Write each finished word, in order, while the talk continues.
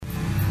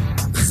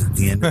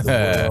the end of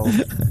the world?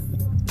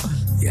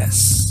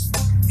 Yes,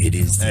 it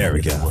is the end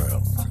of the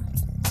world.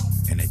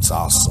 And it's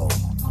also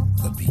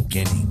the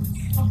beginning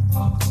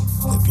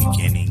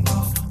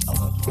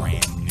of a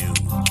brand new,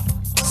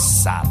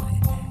 solid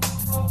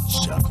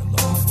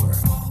Juggalo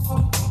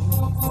world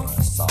for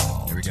us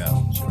all. Here we go. to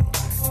enjoy.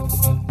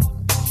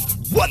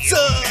 What's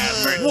up?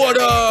 What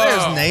up?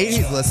 There's Nate.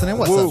 He's listening.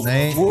 What's up,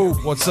 Nate? Woo.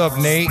 What's up,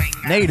 Nate?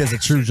 Nate is a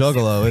true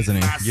juggalo, isn't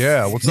he?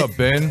 Yeah, what's up,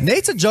 Ben?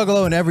 Nate's a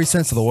juggalo in every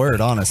sense of the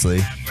word,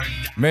 honestly.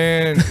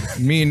 Man,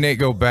 me and Nate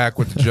go back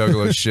with the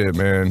juggalo shit,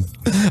 man.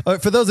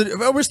 For those of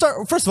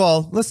first of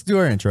all, let's do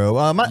our intro.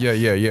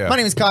 Yeah. My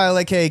name is Kyle,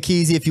 aka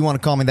Keezy. If you want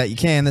to call me that, you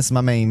can. This is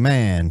my main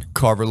man.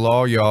 Carver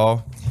Law,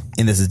 y'all.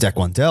 And this is Deck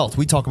One Dealt.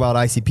 We talk about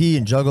ICP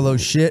and Juggalo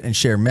shit and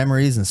share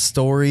memories and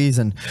stories,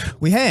 and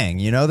we hang.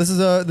 You know, this is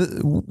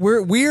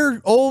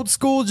we're old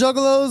school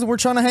Juggalos, and we're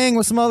trying to hang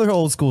with some other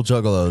old school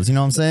Juggalos. You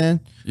know what I'm saying?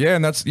 Yeah,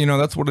 and that's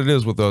what it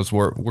is with us.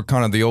 We're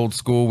kind of the old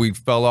school. We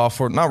fell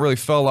off, or not really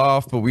fell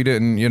off, but we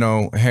didn't,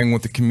 hang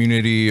with the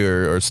community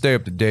or stay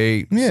up to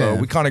date. Yeah. So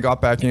we kind of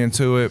got back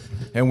into it,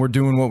 and we're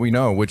doing what we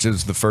know, which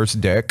is the first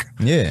deck.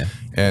 Yeah.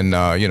 And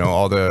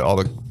all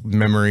the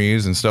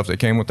memories and stuff that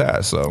came with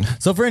that. So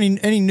for any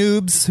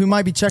noobs who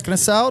might be checking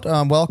us out,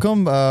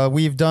 welcome.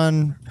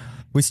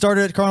 We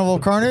started at Carnival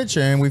of Carnage,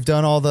 and we've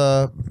done all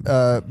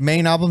the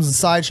main albums and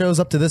sideshows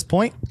up to this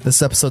point. This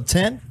is episode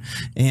 10,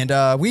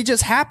 and we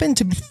just happened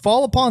to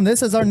fall upon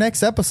this as our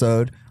next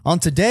episode on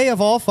today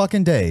of all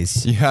fucking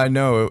days. yeah, I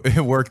know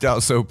it worked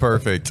out so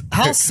perfect.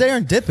 How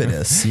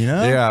serendipitous, you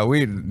know? Yeah,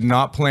 we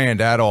not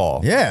planned at all.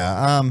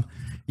 Yeah.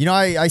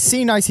 I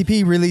seen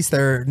ICP release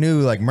their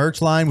new like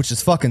merch line, which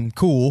is fucking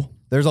cool.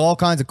 There's all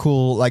kinds of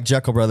cool like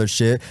Jekyll Brothers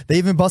shit. They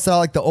even busted out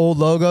like the old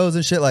logos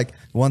and shit, like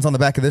the ones on the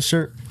back of this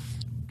shirt.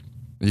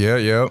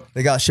 Yeah.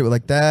 They got shit with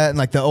like that and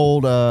like the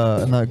old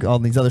and like all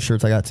these other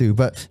shirts I got too.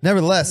 But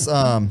nevertheless,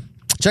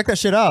 check that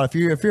shit out. If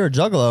you're a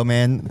Juggalo,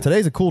 man,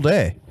 today's a cool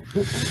day.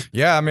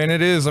 Yeah, man,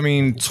 it is. I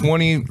mean,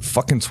 20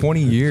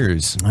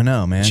 years. I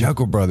know, man.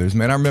 Jekyll Brothers,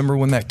 man. I remember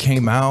when that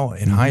came out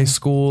in high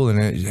school, and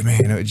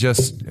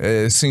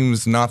it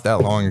seems not that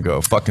long ago.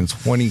 Fucking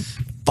 20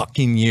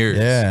 fucking years.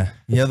 Yeah.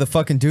 Yeah, the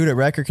fucking dude at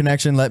Record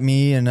Connection let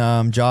me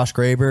and Josh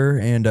Graber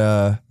and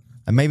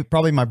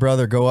probably my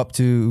brother go up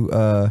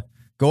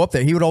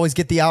there. He would always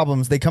get the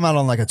albums. They come out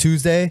on like a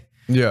Tuesday.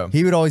 Yeah.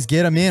 He would always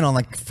get them in on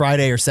like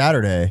Friday or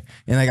Saturday.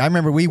 And like I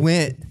remember we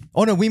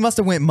must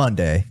have went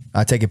Monday.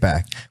 I take it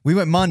back. We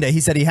went Monday. He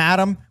said he had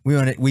them. We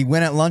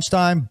went at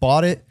lunchtime,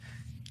 bought it,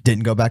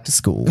 didn't go back to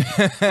school.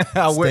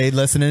 Stayed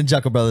listening to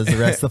Jekyll Brothers the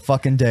rest of the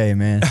fucking day,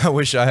 man. I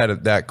wish I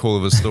had that cool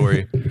of a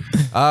story.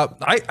 I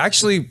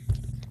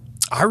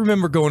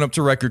remember going up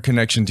to Record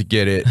Connection to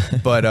get it,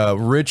 but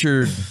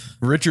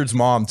Richard's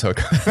mom took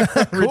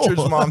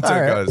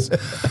us.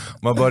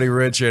 My buddy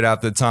Richard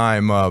at the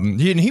time,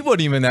 he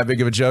wasn't even that big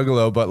of a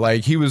juggalo, but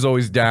like he was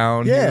always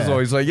down. Yeah. He was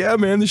always like, "Yeah,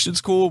 man, this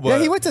shit's cool." But Yeah,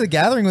 he went to the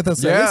gathering with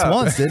us at least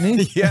once, didn't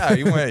he? Yeah,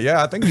 he went.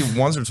 Yeah, I think he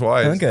once or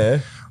twice.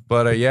 Okay.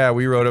 But yeah,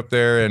 we rode up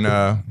there in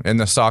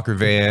the soccer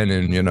van,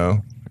 and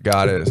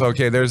got it. So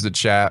okay, there's the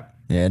chat.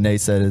 Yeah,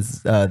 Nate said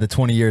the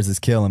 20 years is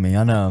killing me.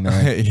 I know,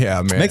 man.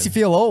 Yeah, man. Makes you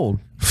feel old.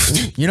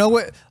 You know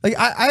what? Like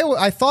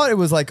I thought it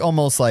was like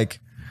almost like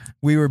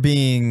we were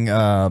being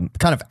kind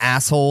of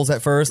assholes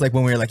at first, like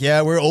when we were like,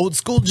 yeah, we're old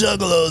school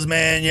Juggalos,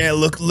 man. Yeah,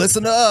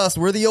 listen to us.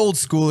 We're the old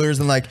schoolers,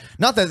 and like,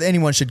 not that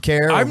anyone should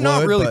care. I'm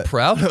not really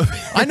proud of it.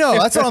 I know,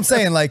 that's what I'm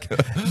saying. Like,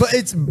 but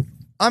it's.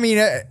 I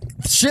mean,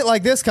 shit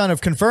like this kind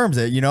of confirms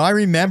it. I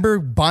remember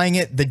buying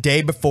it the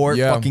day before it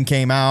fucking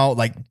came out,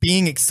 like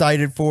being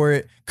excited for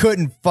it,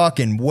 couldn't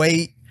fucking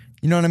wait.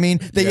 You know what I mean?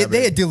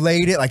 They had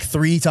delayed it like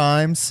 3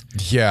 times.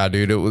 Yeah,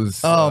 dude, it was.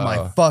 Oh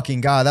my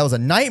fucking God, that was a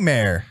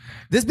nightmare.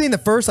 This being the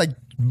first like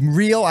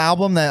real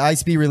album that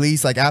ICP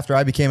released like after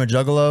I became a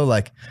Juggalo,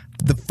 like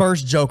the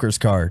first Joker's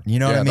card. You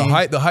know what I mean?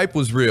 The hype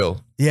was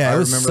real. Yeah, it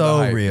was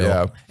so real.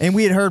 Yeah. And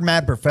we had heard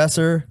Mad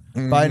Professor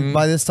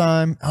by this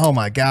time. Oh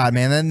my God,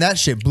 man. Then that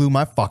shit blew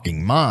my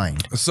fucking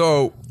mind.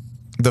 So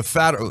the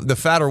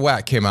fatter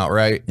whack came out,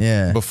 right?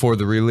 Yeah. Before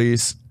the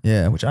release.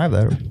 Yeah, which I have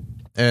that.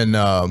 And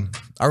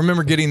I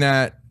remember getting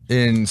that,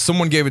 and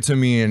someone gave it to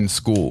me in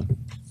school.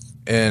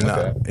 And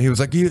he was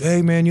like,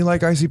 "Hey man, you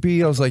like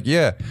ICP?" I was like,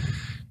 "Yeah."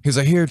 He was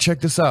like, "Here,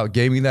 check this out."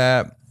 Gave me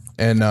that.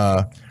 And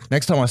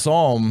next time I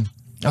saw him,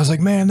 I was like,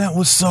 "Man, that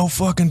was so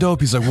fucking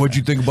dope." He's like, "What'd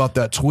you think about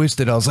that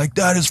Twisted?" I was like,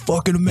 "That is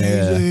fucking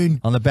amazing." Yeah.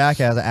 On the back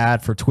has an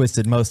ad for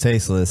Twisted Most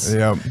Tasteless.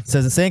 Yeah. It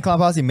says Insane Clown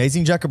Posse,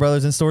 Amazing Jekyll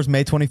Brothers in stores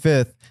May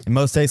 25th, and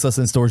Most Tasteless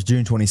in stores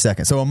June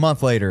 22nd. So a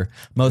month later,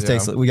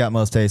 Tasteless. We got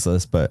Most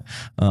Tasteless, but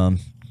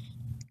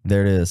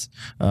there it is.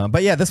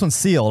 But yeah, this one's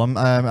sealed.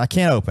 I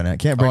can't open it. I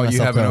can't bring myself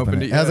you haven't to open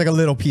opened it. it It has yet? like a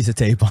little piece of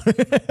tape on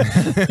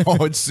it.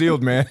 Oh, it's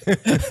sealed, man.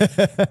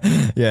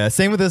 Yeah,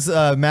 same with this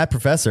Mad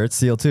Professor. It's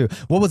sealed too.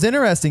 What was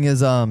interesting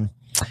is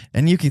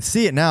and you can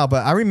see it now,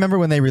 but I remember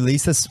when they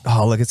released this.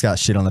 Oh, look, it's got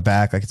shit on the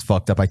back. Like it's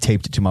fucked up. I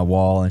taped it to my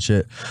wall and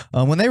shit.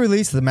 When they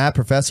released the Mad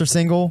Professor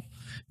single,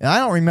 and I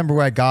don't remember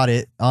where I got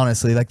it,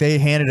 honestly. Like they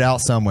handed it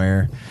out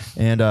somewhere,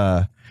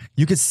 and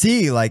you could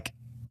see like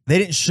they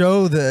didn't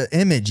show the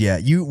image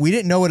yet. We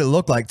didn't know what it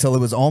looked like till it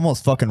was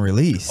almost fucking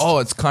released. Oh,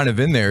 it's kind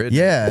of in there.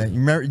 Yeah,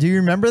 do you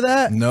remember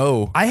that?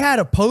 No. I had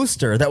a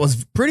poster that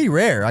was pretty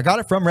rare. I got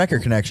it from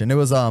Record Connection. It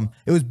was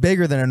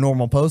bigger than a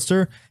normal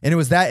poster, and it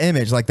was that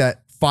image, like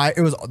that fire.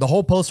 It was the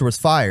whole poster was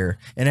fire,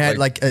 and it had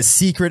like a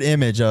secret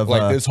image of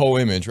like this whole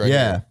image right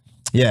here.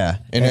 Yeah.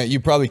 And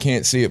you probably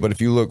can't see it, but if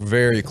you look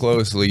very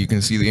closely, you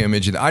can see the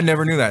image. And I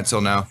never knew that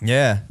until now.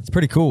 Yeah, it's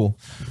pretty cool.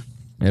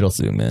 It'll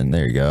zoom in.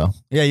 There you go.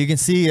 Yeah, you can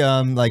see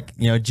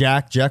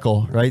Jack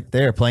Jekyll right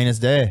there, plain as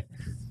day.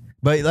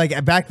 But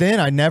like back then,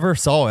 I never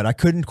saw it. I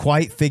couldn't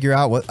quite figure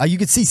out what you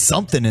could see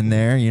something in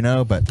there,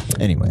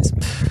 But anyways,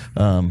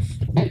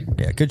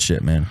 yeah, good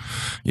shit, man.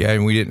 Yeah,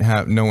 and we didn't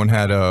have. No one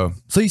had a.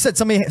 So you said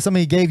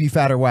somebody gave you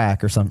Fat or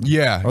Whack or something.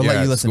 Yeah, or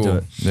let you listen to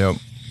it. Yep.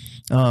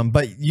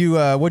 But you,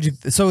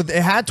 so it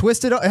had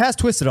Twisted. It has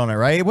Twisted on it,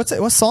 right? What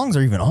songs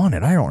are even on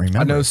it? I don't remember.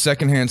 I know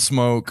Secondhand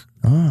Smoke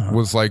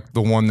was like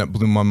the one that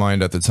blew my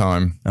mind at the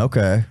time.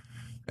 Okay.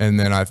 And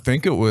then I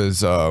think it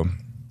was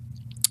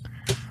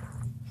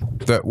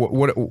that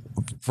what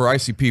for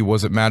ICP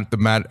was it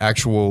Matt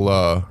actual.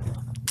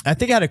 I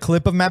think I had a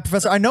clip of Matt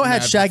Professor. I know it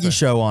had Shaggy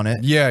Show on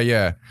it.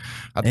 Yeah.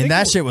 And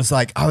that shit was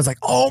like, I was like,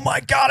 oh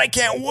my God, I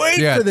can't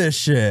wait for this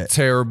shit.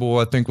 Terrible,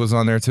 I think, was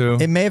on there too.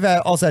 It may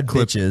have also had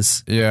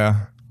Bitches.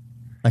 Yeah.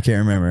 I can't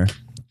remember.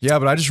 Yeah,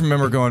 but I just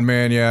remember going,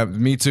 man, yeah,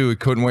 me too.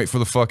 Couldn't wait for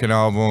the fucking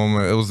album.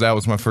 That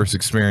was my first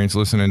experience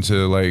listening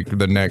to like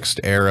the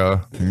next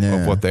era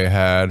of what they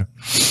had.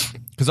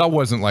 Because I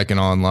wasn't like an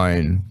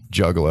online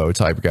Juggalo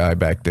type guy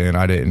back then.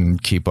 I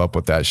didn't keep up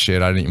with that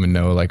shit. I didn't even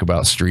know like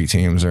about street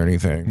teams or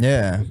anything.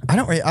 Yeah,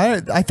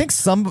 I think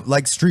some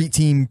like street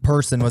team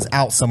person was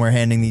out somewhere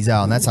handing these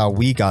out, and that's how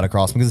we got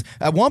across. Because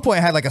at one point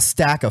I had like a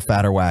stack of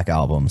Fat or Whack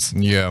albums.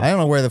 Yeah, I don't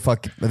know where the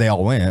fuck they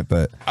all went,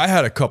 but I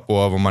had a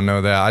couple of them. I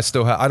know that. I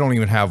still have. I don't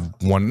even have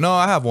one. No,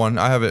 I have one.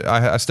 I have it.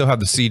 I still have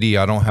the CD.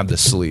 I don't have the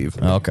sleeve.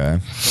 Okay.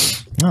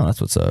 Oh,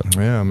 that's what's up.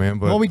 Yeah, man.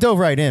 But we dove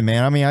right in,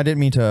 man. I mean, I didn't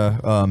mean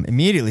to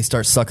immediately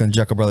start sucking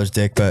Jekyll Brothers'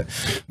 dick, but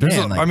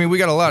man, we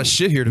got a lot of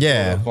shit here to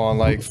fill up on.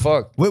 Like,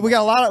 fuck. We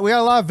got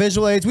a lot of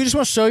visual aids. We just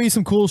want to show you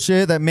some cool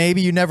shit that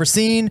maybe you never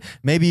seen.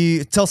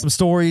 Maybe tell some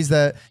stories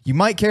that you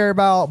might care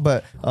about.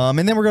 But and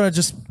then we're gonna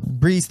just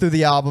breeze through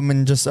the album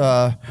and just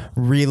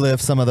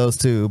relive some of those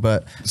too.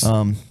 But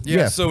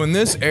yeah. So in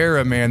this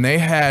era, man, they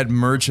had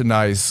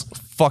merchandise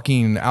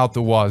fucking out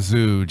the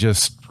wazoo.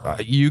 Just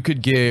you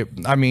could get.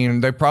 I mean,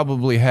 they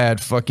probably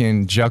had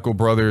fucking Jekyll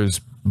Brothers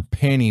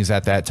pennies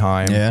at that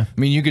time. Yeah. I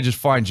mean, you could just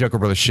find Jekyll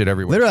Brothers shit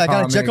everywhere. Literally, I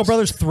got a Jekyll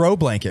Brothers throw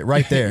blanket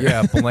right there.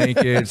 Yeah,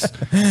 blankets.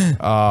 It's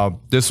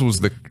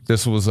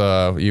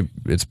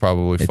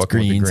probably fucking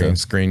green, with the green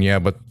screen. Yeah,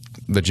 but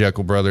the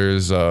Jekyll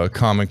Brothers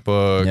comic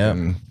book. Yep.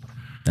 And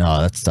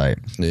oh, that's tight.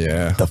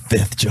 Yeah. The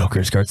 5th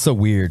Joker's card. It's so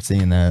weird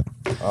seeing that.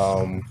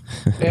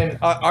 And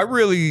I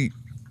really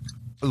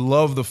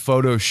love the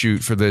photo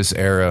shoot for this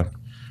era.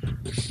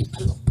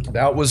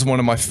 That was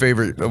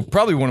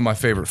probably one of my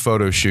favorite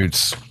photo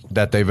shoots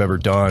that they've ever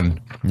done.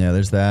 Yeah,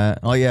 there's that.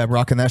 Oh yeah,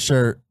 rocking that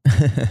shirt.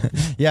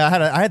 Yeah,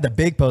 I had the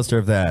big poster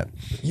of that.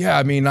 Yeah,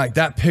 I mean, like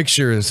that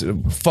picture is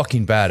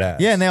fucking badass.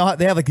 Yeah, and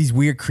they have like these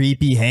weird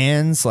creepy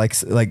hands,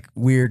 like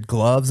weird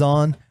gloves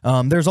on.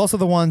 There's also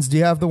the ones. Do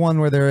you have the one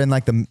where they're in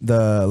like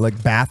the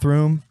like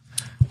bathroom,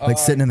 like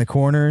sitting in the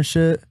corner and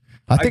shit?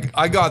 I think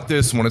I got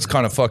this one. It's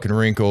kind of fucking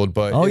wrinkled,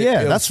 but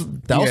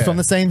that was from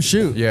the same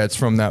shoot. Yeah, it's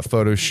from that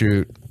photo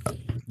shoot.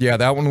 Yeah,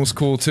 that one was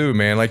cool too,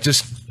 man. Like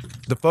just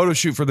the photo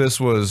shoot for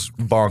this was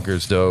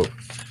bonkers dope.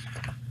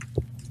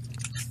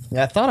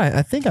 Yeah,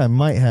 I think I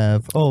might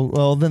have. Oh,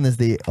 well, then there's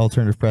the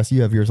alternative press.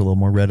 You have yours a little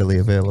more readily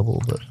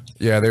available, but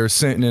yeah, they were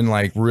sitting in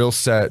like real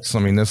sets. I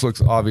mean, this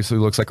obviously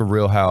looks like a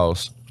real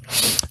house.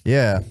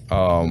 Yeah.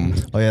 Oh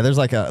yeah. There's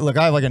like I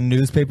have like a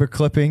newspaper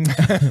clipping.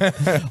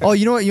 Oh,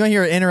 you know what? You want to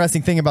hear an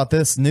interesting thing about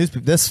this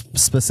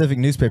specific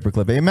newspaper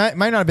clipping? It might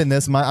not have been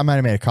this. I might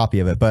have made a copy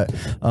of it, but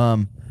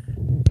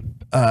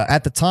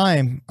at the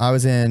time I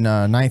was in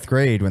 9th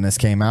grade when this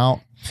came out.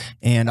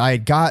 And I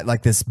had got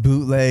like this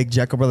bootleg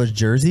Jekyll Brothers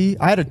jersey.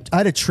 I had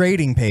a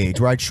trading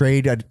page where I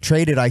traded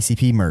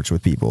ICP merch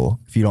with people,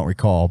 if you don't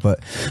recall.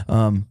 But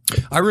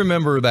I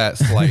remember that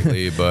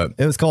slightly, but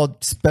it was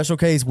called Special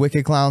K's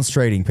Wicked Clowns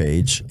Trading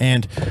Page.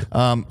 And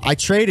I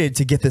traded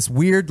to get this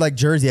weird like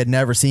jersey I'd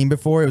never seen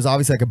before. It was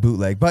obviously like a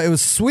bootleg, but it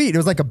was sweet. It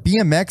was like a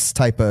BMX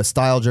type of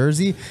style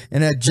jersey,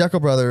 and it had Jekyll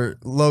Brother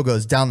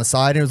logos down the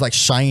side. And it was like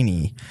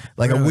shiny,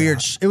 like a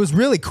weird. It was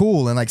really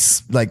cool and like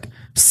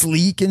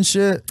sleek and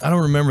shit. I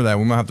don't remember that.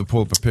 We might have to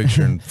pull up a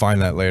picture and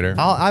find that later.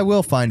 I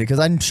will find it because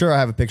I'm sure I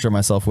have a picture of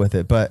myself with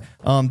it. But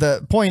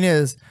the point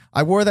is,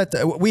 I wore that.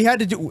 We had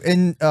to do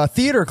in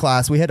theater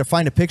class. We had to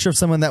find a picture of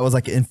someone that was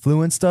like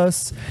influenced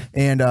us,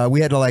 and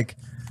we had to like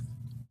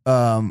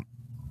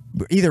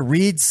either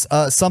read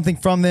something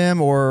from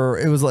them, or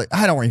it was like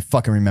I don't really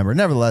fucking remember.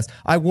 Nevertheless,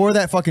 I wore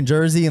that fucking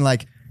jersey and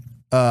like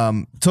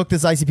took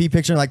this ICP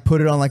picture and like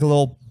put it on like a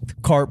little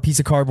piece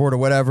of cardboard or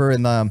whatever,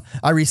 and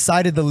I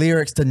recited the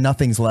lyrics to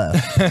 "Nothing's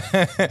Left"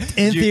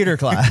 in theater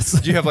class.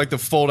 Did you have like the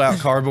fold out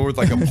cardboard with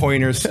like a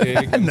pointer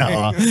stick?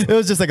 No, it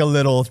was just like a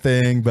little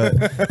thing, but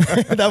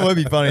that would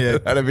be funny.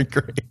 That'd be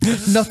great.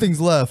 Nothing's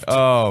left.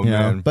 Oh You know?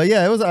 man. But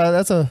yeah, it was.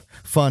 That's a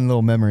fun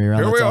little memory around.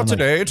 Here that we are time. Like,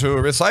 today to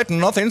recite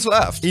Nothing's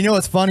Left. you know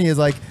what's funny is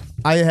like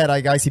I had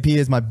like ICP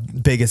as my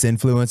biggest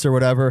influence or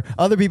whatever.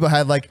 Other people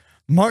had like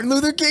Martin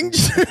Luther King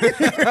Jr.,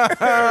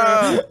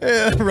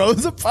 yeah,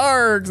 Rosa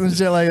Parks and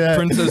shit like that.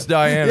 Princess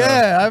Diana.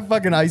 Yeah, I have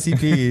fucking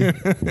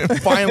ICP.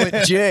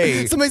 Violent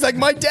J. Somebody's like,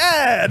 my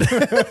dad.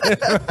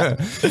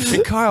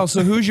 Hey Kyle,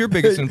 so who's your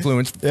biggest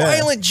influence? Yeah.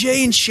 Violent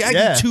J and Shaggy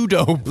Yeah. 2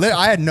 Dope.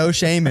 I had no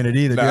shame in it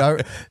either,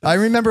 dude. I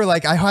remember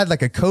like I had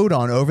like a coat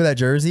on over that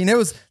jersey, and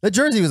the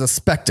jersey was a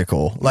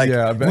spectacle. Like,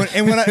 Yeah, I bet.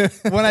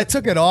 when I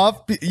took it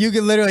off, you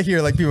could literally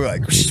hear like people were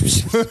like,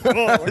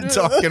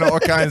 Talking all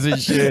kinds of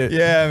shit.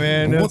 yeah,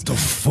 man. What the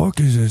fuck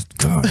is this?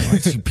 God,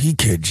 ICP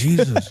kid,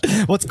 Jesus.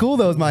 What's cool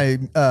though is my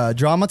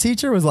drama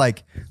teacher was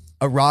like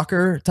a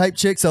rocker type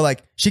chick, so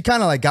like she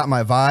kind of like got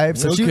my vibe.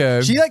 So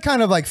Okay. she like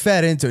kind of like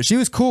fed into it. She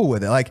was cool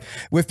with it. Like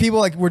with people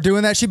like were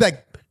doing that, she'd be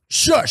like,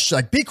 shush,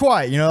 like be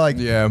quiet, you know, like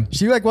Yeah.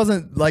 she like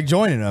wasn't like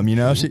joining them, you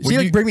know. She Well,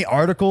 like you- bring me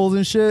articles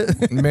and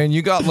shit. Man,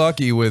 you got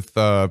lucky with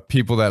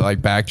people that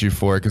like backed you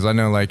for it, because I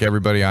know like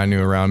everybody I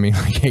knew around me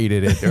like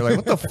hated it. They're like,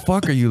 "What the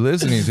fuck are you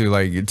listening to?"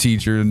 Like your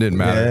teacher, it didn't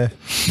matter.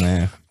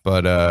 man.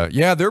 But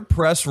yeah, their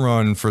press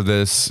run for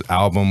this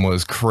album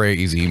was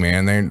crazy,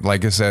 man. They,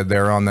 like I said,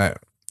 they're on that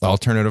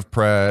alternative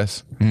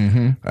press,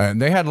 and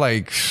they had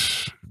like,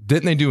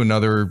 didn't they do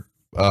another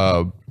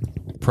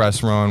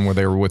press run where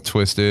they were with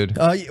Twisted?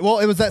 Well,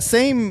 it was that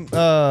same.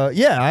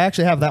 Yeah, I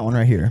actually have that one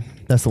right here.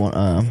 That's the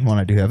one. One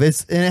I do have. And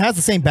it has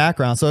the same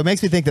background, so it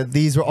makes me think that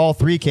these were all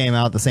three came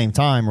out at the same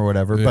time or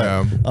whatever.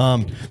 Yeah.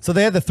 But so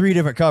they had the three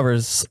different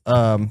covers.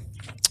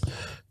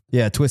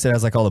 Yeah, Twisted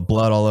has like all the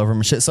blood all over him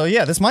and shit. So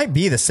yeah, this might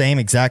be the same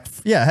exact.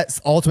 Yeah, it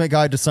has Ultimate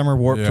Guide to Summer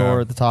Warp Yeah.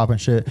 Tour at the top and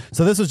shit.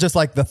 So this was just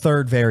like the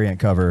third variant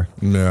cover.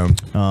 Yeah.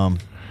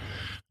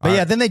 But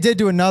yeah, then they did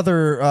do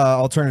another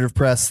alternative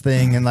press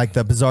thing in like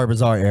the Bizarre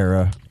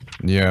era.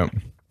 Yeah.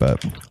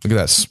 But Look at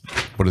that.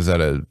 What is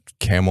that? A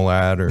camel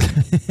ad or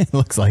it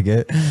looks like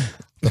it.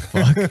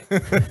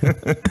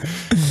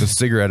 the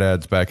cigarette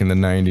ads back in the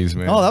 90s,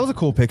 man? Oh, that was a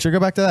cool picture. Go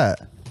back to that.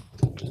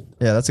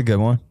 Yeah, that's a good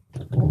one.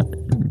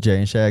 Jay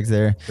and Shags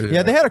there.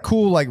 Yeah, they had a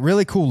cool, like,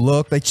 really cool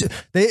look.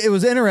 It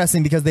was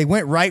interesting because they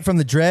went right from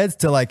the dreads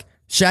to like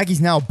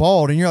Shaggy's now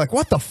bald, and you're like,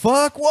 what the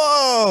fuck?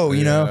 Whoa,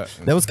 you know?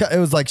 It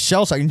was like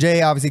shell shock. And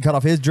Jay obviously cut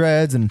off his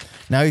dreads, and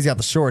now he's got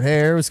the short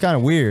hair. It was kind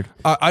of weird.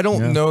 I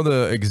don't know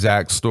the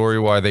exact story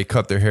why they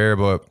cut their hair,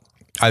 but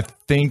I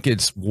think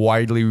it's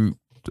widely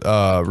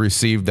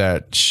received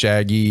that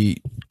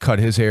Shaggy cut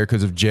his hair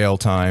because of jail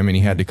time, and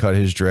he had to cut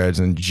his dreads,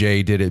 and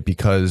Jay did it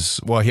because,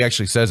 well, he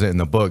actually says it in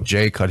the book.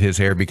 Jay cut his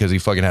hair because he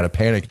fucking had a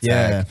panic attack,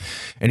 Yeah.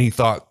 and he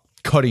thought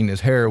cutting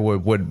his hair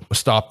would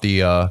stop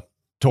the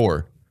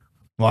tour.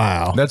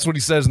 Wow. That's what he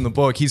says in the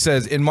book. He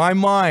says, in my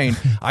mind,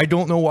 I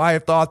don't know why I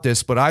thought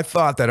this, but I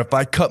thought that if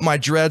I cut my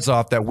dreads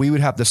off, that we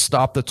would have to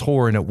stop the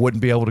tour and it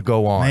wouldn't be able to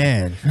go on.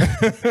 Man,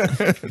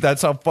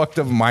 That's how fucked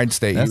up a mind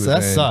state he was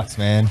that in. sucks,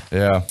 man.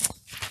 Yeah.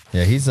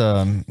 Yeah, he's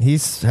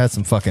had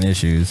some fucking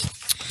issues.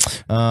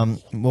 Well,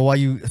 while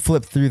you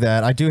flip through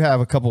that, I do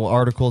have a couple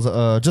articles,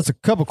 just a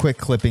couple quick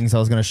clippings I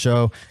was going to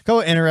show. A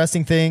couple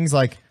interesting things,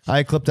 like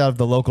I clipped out of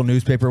the local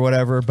newspaper or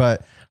whatever,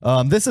 but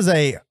this is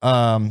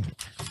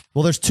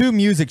well, there's two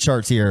music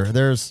charts here.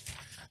 There's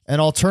an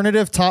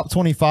alternative top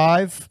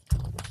 25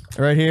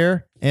 right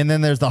here, and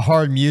then there's the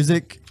hard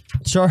music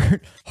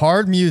chart.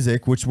 Hard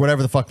music, which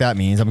whatever the fuck that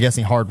means. I'm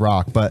guessing hard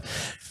rock, but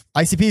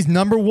ICP's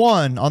number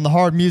one on the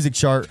hard music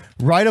chart,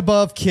 right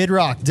above Kid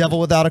Rock, Devil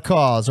Without a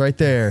Cause, right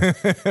there.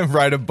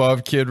 Right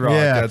above Kid Rock.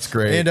 That's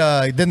great.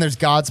 And then there's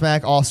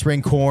Godsmack,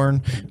 Offspring,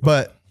 Korn,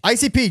 but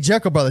ICP,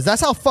 Jekyll Brothers.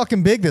 That's how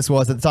fucking big this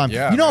was at the time.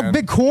 Yeah, you know how man.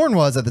 big Korn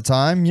was at the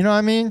time. You know what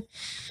I mean?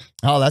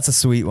 Oh, that's a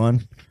sweet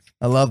one.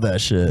 I love that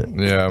shit.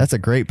 Yeah. That's a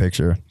great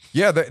picture.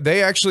 Yeah,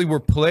 they actually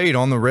were played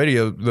on the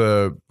radio,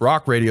 the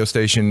rock radio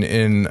station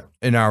in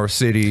our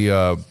city,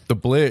 the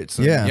Blitz.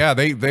 And Yeah.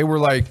 they were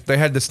like, they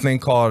had this thing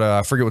called,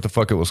 I forget what the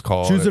fuck it was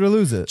called. Choose it or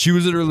lose it.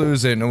 Choose it or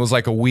lose it. And it was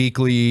like a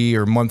weekly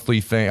or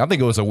monthly thing. I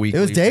think it was a weekly.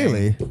 It was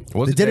daily.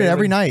 Was They did it daily?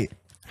 every night.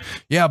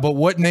 Yeah, but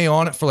wasn't they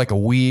on it for like a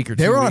week or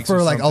 2 They were on it weeks for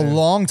or like a something?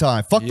 long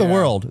time. Fuck the Yeah.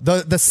 World.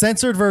 The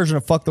censored version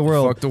of Fuck the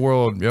World. Fuck the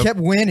world. Yep. Kept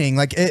winning.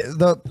 Like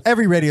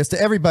everybody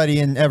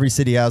in every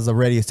city has a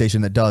radio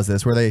station that does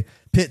this, where they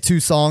pit two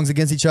songs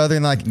against each other,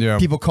 and like Yeah.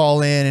 people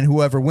call in, and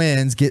whoever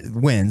wins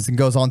wins and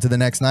goes on to the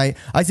next night.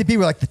 ICP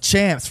were like the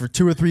champs for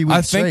 2 or 3 weeks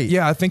I think straight.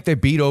 I think they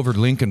beat over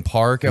Lincoln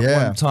Park at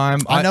one time.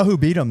 I know who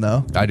beat them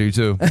though. I do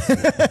too.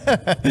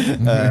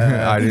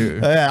 I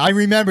do. I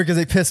remember because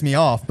they pissed me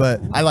off,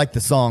 but I liked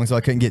the song, so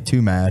I couldn't get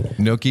too mad.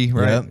 Nookie,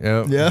 right?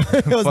 Yep. Yeah,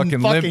 it was fucking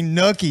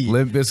Nookie.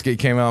 Limp Bizkit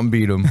came out and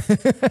beat him.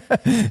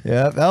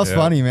 Yeah, that was Yeah.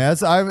 funny, man.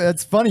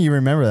 It's funny you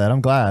remember that.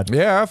 I'm glad.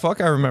 Yeah, fuck,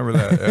 I remember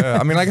that. Yeah.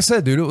 I mean, like I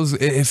said, dude,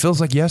 it feels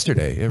like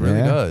yesterday. It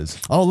really does.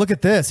 Oh, look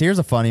at this. Here's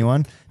a funny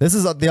one. This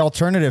is the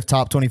alternative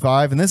top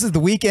 25, and this is the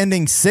week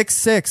ending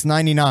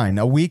 6/6/99,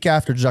 a week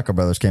after Juckle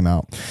Brothers came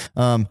out.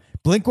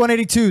 Blink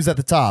 182 is at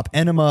the top,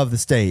 Enema of the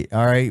State.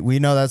 All right, we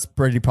know that's a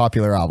pretty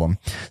popular album.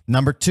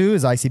 Number 2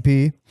 is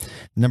ICP.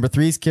 Number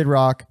 3 is Kid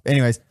Rock.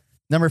 Anyways,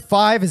 number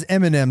 5 is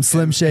Eminem,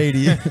 Slim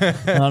Shady. I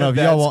don't know if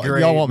y'all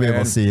won't be able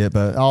to see it,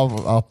 but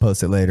I'll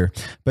post it later.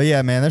 But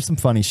yeah, man, there's some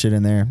funny shit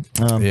in there.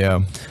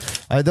 The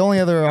only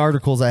other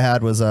articles I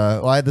had was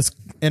I had this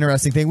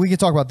interesting thing. We can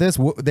talk about this.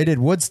 They did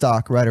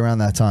Woodstock right around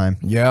that time.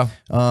 Yeah.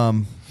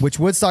 Which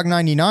Woodstock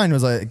 99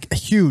 was a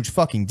huge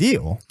fucking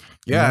deal.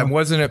 Yeah, and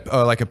wasn't it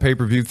like a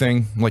pay-per-view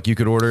thing? Like you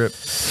could order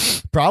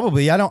it?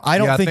 Probably. I don't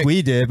think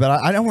we did, but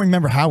I don't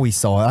remember how we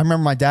saw it. I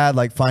remember my dad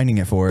like finding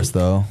it for us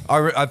though.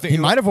 I think he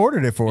might have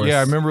ordered it for us. Yeah,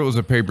 I remember it was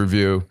a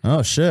pay-per-view.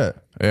 Oh shit.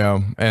 Yeah,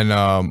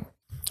 and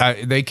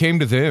they came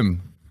to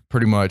them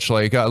pretty much.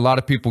 Like a lot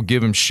of people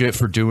give him shit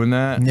for doing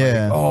that.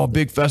 Yeah. Like, oh,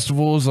 big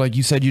festivals. Like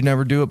you said, you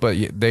never do it, but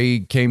they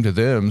came to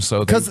them,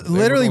 so they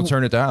literally won't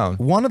turn it down.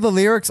 One of the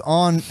lyrics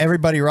on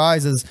 "Everybody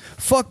Rise" is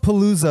 "Fuck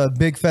Palooza,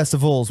 big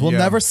festivals. We'll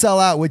never sell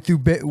out with you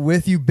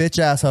bitch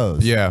ass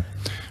hoes." Yeah,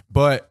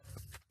 but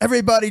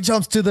everybody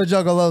jumps to the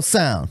Juggalo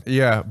sound.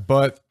 Yeah,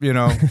 but you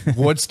know,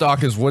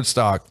 Woodstock is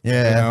Woodstock.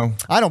 Yeah, you know?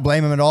 I don't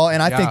blame him at all,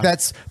 and I think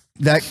that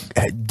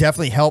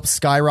definitely helped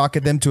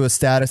skyrocket them to a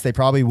status they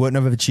probably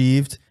wouldn't have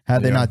achieved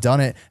had they not done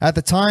it at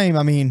the time.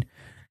 I mean,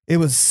 it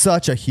was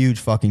such a huge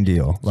fucking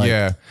deal. Like,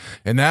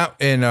 and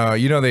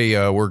you know,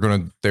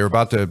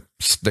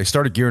 they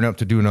started gearing up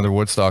to do another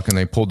Woodstock, and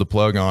they pulled the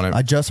plug on it.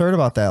 I just heard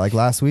about that like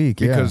last week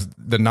because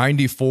the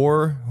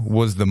 94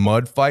 was the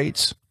mud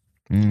fights,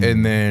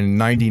 and then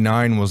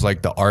 99 was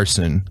like the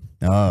arson.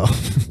 Oh,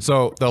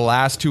 so the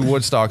last 2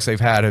 Woodstocks they've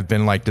had have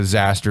been like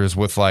disasters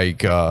with like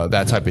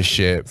that type of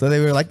shit. So they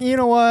were like, you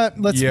know what?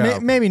 Let's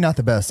maybe not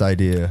the best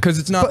idea, because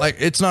it's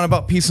not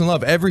about peace and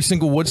love. Every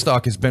single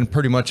Woodstock has been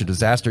pretty much a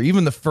disaster.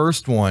 Even the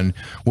first one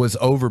was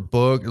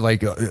overbooked,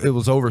 like it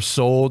was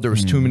oversold. There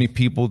was too many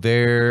people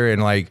there,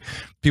 and like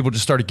people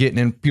just started getting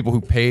in. People who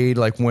paid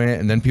like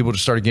went, and then people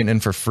just started getting in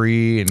for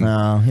free. And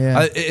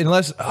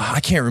I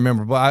can't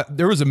remember, but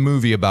there was a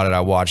movie about it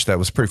I watched that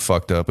was pretty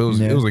fucked up. It was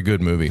a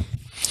good movie.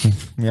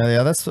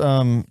 Yeah, that's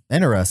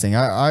interesting.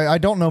 I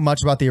don't know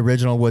much about the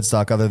original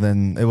Woodstock other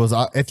than it was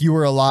if you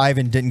were alive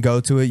and didn't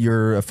go to it,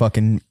 you're a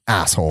fucking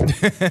asshole.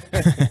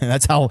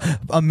 That's how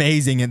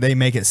amazing they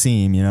make it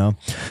seem, you know.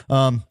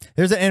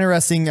 There's an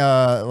interesting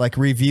like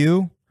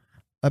review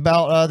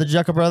about the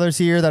Juckle Brothers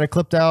here that I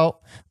clipped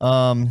out.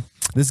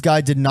 This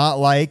guy did not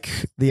like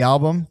the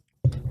album.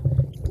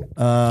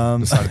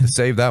 Decided to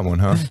save that one,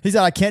 huh? He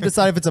said, I can't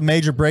decide if it's a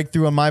major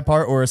breakthrough on my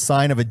part or a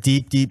sign of a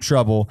deep, deep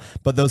trouble,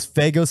 but those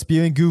Faygo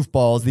spewing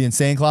goofballs, the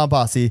Insane Clown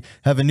Posse,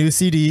 have a new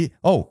CD.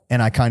 Oh,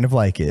 and I kind of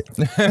like it.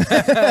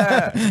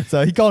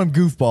 So he called them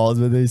goofballs,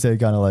 but he said he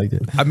kind of liked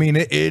it. I mean,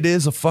 it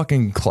is a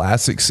fucking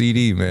classic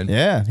CD, man.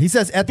 Yeah. He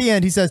says, at the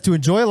end, to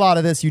enjoy a lot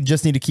of this, you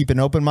just need to keep an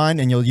open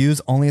mind and you'll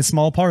use only a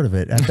small part of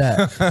it at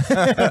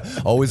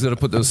that. Always got to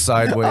put those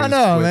sideways. I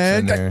know,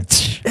 man.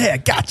 Yeah,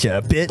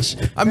 gotcha,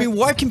 bitch. I mean,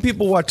 why can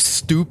people watch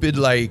stupid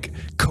like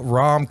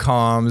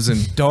rom-coms and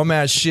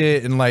dumbass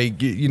shit and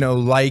like, you know,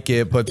 like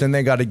it, but then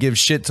they got to give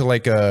shit to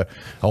like a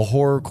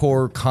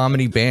horrorcore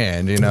comedy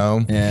band, you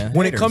know? Yeah.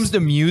 When it comes to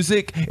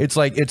music, it's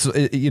like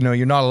you know,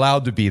 you're not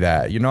allowed to be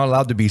that. You're not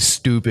allowed to be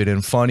stupid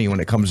and funny when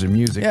it comes to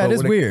music. Yeah, it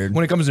is weird.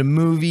 When it comes to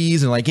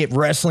movies and like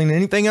wrestling and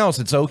anything else,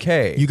 it's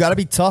okay. You got to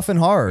be tough and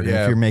hard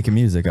if you're making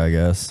music, I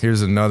guess.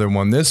 Here's another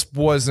one. This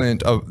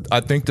wasn't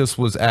I think this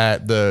was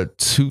at the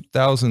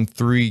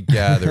 2003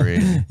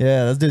 gathering.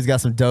 Yeah, this dude's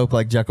got some dope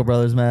like Juckle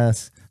Brothers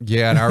masks.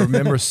 Yeah, and I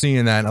remember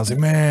seeing that, and I was like,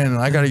 man,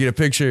 I got to get a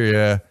picture.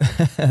 Yeah,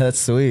 that's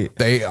sweat.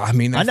 I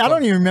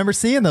don't even remember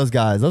seeing those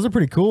guys. Those are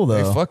pretty cool,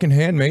 though. They fucking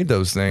handmade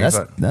those things.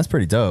 That's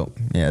pretty dope.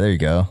 Yeah, there you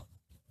go.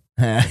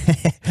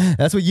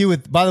 That's what you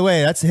with. By the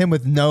way, that's him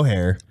with no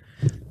hair.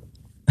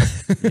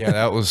 Yeah,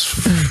 that was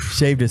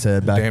shaved his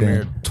head back damn then.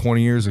 Near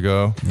 20 years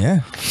ago.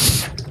 Yeah.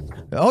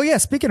 Oh yeah.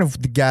 Speaking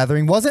of the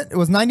gathering, it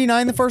was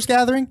 99 the first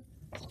gathering?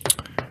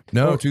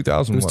 No,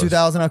 2000 was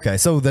 2000. Okay,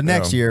 so the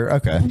next year.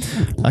 Okay,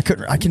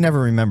 I can never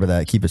remember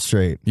that. Keep it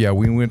straight. Yeah,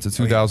 we went to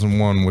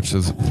 2001, which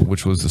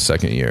was the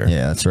second year.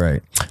 Yeah, that's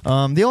right.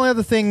 The only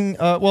other thing,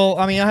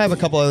 I have a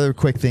couple other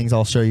quick things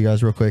I'll show you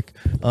guys real quick.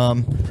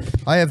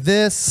 I have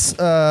this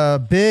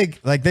big,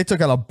 like they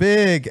took out a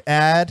big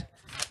ad.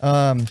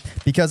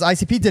 Because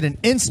ICP did an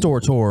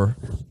in-store tour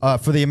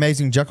for the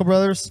Amazing Juckle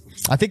Brothers.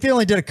 I think they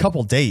only did a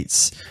couple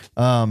dates.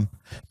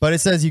 But it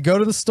says you go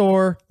to the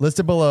store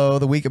listed below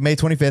the week of May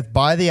 25th,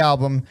 buy the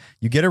album,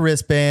 you get a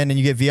wristband, and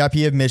you get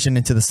VIP admission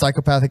into the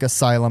Psychopathic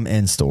Asylum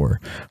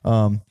in-store.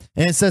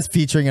 And it says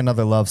featuring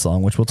another love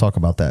song, which we'll talk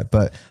about that.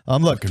 But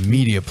look, like a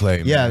media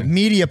play. Yeah, man.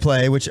 Media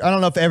Play, which I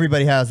don't know if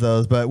everybody has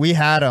those, but we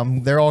had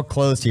them. They're all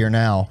closed here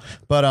now.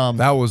 But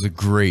that was a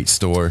great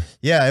store.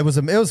 Yeah, it was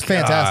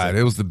fantastic. God,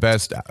 it was the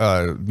best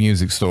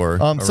music store.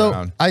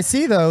 So I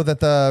see though that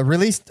the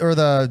release or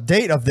the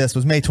date of this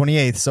was May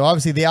 28th. So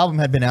obviously the album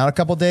had been out a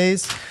couple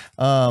days.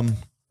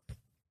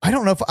 I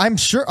don't know if I'm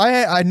sure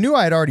I knew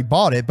I had already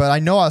bought it, but I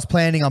know I was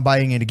planning on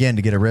buying it again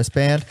to get a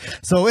wristband.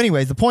 So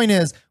anyways, the point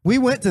is we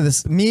went to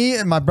this, me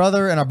and my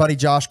brother and our buddy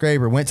Josh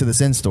Graber went to this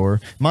in-store.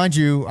 Mind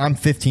you, I'm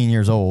 15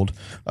 years old.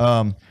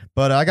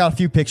 But I got a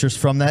few pictures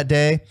from that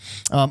day.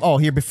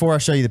 Here, before I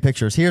show you the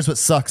pictures, here's what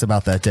sucks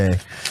about that day.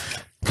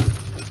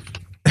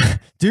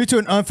 Due to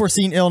an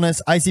unforeseen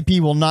illness, ICP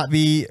will not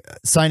be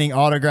signing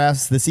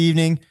autographs this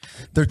evening.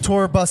 Their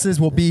tour buses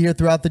will be here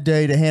throughout the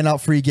day to hand out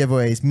free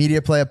giveaways.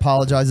 Media Play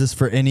apologizes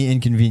for any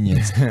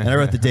inconvenience. And I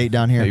wrote the date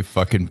down here. They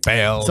fucking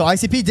bailed. So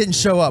ICP didn't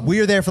show up. We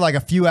were there for like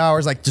a few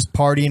hours, like just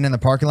partying in the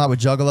parking lot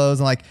with juggalos.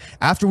 And like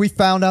after we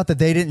found out that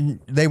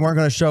they weren't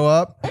going to show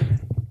up,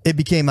 it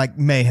became like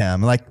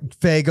mayhem, like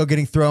Fago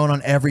getting thrown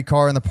on every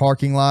car in the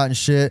parking lot and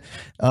shit.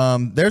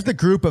 There's the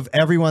group of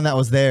everyone that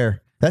was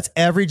there. That's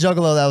every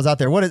juggalo that was out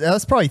there.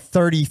 That's probably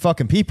 30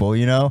 fucking people,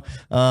 you know?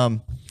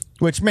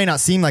 Which may not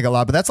seem like a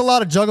lot, but that's a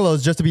lot of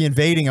juggalos just to be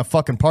invading a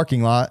fucking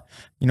parking lot.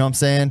 You know what I'm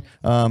saying?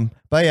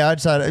 But yeah, I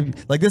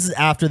decided, like, this is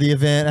after the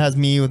event. It has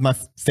me with my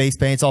face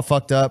paints all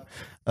fucked up.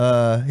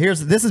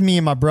 This is me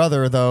and my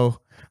brother, though.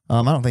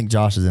 I don't think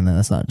Josh is in there.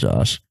 That's not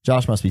Josh.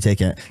 Josh must be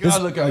taking it.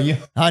 Look at you.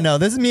 I know.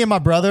 This is me and my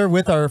brother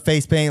with our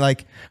face paint,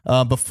 like,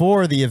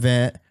 before the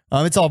event.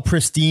 It's all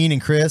pristine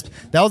and crisp.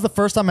 That was the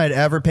first time I'd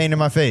ever painted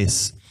my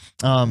face.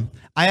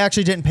 I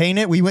actually didn't paint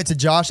it. We went to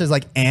Josh's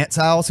like aunt's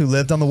house who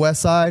lived on the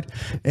west side,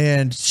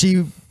 and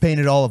she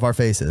painted all of our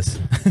faces.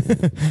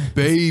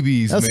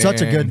 Babies, that's man.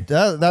 Such a good.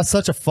 That's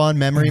such a fun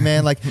memory,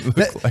 man. Like,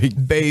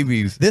 like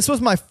babies. This was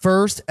my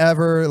first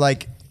ever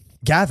like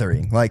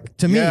gathering. Like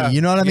to me, you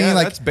know what I mean? Yeah,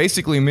 like that's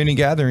basically a mini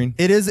gathering.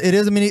 It is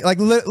a mini. Like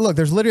look,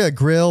 there's literally a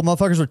grill.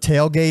 Motherfuckers were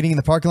tailgating in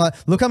the parking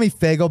lot. Look how many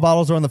Fago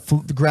bottles are on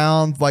the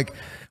ground. Like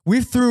we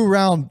threw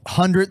around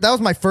 100. That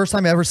was my first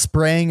time ever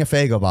spraying a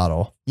Fago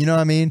bottle. You know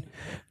what I mean?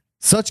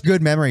 Such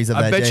good memories of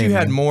that. I bet day, you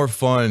had man. more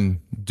fun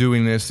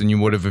doing this than you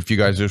would have if you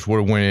guys just would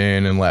have went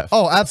in and left.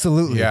 Oh,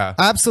 absolutely. Yeah.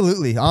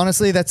 Absolutely.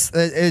 Honestly,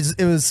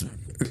 it was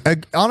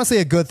honestly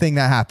a good thing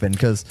that happened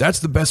because that's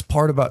the best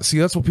part about. See,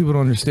 that's what people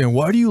don't understand.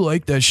 Why do you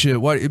like that shit?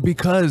 Why?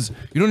 Because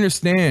you don't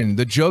understand.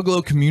 The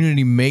Juggalo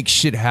community makes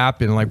shit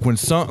happen. Like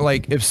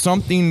if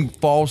something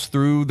falls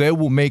through, they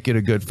will make it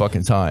a good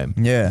fucking time.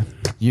 Yeah.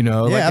 You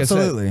know. Yeah, like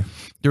absolutely. I said,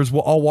 there's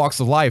all walks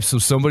of life. So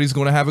somebody's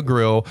going to have a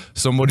grill.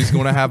 Somebody's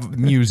going to have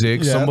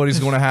music. Yeah. Somebody's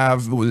going to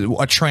have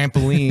a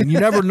trampoline. You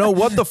never know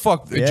what the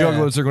fuck the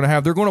juggalos are going to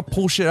have. They're going to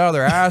pull shit out of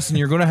their ass and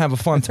you're going to have a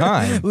fun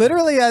time.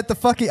 Literally at the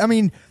fucking, I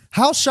mean,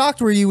 how shocked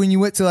were you when you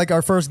went to like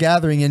our first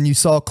gathering and you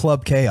saw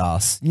Club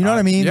Chaos? You know what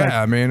I mean?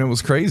 Yeah, man, it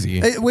was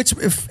crazy. Which,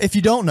 if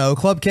you don't know,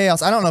 Club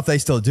Chaos, I don't know if they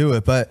still do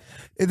it, but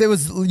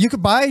you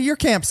could buy your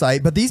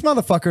campsite, but these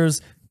motherfuckers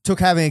took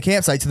having a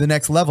campsite to the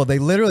next level. They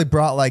literally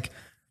brought like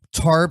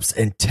tarps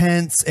and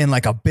tents and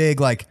like a big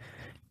like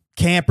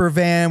camper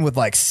van with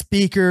like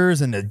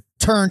speakers and a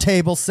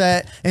turntable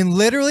set and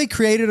literally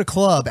created a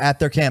club at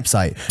their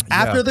campsite.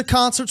 After the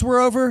concerts were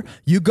over,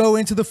 you go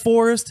into the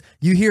forest,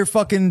 you hear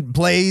fucking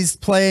Blaze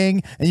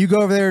playing, and you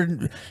go over there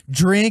and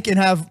drink and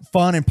have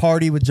fun and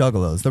party with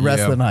juggalos the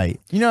rest of the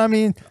night. You know what I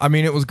mean? I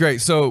mean, it was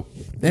great. So,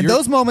 and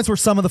those moments were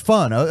some of the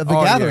fun of the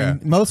gathering,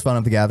 most fun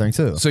of the gathering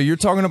too. So you're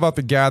talking about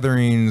the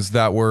gatherings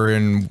that were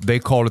in, they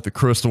called it the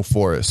Crystal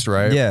Forest,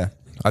 right? Yeah.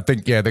 I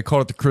think, they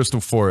call it the Crystal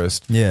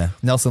Forest. Yeah.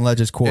 Nelson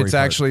Ledges Quarry It's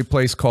Park. actually a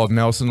place called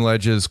Nelson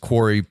Ledges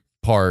Quarry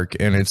Park,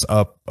 and it's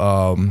up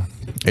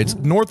it's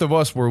north of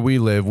us where we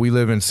live. We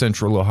live in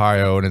central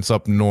Ohio, and it's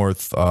up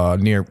north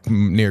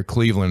near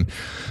Cleveland.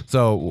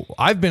 So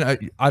I've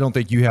been, I don't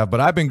think you have, but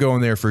I've been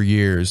going there for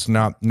years,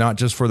 not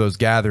just for those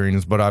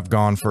gatherings, but I've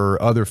gone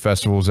for other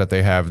festivals that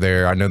they have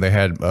there. I know they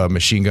had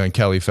Machine Gun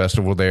Kelly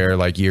festival there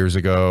like years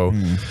ago.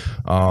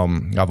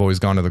 I've always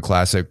gone to the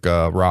classic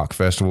rock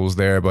festivals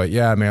there, but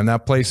yeah, man,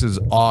 that place is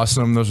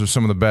awesome. Those are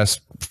some of the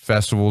best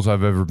festivals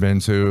I've ever been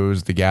to,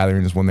 is the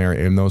gatherings when they're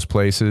in those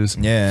places.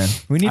 Yeah.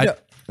 We need to.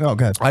 Oh,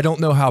 good. I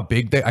don't know how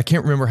big I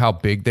can't remember how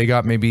big they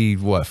got. Maybe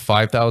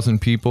 5,000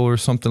 people or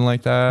something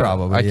like that.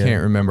 Probably. I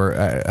can't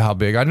remember how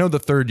big. I know the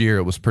third year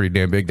it was pretty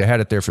damn big. They had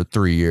it there for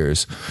 3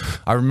 years.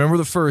 I remember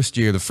the first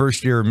year. The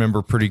first year I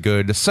remember pretty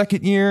good. The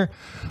second year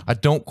I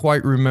don't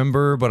quite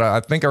remember, but I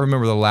think I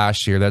remember the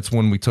last year. That's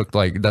when I took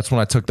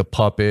the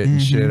puppet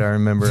and shit. I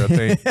remember. I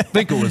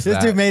think it was this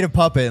that. dude made a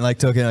puppet and like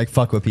took it and like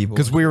fuck with people.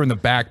 Because we were in the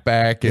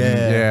backpack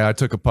and I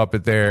took a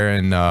puppet there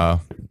and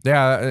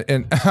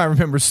and I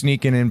remember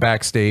sneaking in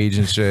backstage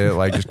and shit,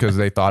 like just because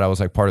they thought I was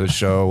like part of the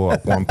show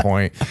at one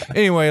point.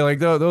 Anyway, like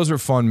those are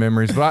fun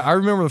memories. But I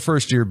remember the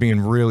first year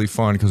being really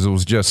fun because it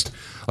was just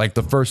like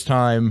the first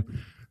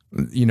time.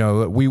 You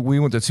know, we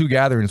went to 2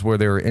 gatherings where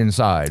they were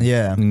inside.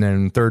 Yeah. And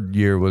then third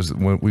year was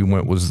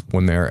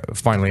when they're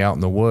finally out in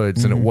the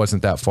woods and it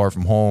wasn't that far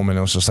from home. And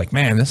it was just like,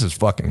 man, this is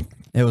fucking.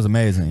 It was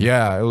amazing.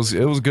 Yeah, it was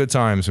good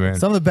times, man.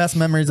 Some of the best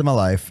memories of my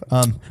life.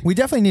 We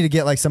definitely need to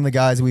get like some of the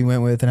guys we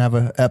went with and have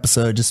an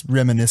episode just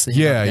reminiscing.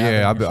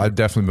 Yeah. I've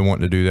definitely been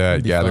wanting to do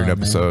that gathering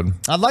episode. Man.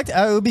 I'd like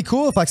to. It would be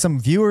cool if like some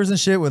viewers and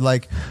shit would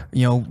like,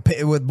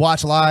 would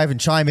watch live and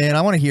chime in.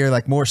 I want to hear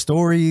like more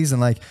stories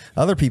and like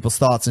other people's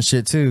thoughts and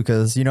shit too,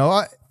 because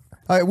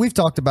we've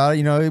talked about it.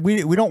 You know,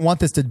 we don't want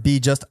this to be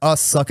just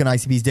us sucking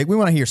ICP's dick. We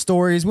want to hear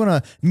stories. We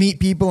want to meet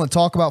people and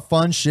talk about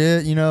fun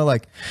shit. You know,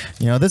 like,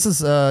 you know, this is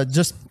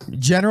just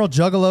general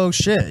Juggalo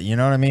shit. You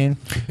know what I mean?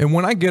 And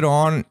when I get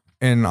on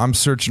and I'm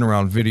searching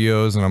around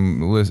videos and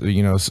I'm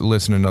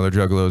listening to other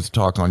Juggalos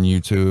talk on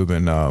YouTube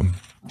and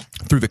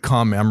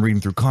I'm reading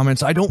through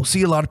comments, I don't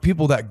see a lot of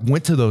people that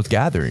went to those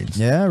gatherings.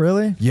 Yeah,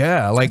 really?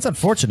 Yeah, like it's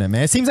unfortunate,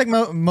 man. It seems like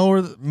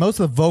most of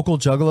the vocal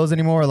Juggalos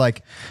anymore are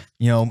like,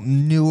 you know,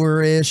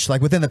 newer-ish,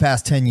 like within the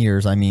past 10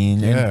 years, I mean.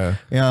 Yeah.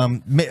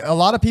 And, a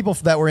lot of people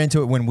that were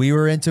into it when we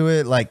were into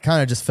it, like,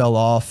 kind of just fell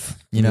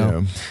off, you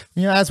know.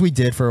 You know, as we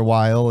did for a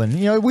while. And,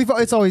 you know,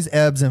 it's always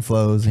ebbs and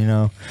flows, you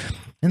know.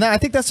 And I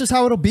think that's just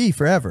how it'll be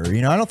forever.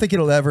 You know, I don't think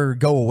it'll ever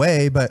go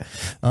away, but,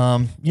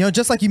 you know,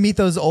 just like you meet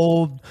those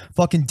old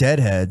fucking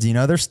deadheads, you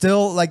know, they're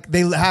still like,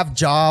 they have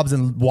jobs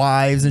and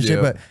wives and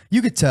shit, but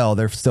you could tell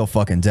they're still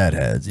fucking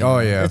deadheads. You know?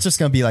 Yeah. It's just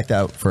going to be like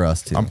that for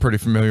us too. I'm pretty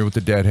familiar with the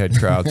Deadhead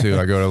crowd too.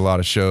 I go to a lot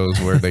of shows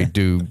where they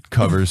do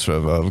covers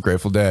of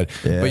Grateful Dead.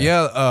 Yeah. But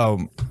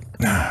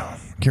I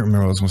can't remember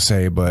what I was gonna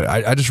say, but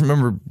I just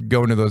remember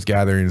going to those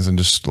gatherings and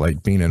just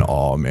like being in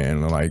awe,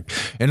 man.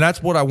 And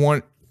that's what I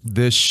want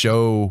this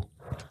show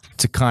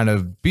to kind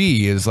of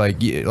be, is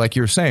like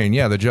you're saying,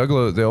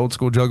 the old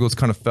school Juggalos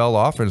kind of fell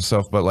off and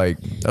stuff, but like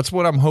that's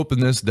what I'm hoping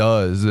this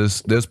does.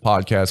 This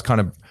podcast kind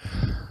of,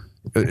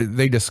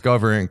 they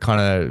discover and kind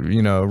of,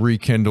 you know,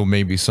 rekindle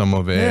maybe some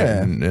of it.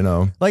 Yeah. And, you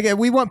know, like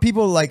we want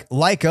people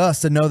like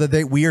us to know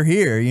that we're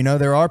here. You know,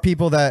 there are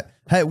people that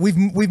we've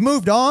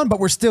moved on, but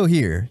we're still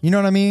here. You know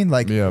what I mean?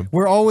 Like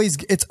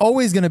it's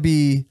always going to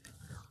be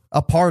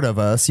a part of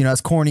us, you know,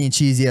 as corny and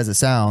cheesy as it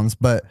sounds,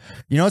 but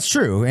you know, it's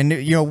true. And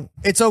you know,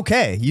 it's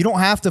okay. You don't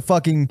have to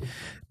fucking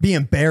be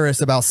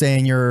embarrassed about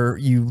saying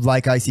you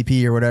like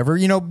ICP or whatever.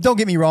 You know, don't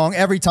get me wrong.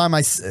 Every time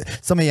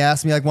somebody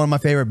asks me like one of my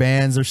favorite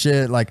bands or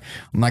shit, like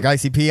I'm like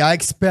ICP, I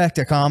expect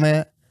a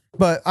comment,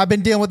 but I've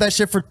been dealing with that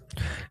shit for,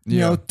 you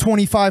know,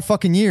 25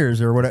 fucking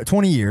years or whatever,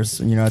 20 years,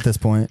 you know, at this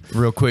point.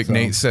 Real quick, so.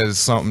 Nate says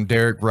something,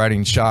 Derek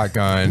riding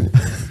shotgun.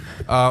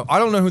 I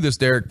don't know who this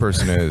Derek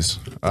person is.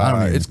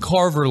 It's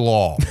Carver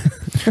Law.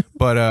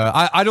 But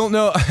I don't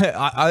know.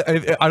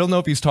 I don't know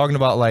if he's talking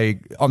about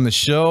like on the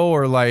show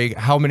or like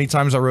how many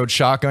times I rode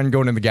shotgun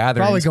going to the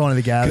gatherings. Probably going to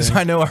the gatherings.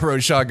 Because I know I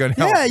rode shotgun.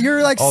 Yeah,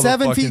 you're like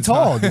 7 feet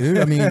tall, dude.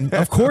 I mean,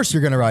 of course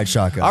you're gonna ride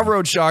shotgun. I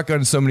rode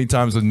shotgun so many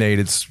times with Nate.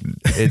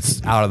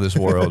 It's out of this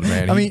world,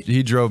 man. I mean,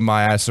 he drove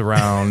my ass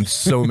around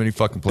so many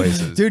fucking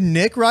places. Dude,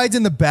 Nick rides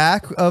in the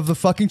back of the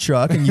fucking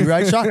truck and you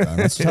ride shotgun.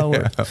 That's just how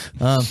it works.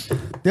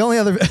 The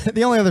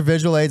only other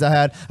visual aids I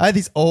had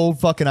these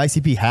old fucking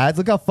ICP hats.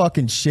 Look how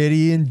fucking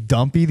shitty and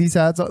dumpy these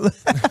hats are.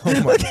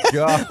 Oh my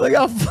god! Look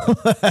how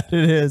flat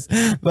it is.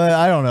 But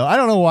I don't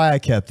know why I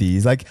kept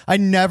these. Like I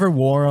never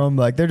wore them.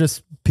 Like they're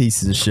just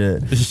pieces of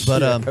shit.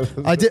 But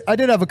I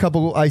did have a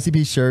couple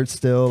ICP shirts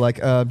still, like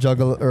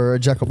Jekyll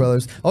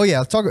Brothers. Oh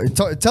yeah, tell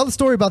the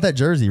story about that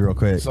jersey real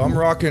quick. So I'm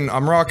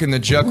rocking the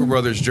Jekyll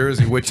Brothers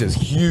jersey, which is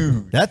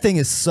huge. That thing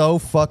is so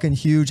fucking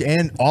huge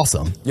and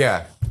awesome.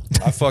 Yeah,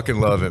 I fucking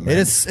love it, man.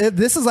 This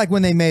is like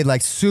when they made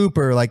like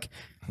super like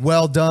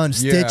well done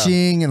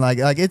stitching and like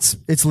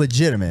it's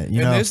legitimate,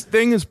 you know. This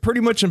thing is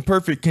pretty much in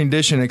perfect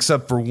condition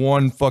except for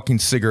one fucking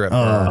cigarette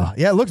burn.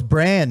 Yeah, it looks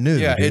brand new.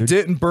 Yeah, dude. it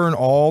didn't burn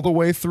all the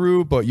way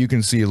through, but you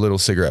can see a little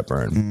cigarette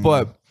burn.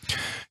 But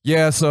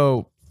yeah,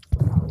 so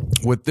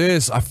with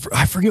this,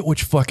 I forget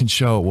which fucking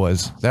show it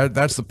was.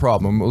 That's the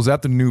problem. It was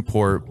at the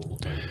Newport,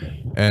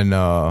 and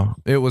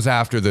it was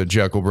after the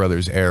Jekyll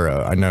Brothers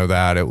era. I know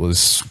that it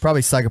was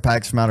probably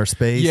Psychopathics from Outer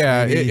Space.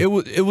 Yeah, it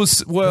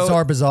was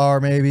well, Bizarre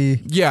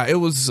maybe. Yeah, it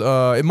was.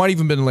 It might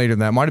even been later than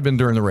that. It might have been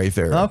during the Wraith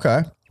era.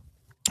 Okay,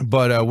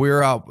 but we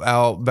were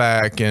out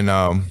back, and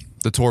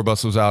the tour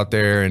bus was out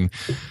there, and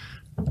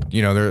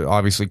you know, there are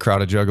obviously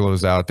crowded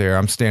Juggalos out there.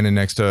 I'm standing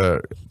next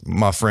to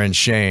my friend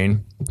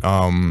Shane.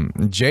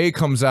 Jay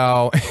comes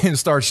out and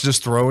starts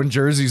just throwing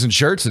jerseys and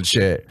shirts and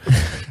shit.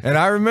 And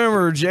I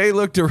remember Jay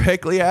looked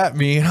directly at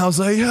me and I was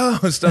like, yo,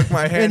 I stuck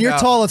my hand and you're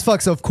out. tall as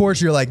fuck, so of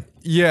course you're like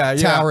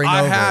towering I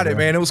over, had it,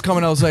 man. It was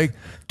coming. I was like,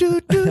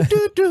 do.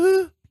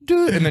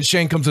 And then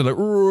Shane comes in like, I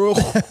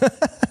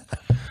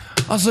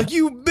was like,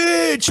 you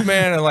bitch,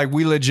 man. And like,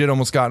 we legit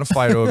almost got in a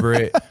fight over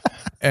it.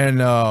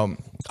 And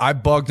I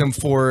bugged him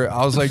for it.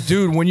 I was like,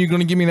 dude, when are you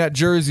going to give me that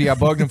jersey? I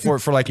bugged him for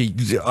it for like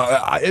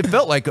it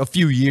felt like a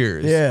few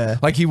years. Yeah.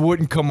 Like he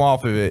wouldn't come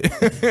off of it.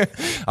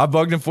 I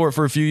bugged him for it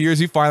for a few years.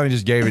 He finally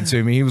just gave it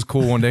to me. He was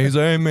cool one day. He's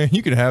like, hey, man,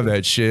 you can have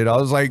that shit. I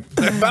was like,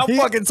 about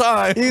fucking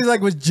time. He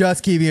was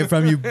just keeping it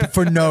from you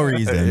for no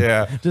reason.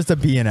 Yeah. Just to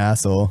be an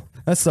asshole.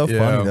 That's so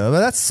funny though. But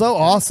that's so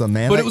awesome,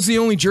 man. But it was the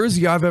only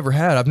jersey I've ever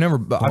had. I've never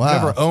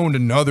owned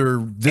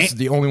another. This is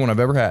the only one I've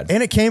ever had.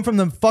 And it came from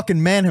the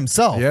fucking man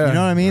himself. Yeah. You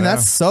know what I mean? Yeah.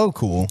 That's so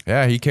cool.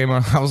 Yeah, he came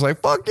on. I was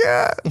like, fuck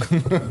yeah.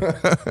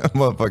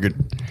 Motherfucker.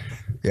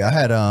 Yeah,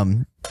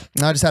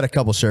 I just had a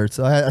couple shirts.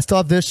 I still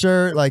have this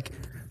shirt. Like,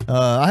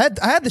 I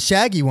had the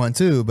Shaggy one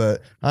too,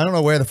 but I don't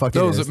know where the fuck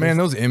it is.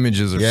 Those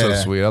images are so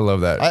sweet. I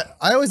love that.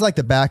 I always like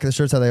the back of the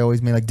shirts how they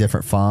always made like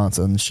different fonts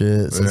and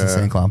shit. So it's the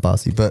same Clown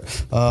Posse. But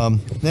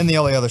then the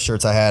only other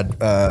shirts I had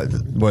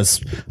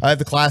was I have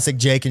the classic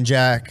Jake and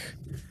Jack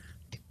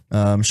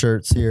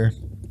shirts here.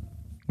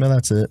 No,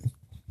 that's it.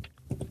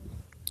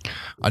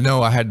 I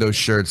know I had those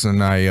shirts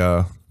and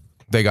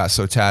they got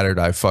so tattered.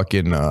 I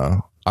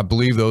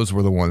believe those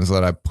were the ones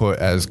that I put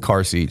as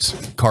car seat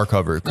okay.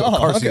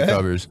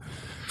 covers.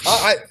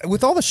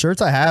 With all the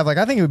shirts I have, like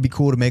I think it would be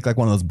cool to make like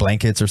one of those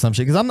blankets or some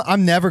shit because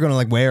I'm never gonna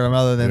like wear them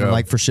other than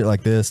like for shit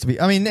like this to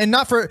be. I mean, and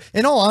not for.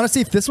 In all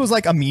honesty, if this was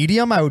like a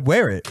medium, I would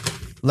wear it,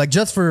 like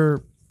just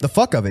for the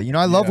fuck of it. You know,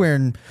 I love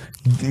wearing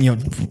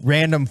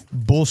random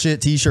bullshit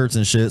T-shirts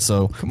and shit.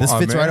 So this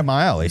fits right up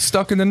my alley.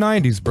 Stuck in the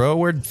 90s, bro.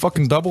 We're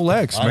fucking double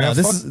X, man.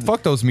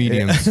 Fuck those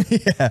mediums.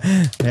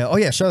 yeah. Oh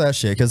yeah, show that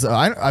shit because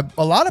a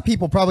lot of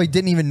people probably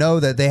didn't even know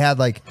that they had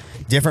like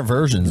different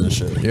versions and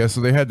shit. Yeah,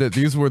 so they had that.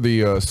 These were the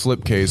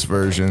slipcase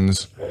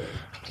versions.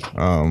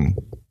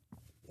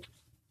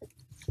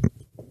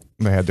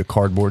 They had the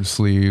cardboard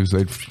sleeves.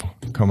 They'd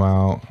come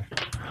out.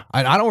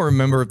 I don't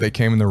remember if they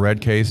came in the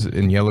red case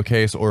and yellow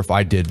case or if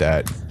I did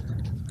that.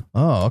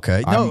 Oh,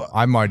 okay. No,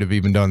 I might have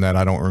even done that.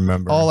 I don't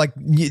remember. Oh, like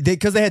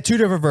because they had two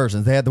different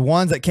versions. They had the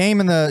ones that came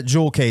in the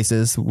jewel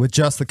cases with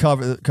just the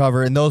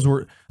cover, and those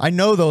were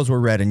those were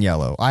red and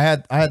yellow. I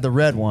had the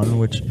red one,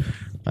 which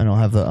I don't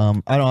have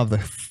the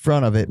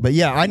front of it, but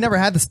yeah, I never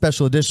had the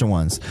special edition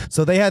ones.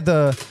 So they had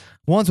the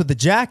ones with the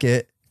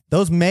jacket.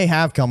 Those may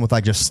have come with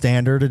like just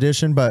standard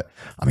edition, but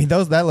I mean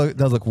those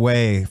look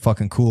way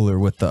fucking cooler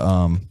with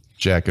the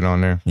jacket on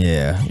there.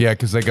 Yeah,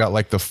 because they got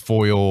like the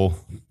foil.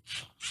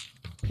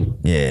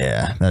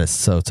 Yeah, that is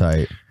so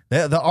tight.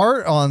 The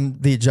art on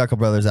the Jekyll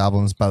Brothers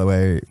albums, by the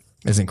way,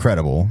 is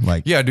incredible.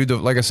 Like, yeah, dude.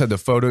 Like I said, the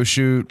photo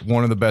shoot,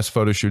 one of the best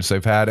photo shoots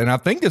they've had, and I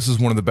think this is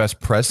one of the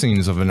best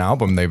pressings of an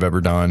album they've ever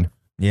done.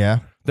 Yeah,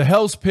 the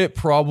Hell's Pit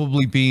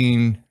probably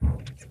being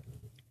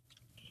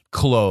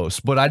close,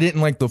 but I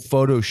didn't like the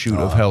photo shoot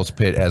of Hell's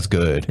Pit as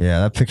good.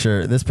 Yeah,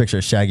 this picture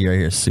of Shaggy right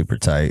here is super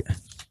tight.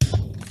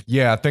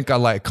 Yeah, I think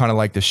I kind of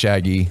like the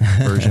Shaggy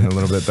version a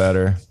little bit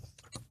better.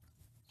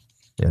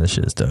 Yeah, this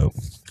shit is dope.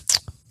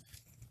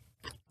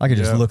 I could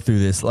just look through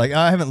this. Like,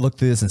 I haven't looked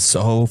through this in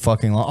so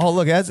fucking long. Oh,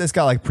 look, it's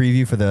got like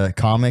preview for the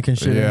comic and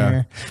shit in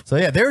here. So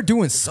yeah, they were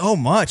doing so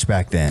much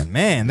back then,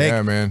 man.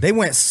 They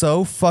went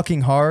so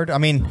fucking hard. I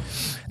mean,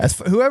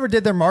 whoever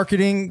did their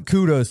marketing,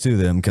 kudos to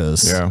them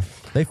because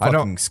they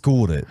fucking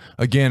schooled it.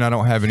 Again, I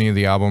don't have any of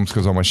the albums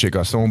because all my shit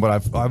got stolen, but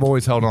I've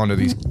always held on to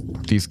these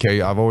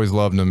I've always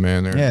loved them,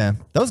 man.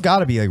 Those got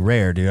to be like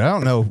rare, dude. I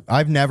don't know.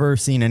 I've never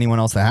seen anyone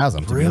else that has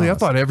them. Really? I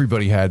thought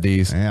everybody had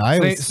these.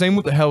 Yeah, same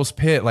with the Hell's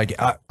Pit. Like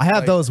I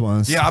have those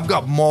ones. Yeah, I've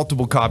got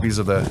multiple copies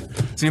of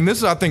that. See, and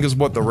this I think is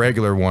what the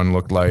regular one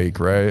looked like,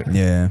 right?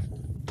 Yeah.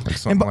 Like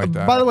something like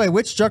that. By the way,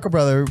 which Jekyll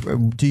brother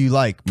do you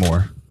like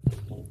more?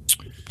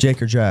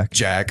 Jake or Jack?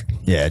 Jack.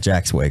 Yeah,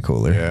 Jack's way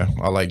cooler. Yeah,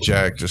 I like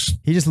Jack.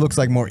 He just looks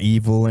like more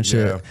evil and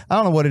shit. Yeah. I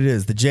don't know what it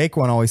is. The Jake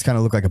one always kind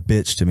of looked like a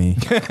bitch to me.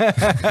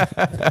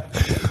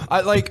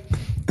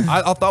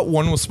 I thought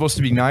one was supposed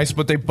to be nice,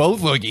 but they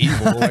both look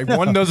evil. Like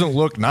one doesn't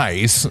look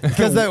nice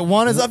because that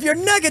one is of your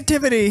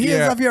negativity, he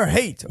is of your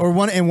hate,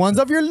 and one's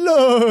of your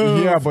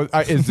love. Yeah, but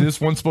is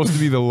this one supposed to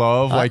be the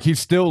love? Like he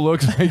still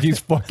looks like he's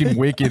fucking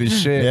wicked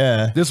as shit.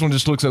 Yeah, this one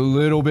just looks a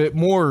little bit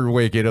more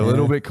wicked, a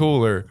little bit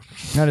cooler.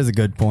 That is a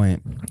good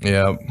point.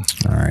 Yeah. All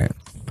right.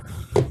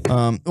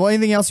 Well,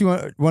 anything else you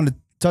want to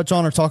touch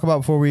on or talk about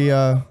before we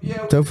got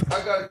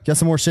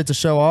some more shit to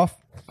show off?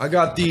 I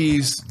got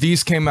these.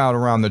 These came out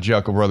around the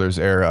Jekyll Brothers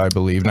era, I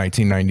believe,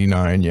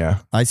 1999. Yeah.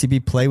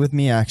 ICP Play With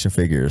Me action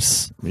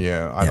figures.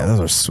 Yeah. Those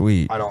are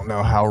sweet. I don't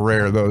know how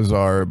rare those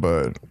are,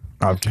 but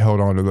I've held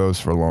on to those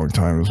for a long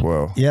time as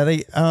well. Yeah,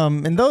 they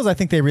and those I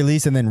think they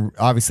released and then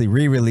obviously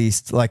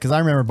re-released. Like, because I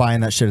remember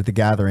buying that shit at the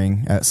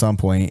Gathering at some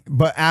point,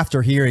 but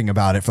after hearing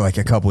about it for like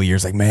a couple of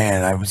years, like,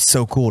 man, it was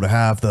so cool to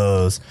have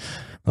those.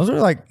 Those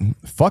are like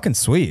fucking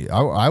sweet.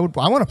 I want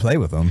to play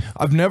with them.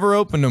 I've never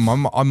opened them.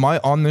 I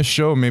might on this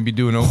show maybe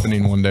do an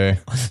opening one day.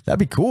 That'd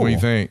be cool. What do you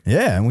think?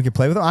 Yeah, and we could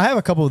play with them. I have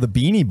a couple of the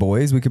Beanie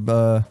Boys. We could do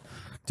a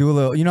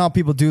little. You know how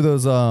people do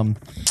those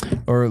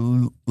or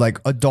like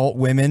adult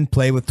women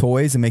play with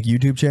toys and make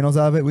YouTube channels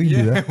out of it. We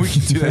can do that. We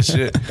can do that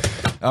shit.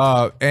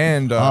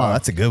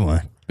 That's a good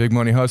one. Big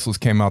Money Hustlers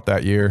came out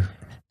that year.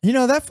 You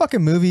know, that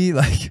fucking movie,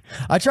 like,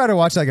 I tried to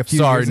watch like a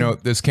few years ago.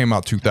 This came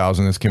out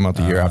 2000. This came out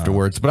the year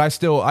afterwards. But I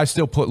still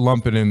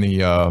lump it in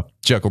the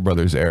Jekyll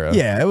Brothers era.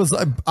 Yeah, it was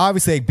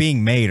obviously like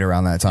being made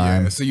around that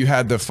time. Yeah, so you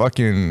had the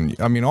fucking,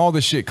 I mean, all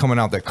the shit coming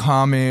out, the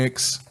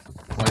comics,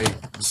 like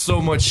so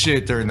much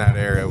shit during that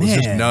era. It was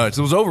just nuts.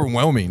 It was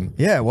overwhelming.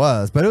 Yeah, it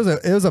was. But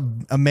it was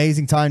an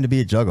amazing time to be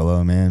a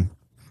Juggalo, man.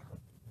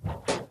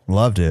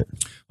 Loved it.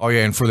 Oh,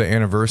 yeah, and for the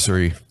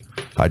anniversary,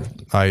 I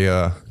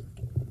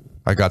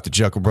got the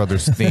Jekyll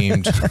Brothers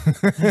themed.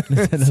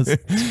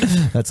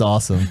 That's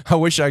awesome. I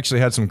wish I actually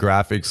had some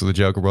graphics of the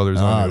Jekyll Brothers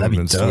on it. That would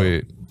have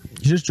been sweet.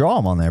 You just draw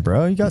them on there,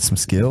 bro. You got some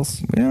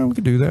skills. Yeah, we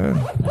could do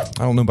that.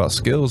 I don't know about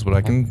skills, but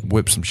I can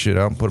whip some shit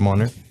out and put them on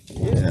there.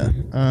 Yeah.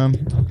 Yeah,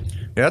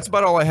 that's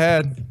about all I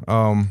had.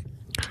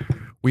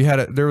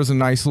 There was a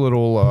nice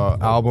little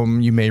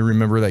album you may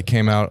remember that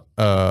came out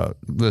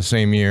the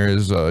same year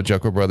as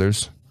Jekyll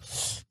Brothers.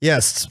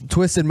 Yes,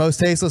 Twisted Most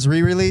Tasteless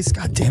re-release.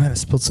 God damn it! I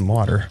spilled some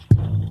water.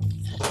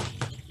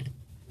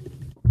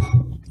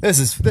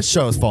 This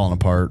show is falling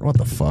apart. What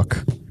the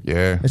fuck?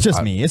 Yeah, It's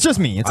just me. It's just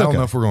me. It's I okay. don't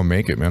know if we're gonna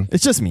make it, man.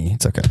 It's just me.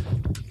 It's okay.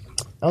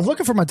 I was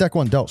looking for my Deck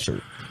One Delt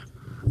shirt.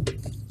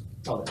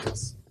 Oh, there it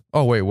is.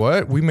 Oh wait,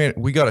 what?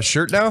 We got a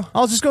shirt now? I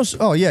was just going.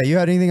 Oh yeah, you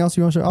had anything else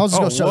you want to show? I was just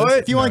going to show. what?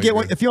 If you want to get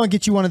one, if you want to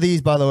get you one of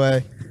these, by the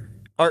way,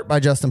 art by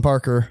Justin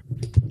Parker.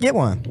 Get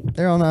one.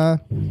 They're on.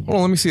 Hold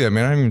on, let me see that,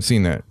 man. I haven't even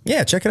seen that.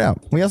 Yeah, check it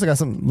out. We also got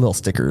some little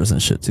stickers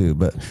and shit too,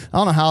 but I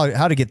don't know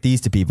how to get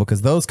these to people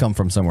because those come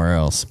from somewhere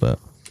else. But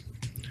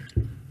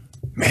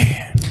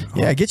Man,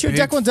 yeah, get you a big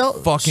Deck One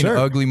Delt fucking shirt.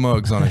 ugly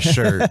mugs on a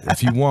shirt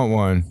if you want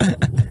one.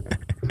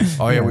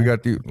 Oh yeah, we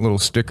got the little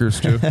stickers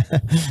too.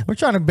 We're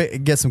trying to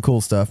get some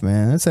cool stuff,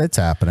 man. It's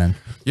happening.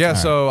 Yeah,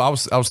 so I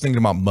was thinking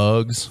about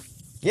mugs.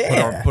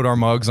 Yeah. Put our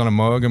mugs on a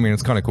mug. I mean,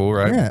 it's kind of cool,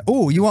 right? Yeah.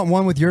 Oh, you want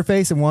one with your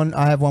face and one?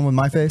 I have one with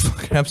my face.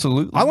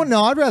 Absolutely.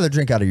 I'd rather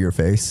drink out of your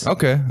face.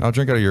 Okay, I'll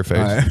drink out of your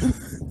face.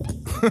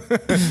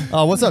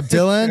 Oh, what's up,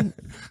 Dylan?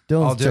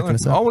 Dylan's checking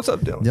us out. Oh, what's up,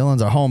 Dylan?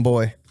 Dylan's our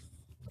homeboy.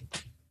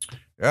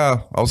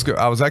 Yeah, I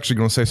was actually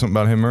going to say something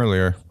about him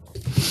earlier.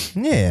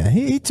 Yeah,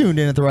 he tuned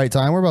in at the right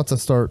time. We're about to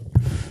start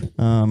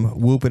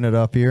whooping it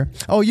up here.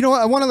 Oh, you know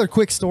what? One other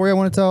quick story I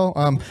want to tell.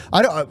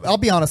 I'll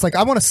be honest. Like,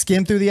 I want to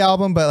skim through the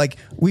album, but like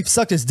we've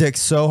sucked his dick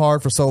so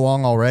hard for so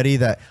long already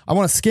that I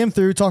want to skim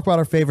through, talk about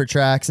our favorite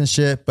tracks and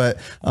shit. But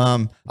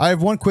I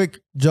have one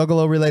quick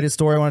Juggalo related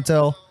story I want to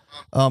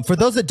tell. For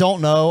those that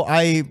don't know,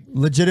 I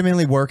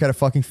legitimately work at a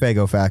fucking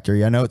Faygo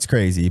factory. I know it's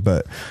crazy,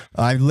 but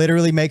I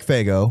literally make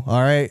Faygo.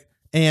 All right,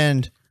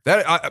 and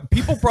That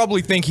people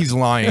probably think he's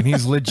lying.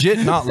 He's legit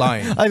not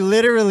lying. I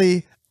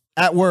literally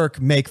at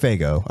work make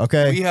Faygo.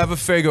 Okay, We have a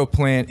Faygo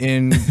plant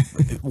in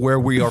where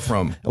we are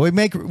from. we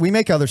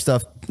make other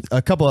stuff,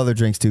 a couple other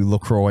drinks too,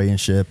 LaCroix and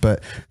shit.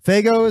 But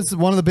Faygo is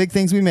one of the big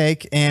things we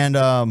make, and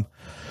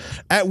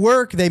at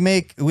work we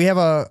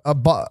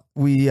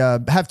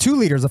have 2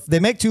 liters of, they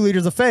make 2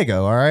 liters of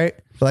Faygo. All right,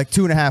 like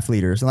 2.5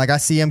 liters, and like I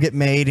see them get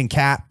made and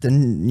capped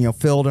and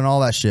filled and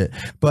all that shit.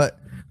 But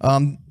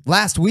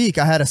last week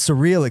I had a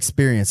surreal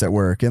experience at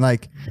work, and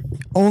like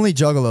only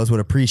juggalos would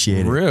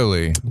appreciate it.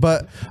 Really?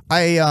 But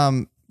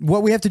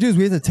what we have to do is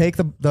we have to take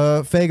the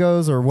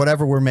Faygos or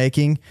whatever we're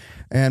making,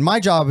 and my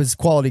job is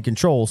quality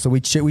control. So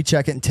we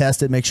check it and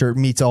test it, make sure it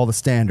meets all the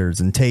standards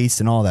and taste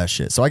and all that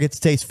shit. So I get to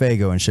taste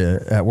Faygo and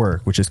shit at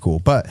work, which is cool.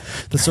 But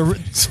the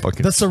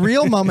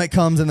surreal moment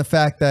comes in the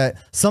fact that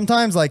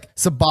sometimes like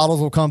some bottles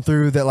will come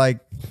through that like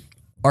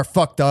are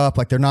fucked up,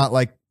 like they're not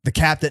like, the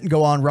cap didn't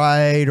go on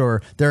right,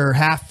 or they're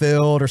half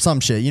filled or some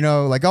shit,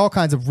 like all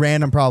kinds of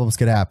random problems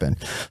could happen.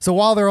 So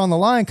while they're on the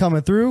line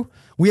coming through,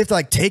 we have to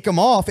like take them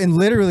off and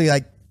literally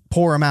like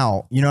pour them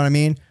out. You know what I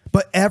mean?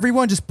 But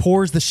everyone just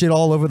pours the shit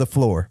all over the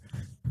floor.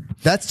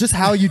 That's just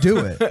how you do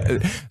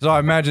it. So I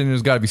imagine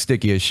there's got to be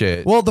sticky as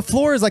shit. Well, the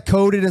floor is like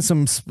coated in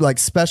some like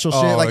special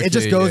shit. Like it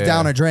just goes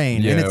down a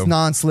drain and it's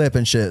non-slip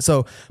and shit.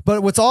 So,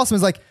 but what's awesome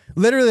is like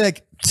literally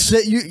like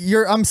shit,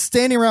 I'm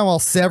standing around while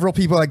several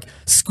people are like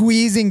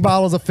squeezing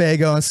bottles of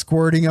Faygo and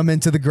squirting them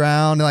into the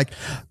ground. And like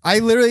I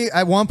literally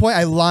at one point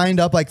I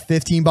lined up like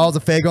 15 bottles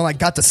of Faygo and like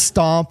got to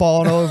stomp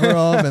all over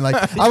them, and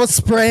like I was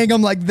spraying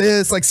them like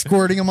this, like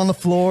squirting them on the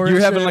floor. You're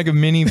having like a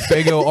mini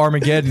Faygo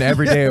Armageddon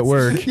every day at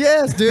work.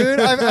 Yes,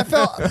 dude. I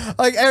felt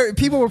like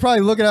people were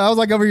probably looking at. I was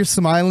like over here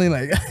smiling,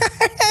 like,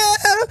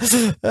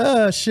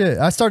 oh shit.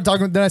 I started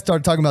talking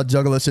about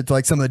Juggalo shit to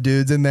like some of the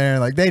dudes in there.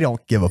 Like they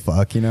don't give a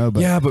fuck, But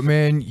Yeah, but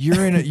man,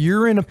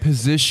 you're in a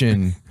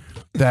position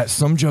that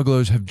some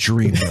juggalos have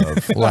dreamed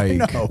of.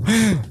 Like,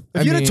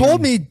 if you'd have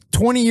told me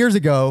 20 years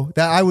ago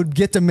that I would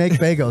get to make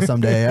Faygo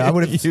someday, I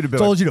would have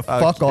told you to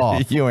fuck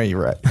off. You ain't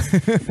right.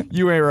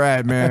 You ain't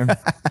right, man.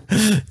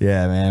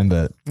 Yeah, man.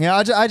 But yeah,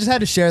 I just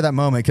had to share that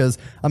moment because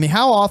I mean,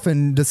 how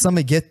often does a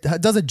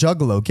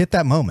Juggalo get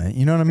that moment?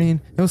 You know what I mean?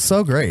 It was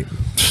so great.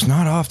 Just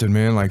not often,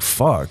 man. Like,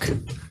 fuck.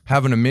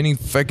 Having a mini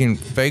fucking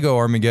Faygo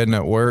Armageddon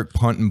at work,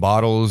 punting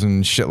bottles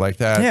and shit like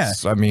that. Yeah.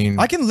 I mean,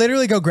 I can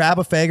literally go grab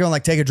a Faygo and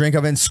like take a drink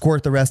of it and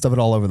squirt the rest of it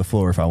all over the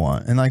floor if I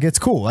want. And like, it's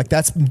cool. Like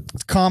that's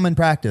common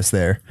practice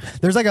there.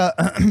 There's like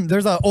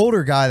there's an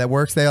older guy that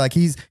works there. Like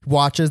he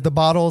watches the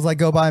bottles like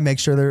go by and make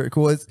sure they're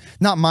cool. It's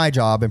not my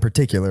job in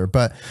particular,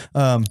 but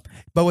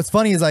what's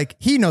funny is like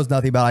he knows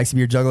nothing about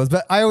ICP or juggalos,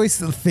 but I always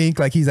think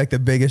like he's like the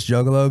biggest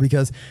juggalo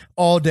because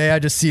all day I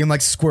just see him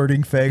like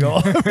squirting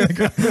Faygo.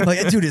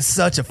 Like that dude is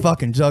such a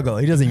fucking juggalo.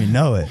 He doesn't even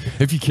know it.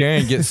 if you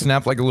can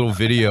snap like a little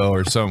video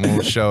or something,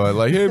 we'll show it.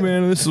 Like, hey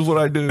man, this is what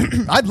I do.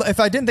 If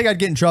I didn't think I'd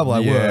get in trouble, I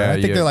would. I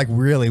think they're like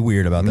really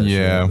weird about that.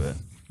 Yeah. Shit,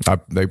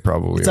 They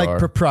probably It's like are.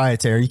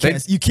 proprietary.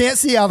 You can't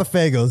see how the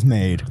Faygo's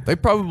made. They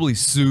probably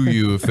sue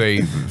you if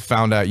they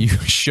found out you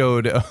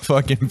showed a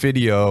fucking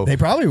video. They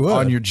probably would.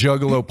 On your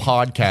Juggalo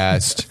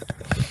podcast.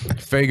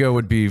 Faygo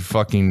would be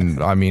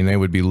fucking. I mean, they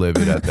would be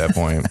livid at that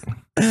point.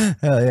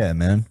 Hell yeah,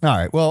 man. All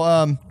right.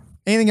 Well,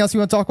 anything else you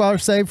want to talk about or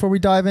say before we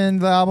dive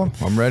into the album?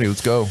 I'm ready.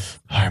 Let's go. All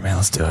right, man.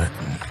 Let's do it.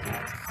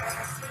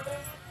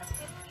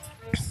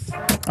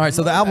 All right,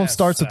 so the album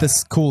starts with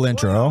this cool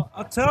intro.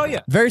 I'll tell you.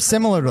 Very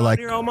similar to like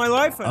Here all my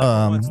life,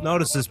 I once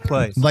noticed this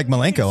place.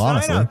 Malenko, Sign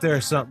honestly. out there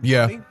or something.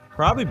 Yeah. buddy.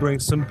 Probably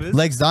brings some business.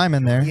 Legs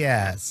Diamond there.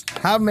 Yes.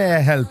 How may I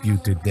help you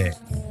today?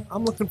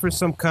 I'm looking for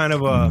some kind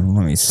of Let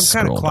me some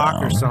kind of scroll clock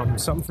down. or something.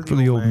 Something for For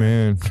the old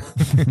man.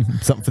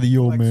 Something for the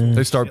old man.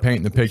 They start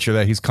painting the picture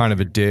that he's kind of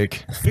a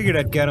dick. Figured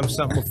I'd get him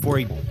something before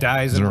he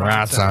dies. There's and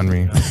rats on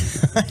me.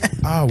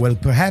 Ah, well,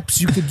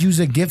 perhaps you could use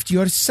a gift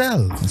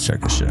yourself. Let's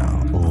check this shit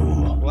out.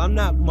 Ooh. Well, I'm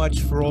not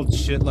much for old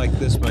shit like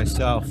this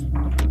myself.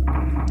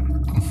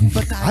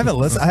 But I haven't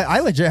listened. I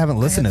legit haven't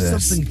listened to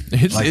this.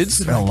 It's It's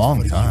been a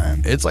long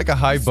time. it's like a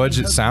high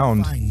budget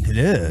sound. It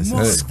is.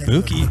 It's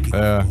spooky.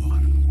 A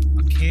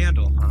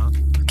candle, huh?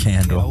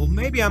 Candle. Well,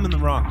 maybe I'm in the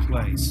wrong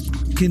place.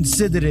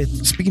 Consider it.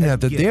 Speaking of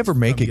that, did they ever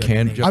make a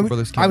candle? I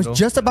was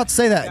just about to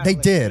say that. They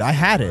did. I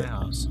had it.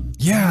 House.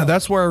 Yeah,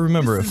 that's where I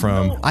remember it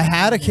from. I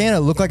had a can. It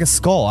looked like a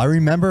skull. I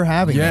remember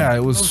having Yeah, it. it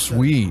was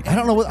sweet. I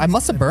don't know what. I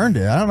must have burned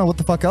it. I don't know what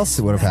the fuck else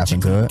would have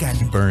happened to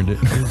it. Burned it.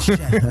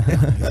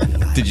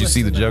 Did you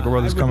see the Juggle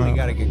Brothers I come really out?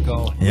 gotta get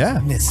going. Yeah,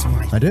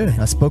 I did.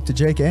 I spoke to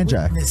Jake and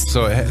Jack.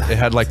 So it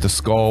had like the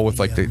skull with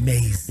like the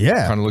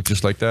Yeah. kind of looked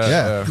just like that.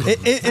 Yeah.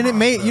 And it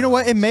may, you know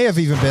what? It may have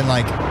even been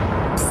like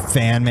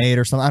fan made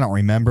or something. I don't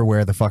remember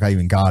where the fuck I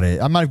even got it.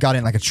 I might have got it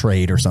in like a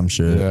trade or some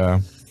shit.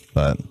 Yeah.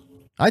 But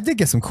I did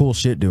get some cool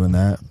shit doing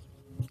that.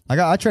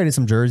 I traded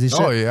some jerseys.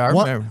 Oh, yeah, I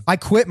remember. I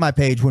quit my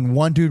page when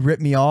one dude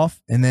ripped me off,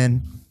 and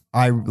then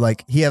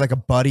he had like a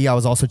buddy I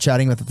was also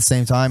chatting with at the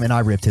same time, and I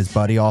ripped his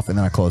buddy off, and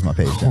then I closed my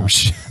page down.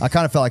 shit. I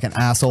kind of felt like an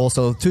asshole.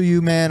 So to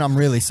you, man, I'm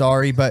really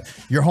sorry, but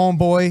your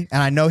homeboy,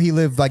 and I know he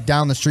lived like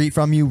down the street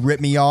from you,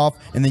 ripped me off,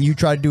 and then you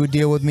tried to do a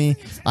deal with me.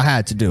 I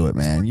had to do it,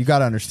 man. You got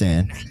to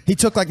understand. He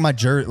took like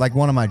like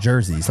one of my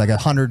jerseys, like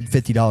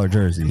 $150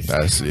 jersey.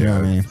 That's You know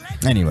what I mean?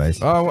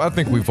 Anyways. Oh, I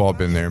think we've all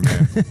been there,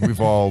 man.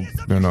 We've all,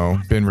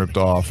 been ripped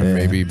off and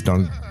maybe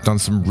done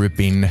some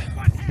ripping.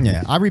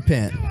 Yeah, I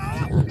repent.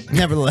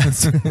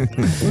 Nevertheless,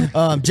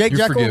 Jake You're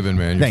Jekyll. forgiven,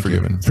 man. You're Thank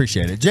forgiven. you.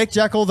 Appreciate it. Jake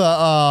Jekyll,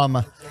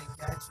 the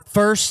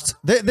first.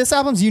 This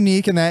album's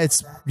unique in that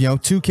it's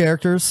two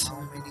characters.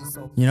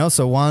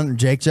 So one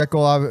Jake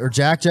Jekyll or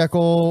Jack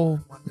Jekyll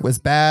was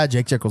bad.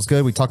 Jake Jekyll's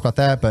good. We talked about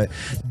that, but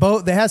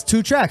both they has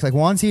two tracks. Like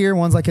one's here,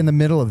 one's like in the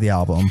middle of the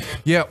album.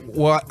 Yeah,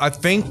 well, I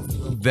think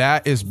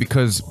that is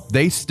because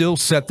they still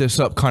set this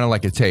up kind of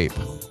like a tape.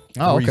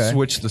 Oh, where okay. you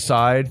switch the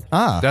side.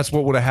 That's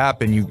what would have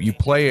happened. You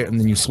play it and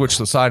then you switch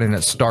the side and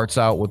it starts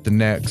out with the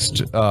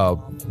next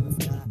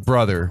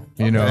brother,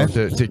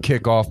 to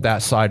kick off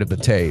that side of the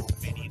tape.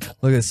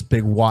 Look at this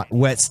big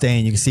wet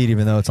stain. You can see it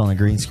even though it's on the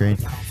green screen.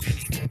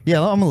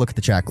 Yeah, I'm gonna look at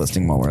the track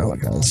listing while we're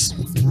like this.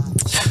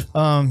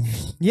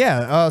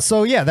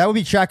 So that would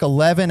be track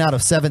 11 out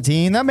of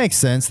 17. That makes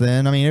sense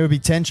then. I mean, it would be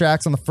 10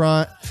 tracks on the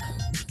front,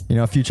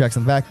 a few tracks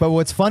on the back. But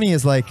what's funny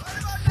is like,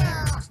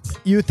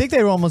 you would think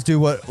they would almost do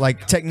what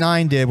like Tech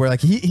Nine did, where like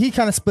he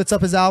kind of splits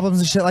up his albums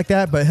and shit like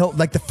that, but he'll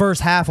like the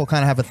first half will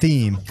kind of have a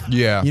theme.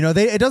 Yeah.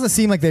 It doesn't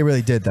seem like they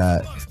really did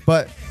that,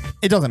 but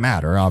it doesn't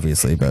matter,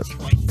 obviously. But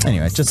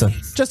anyway, just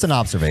an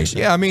observation.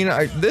 Yeah, I mean,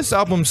 this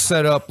album's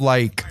set up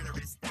like.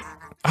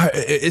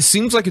 It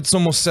seems like it's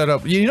almost set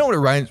up. You know what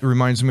it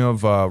reminds me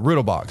of?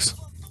 Riddlebox.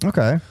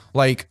 Okay.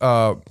 Like,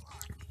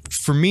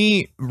 for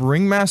me,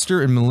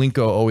 Ringmaster and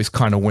Malenko always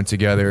kind of went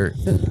together.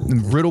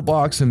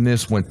 Riddlebox and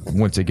this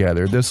went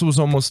together. This was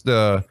almost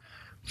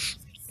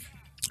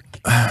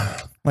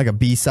Like a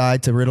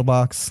B-side to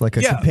Riddlebox, like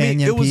a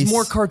companion it was piece.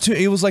 more cartoon.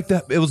 It was like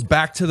it was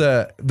back to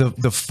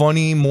the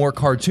funny, more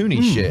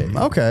cartoony shit.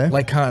 Okay.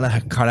 Like kind of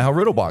how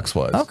Riddlebox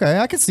was. Okay,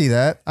 I can see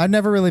that. I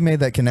never really made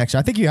that connection.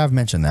 I think you have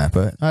mentioned that,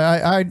 but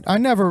I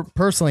never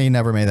personally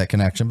never made that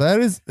connection. But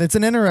it's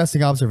an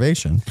interesting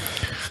observation.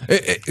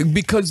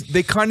 Because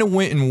they kind of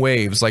went in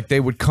waves. Like they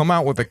would come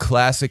out with a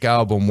classic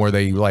album where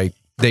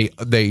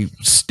they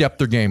stepped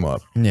their game up.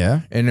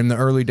 Yeah. And in the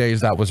early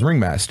days, that was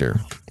Ringmaster.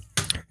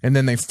 And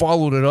then they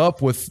followed it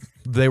up with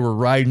they were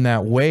riding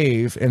that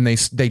wave and they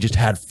just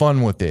had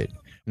fun with it.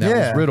 And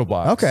that was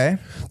Riddlebox. Okay.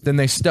 Then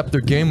they stepped their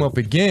game up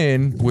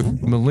again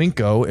with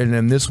Malenko, and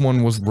then this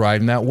one was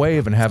riding that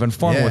wave and having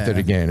fun with it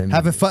again. And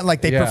having fun,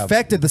 like they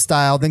perfected the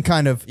style, then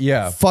kind of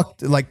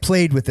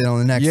played with it on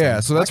the next one. Yeah,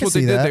 so that's what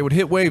they did. They would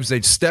hit waves,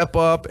 they'd step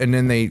up, and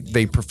then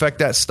they perfect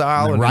that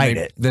style, and ride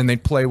it. Then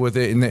they'd play with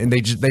it, and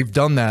they've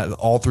done that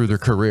all through their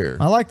career.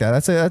 I like that.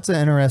 That's an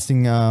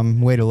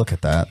interesting way to look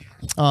at that.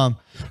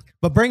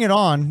 But Bring It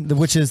On,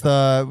 which is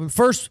the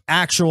first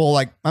actual,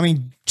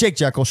 Jake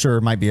Jekyll, sure,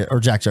 might be, or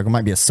Jack Jekyll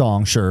might be a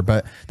song, sure.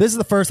 But this is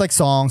the first,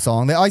 song.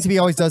 The ITB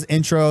always does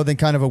intro, then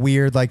kind of a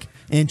weird,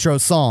 intro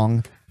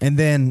song. and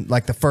then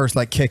like the first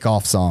like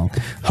kickoff song,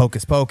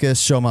 Hocus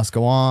Pocus, Show Must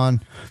Go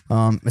On,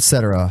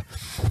 etc.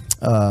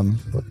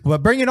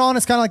 But Bring It On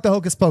is kind of like the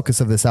Hocus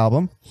Pocus of this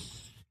album.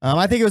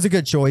 I think it was a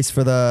good choice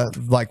for the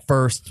like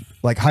first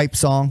like hype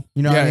song.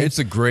 You know, Yeah, what I mean? it's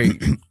a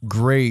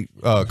great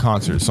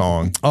concert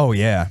song. Oh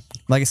yeah,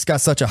 like it's got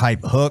such a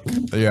hype hook.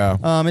 Yeah.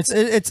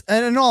 It's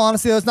and in all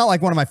honesty, though, it's not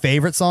like one of my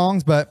favorite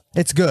songs, but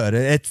it's good.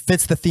 It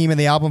fits the theme of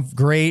the album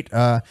great.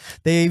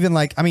 They even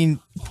like, I mean,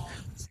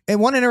 and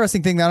one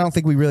interesting thing that I don't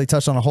think we really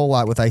touched on a whole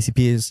lot with ICP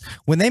is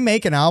when they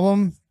make an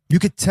album, you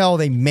could tell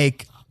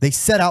they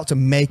set out to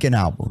make an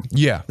album.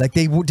 Yeah. Like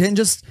they didn't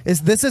just.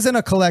 This isn't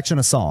a collection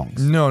of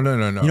songs. No.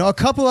 You know, a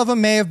couple of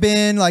them may have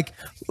been like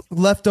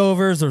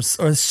leftovers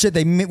or shit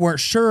they weren't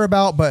sure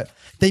about, but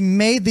they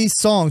made these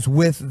songs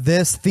with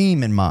this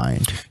theme in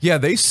mind. Yeah,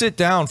 they sit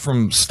down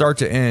from start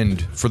to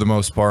end for the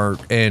most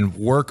part and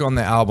work on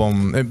the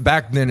album. And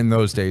back then, in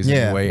those days, Yeah.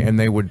 anyway, and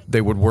they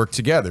would work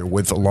together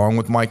along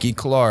with Mikey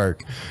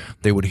Clark.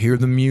 They would hear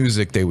the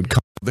music. They would come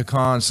up with the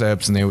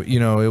concepts, and they would, you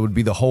know, it would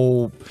be the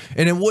whole.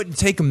 And it wouldn't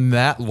take them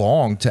that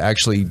long to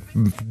actually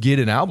get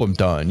an album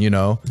done. You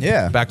know,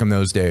 Yeah. back in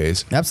those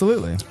days.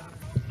 Absolutely.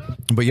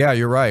 But yeah,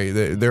 you're right.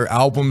 Their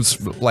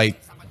albums,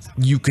 like,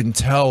 you can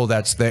tell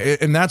that's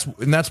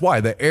why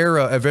the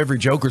era of every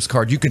Joker's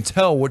card, you can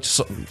tell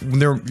which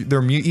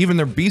even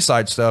their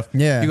B-side stuff.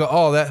 Yeah. You go,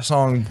 oh, that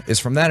song is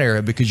from that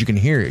era because you can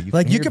hear it.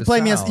 Like you could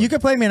play me an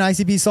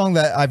ICP song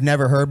that I've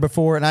never heard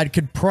before, and I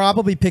could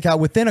probably pick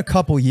out within a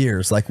couple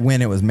years like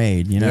when it was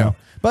made. You know. Yeah.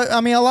 But I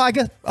mean, I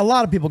guess a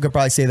lot of people could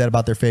probably say that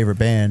about their favorite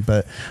band,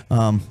 but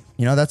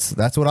you know, that's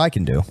what I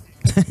can do.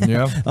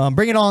 Yeah.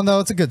 Bring It On,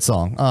 though. It's a good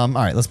song. All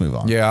right, let's move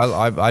on. Yeah,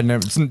 I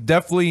never. It's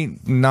definitely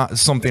not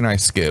something I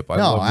skip. I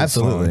No, love this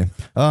absolutely.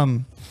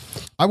 song.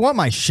 I Want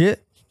My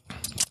Shit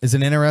is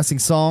an interesting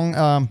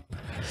song.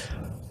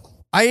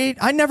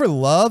 I never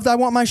loved I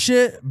Want My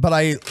Shit, but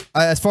I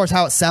as far as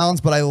how it sounds,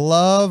 but I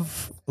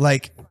love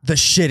like the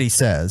shit he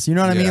says. You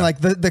know what I mean? Yeah. Like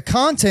the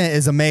content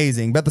is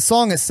amazing, but the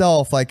song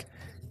itself, like,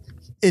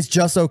 is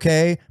just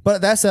okay.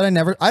 But that said,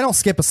 I don't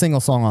skip a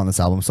single song on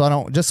this album, so I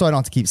don't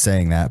have to keep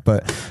saying that.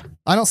 But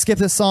I don't skip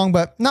this song,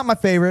 but not my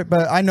favorite.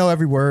 But I know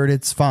every word;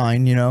 it's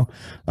fine. You know,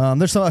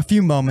 there's a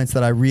few moments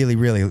that I really,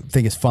 really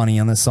think is funny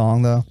on this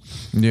song, though.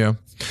 Yeah.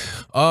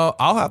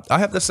 I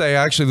have to say,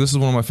 actually, this is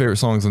one of my favorite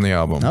songs on the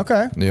album.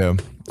 Okay. Yeah.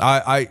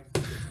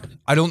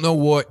 I don't know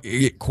what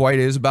it quite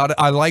is about it.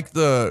 I like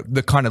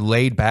the kind of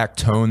laid back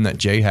tone that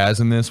Jay has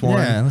in this one.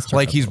 Yeah, let's check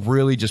like that he's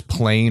really just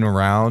playing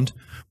around,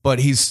 but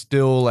he's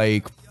still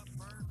like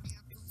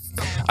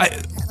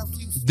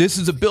this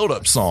is a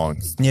build-up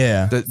song.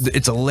 Yeah.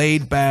 It's a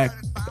laid-back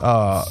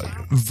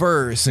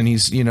verse, and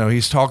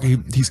he's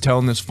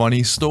telling this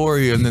funny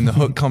story, and then the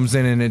hook comes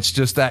in, and it's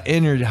just that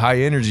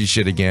high energy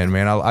shit again,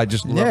 man. I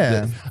just love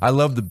it. I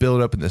love the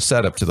build-up and the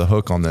setup to the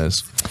hook on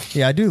this.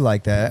 Yeah, I do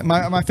like that.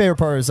 My favorite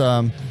part is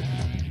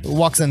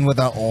walks in with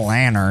a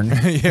lantern.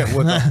 Yeah,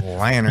 with a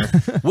lantern.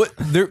 What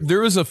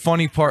there was a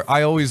funny part.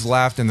 I always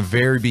laughed in the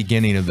very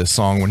beginning of this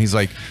song when he's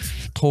like,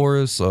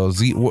 Taurus,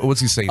 what's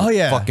he saying? Oh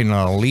yeah, fucking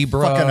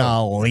Libra.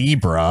 Fucking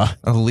Libra.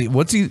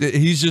 What's he?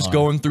 He's just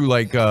going through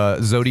like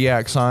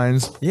zodiac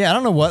signs. Yeah, I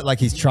don't know what like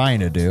he's trying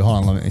to do.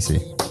 Hold on, let me see.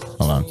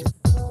 Hold on.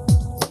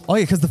 Oh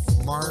yeah, because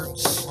the March,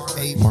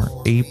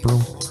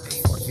 April.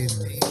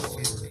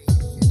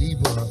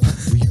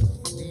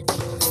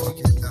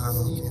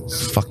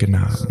 Fucking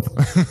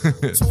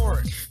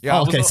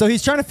yeah. Okay, so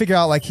he's trying to figure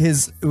out like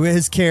his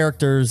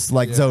characters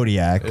like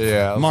zodiac.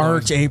 Yeah,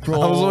 March,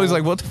 April. I was always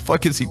like, what the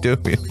fuck is he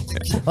doing?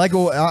 Like,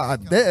 well,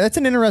 that's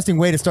an interesting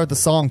way to start the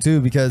song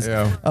too, because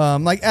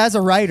like as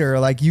a writer,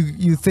 like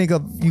you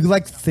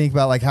like to think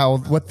about like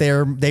what they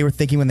were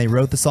thinking when they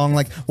wrote the song.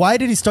 Like, why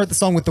did he start the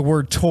song with the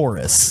word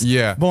Taurus?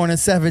 Yeah, born in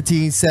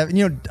 1770.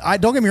 You know,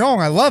 don't get me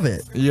wrong, I love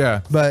it.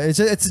 Yeah, but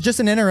it's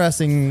just an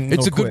interesting.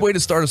 It's a good way to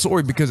start a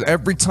story, because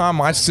every time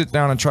I sit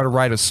down and try to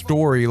write a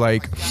story,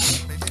 like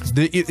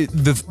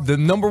the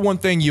number one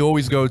thing you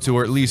always go to,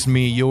 or at least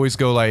me, you always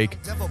go like,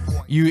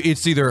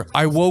 it's either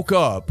I woke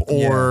up,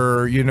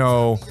 or you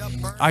know,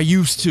 I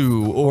used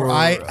to, or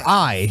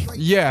I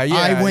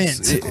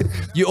went.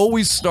 You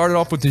always start it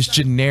off with this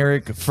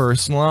generic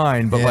first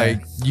line, but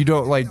like you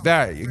don't like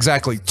that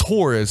exactly.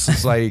 Taurus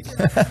is like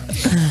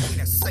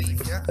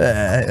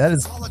that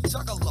is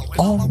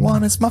all I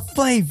want is my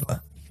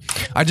flavor.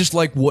 I just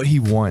like what he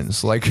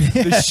wants, like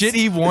the shit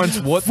he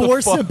wants. What Four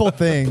the fuck? simple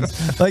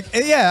things. Like,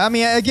 yeah, I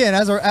mean, again,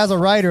 as a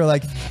writer,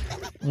 like,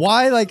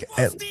 why, like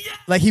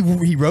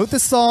he wrote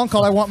this song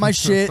called "I Want My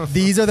Shit."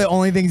 These are the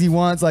only things he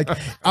wants. Like,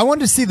 I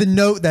wanted to see the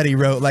note that he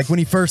wrote, like when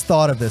he first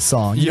thought of this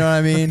song. You know what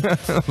I mean?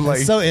 Like,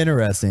 it's so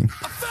interesting.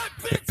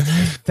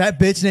 That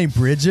bitch named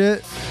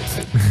Bridget.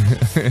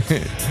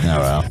 Oh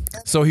well.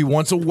 So he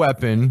wants a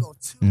weapon.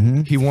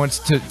 Mm-hmm. He wants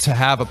to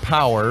have a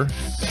power.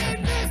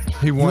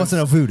 He wants to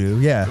know voodoo,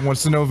 yeah. He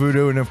wants to know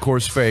voodoo, and of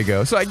course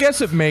Fago. So I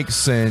guess it makes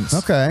sense.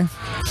 Okay.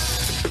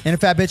 And a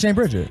fat bitch named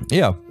Bridget.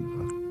 Yeah.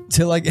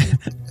 To like,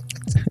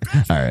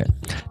 all right.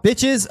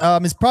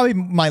 Bitches is probably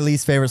my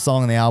least favorite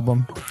song on the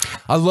album.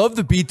 I love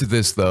the beat to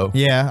this though.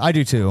 Yeah, I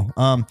do too.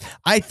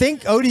 I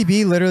think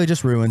ODB literally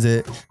just ruins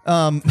it.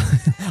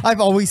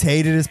 I've always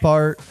hated his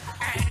part.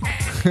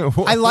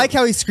 I like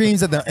how he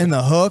screams in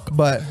the hook,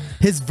 but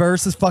his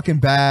verse is fucking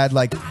bad.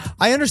 Like,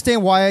 I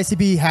understand why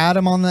ICP had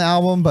him on the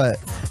album, but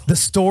the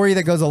story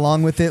that goes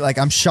along with it, like,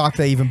 I'm shocked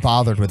they even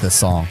bothered with this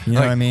song. You know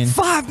what I mean?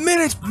 5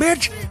 minutes,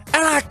 bitch, and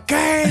I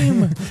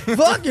came.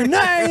 Fuck your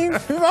name.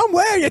 I'm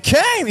where you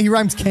came. He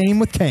rhymes came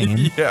with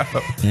came. Yeah.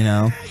 You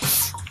know?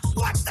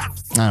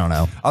 I don't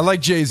know. I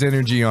like Jay's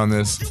energy on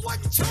this.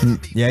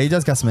 Yeah, he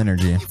does got some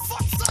energy.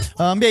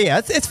 But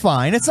yeah, it's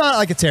fine. It's not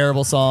like a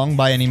terrible song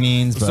by any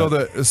means.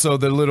 But. So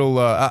the little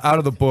out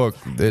of the book,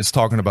 it's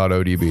talking about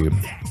ODB.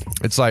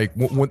 It's like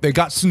when they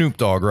got Snoop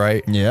Dogg,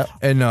 right? Yeah.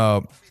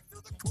 And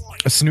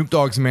Snoop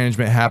Dogg's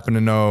management happened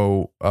to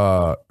know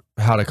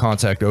how to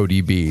contact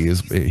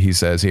ODB. He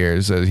says here,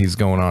 he says he's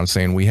going on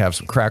saying we have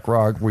some crack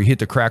rock. We hit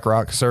the crack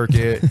rock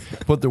circuit,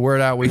 put the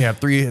word out. We have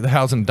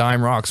 3,000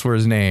 dime rocks for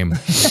his name.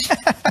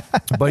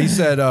 But he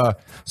said,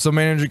 so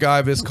manager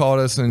Guyvis called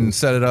us and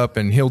set it up,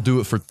 and he'll do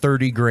it for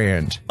 30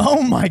 grand.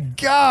 Oh my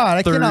God,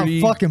 I cannot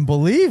fucking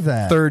believe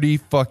that. 30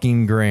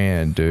 fucking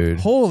grand, dude.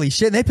 Holy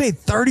shit, they paid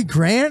 30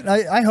 grand?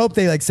 I hope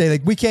they say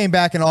we came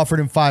back and offered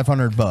him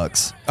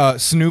 $500.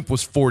 Snoop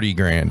was 40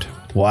 grand.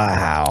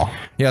 Wow.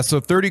 Yeah, so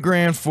 30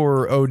 grand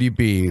for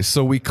ODB.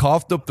 So we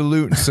coughed up the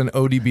loot and sent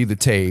ODB the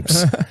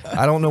tapes.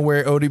 I don't know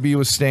where ODB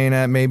was staying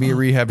at. Maybe a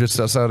rehab just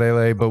outside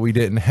LA, but we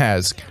didn't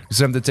ask. We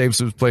sent the tapes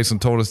to his place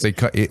and told us they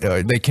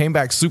came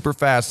back super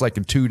fast, like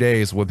in 2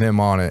 days with him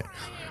on it.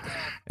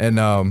 And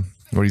what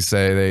do you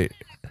say?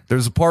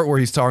 There's a part where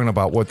he's talking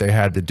about what they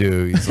had to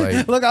do. He's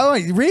like, look, I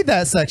want to read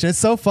that section. It's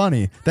so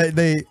funny that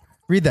they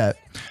read that.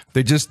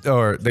 They just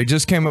about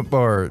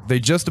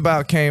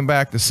came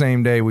back the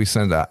same day we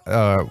sent them.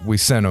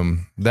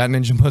 That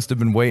ninja must have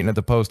been waiting at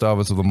the post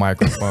office with a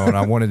microphone.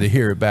 I wanted to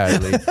hear it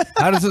badly.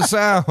 How does it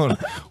sound?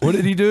 What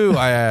did he do?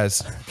 I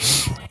asked.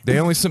 They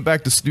only sent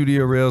back the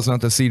studio reels,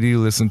 not the CD to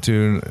listen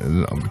to.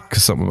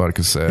 Something about a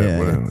cassette. Yeah,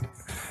 whatever.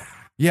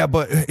 Yeah,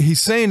 but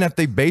he's saying that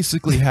they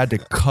basically had to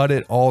cut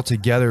it all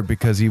together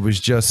because he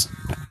couldn't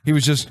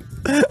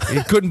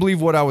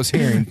believe what I was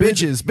hearing.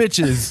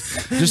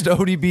 Bitches. Just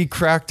ODB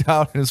cracked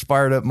out in his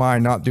fired up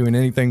mind, not doing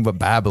anything but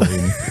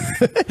babbling.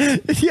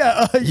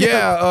 Yeah.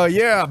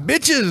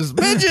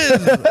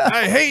 Bitches.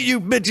 I hate you,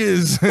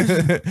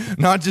 bitches.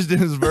 Not just in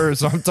his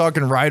verse. I'm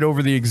talking right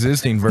over the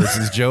existing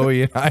verses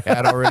Joey and I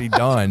had already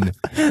done.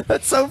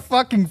 That's so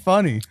fucking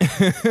funny.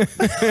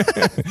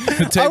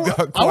 The tape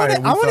got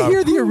quiet. I want to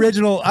hear the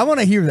original. I want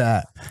to hear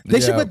that. They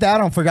should put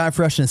that on Forgotten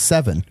Freshness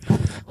 7.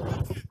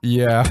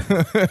 Yeah.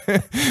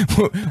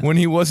 When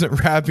he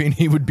wasn't rapping,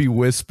 he would be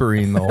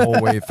whispering the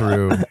whole way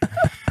through.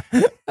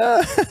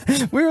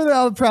 We were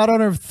the proud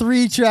owner of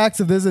 3 tracks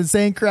of this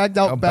insane cracked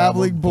out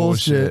babbling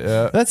bullshit.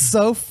 Yeah. That's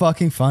so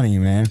fucking funny,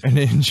 man. An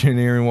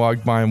engineer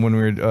walked by him when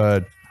we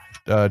were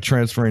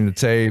transferring the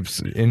tapes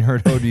and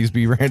heard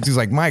ODB rants. He's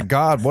like, my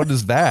God, what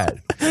is that?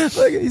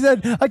 Like he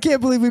said, I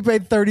can't believe we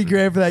paid 30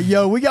 grand for that.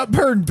 Yo, we got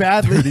burned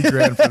badly. 30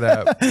 grand for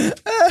that.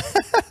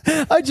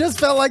 I just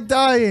felt like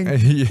dying.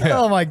 Yeah.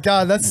 Oh my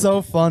God, that's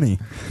so funny.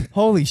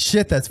 Holy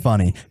shit, that's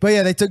funny. But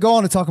yeah, they go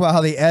on to talk about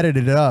how they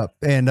edited it up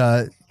and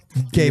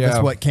gave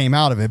us what came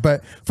out of it.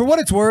 But for what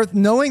it's worth,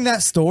 knowing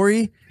that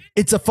story,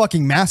 it's a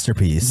fucking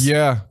masterpiece.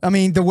 Yeah. I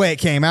mean, the way it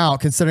came out,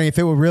 considering if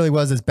it really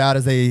was as bad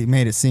as they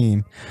made it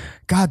seem.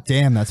 God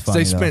damn, that's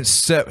funny. They spent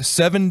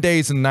 7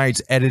 days and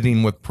nights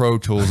editing with Pro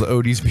Tools.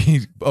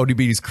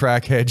 ODB's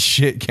crackhead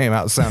shit came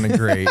out sounding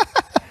great.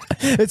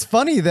 It's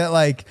funny that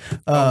like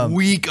a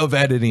week of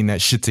editing that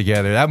shit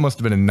together. That must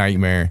have been a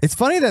nightmare. It's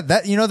funny that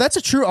that's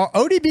a true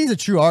ODB's a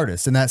true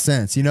artist in that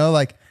sense. You know,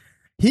 like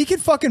he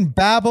could fucking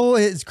babble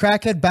his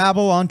crackhead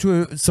babble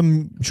onto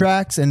some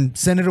tracks and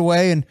send it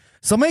away, and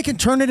somebody can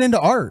turn it into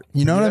art.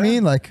 You know what I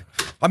mean? Like,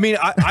 I mean,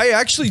 I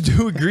actually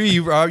do agree.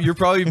 You're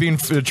probably being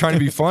trying to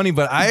be funny,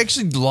 but I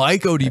actually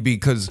like ODB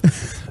because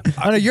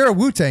I know you're a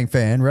Wu-Tang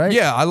fan, right?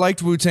 Yeah, I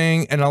liked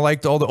Wu-Tang and I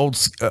liked all the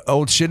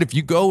old shit. If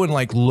you go and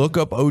like look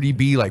up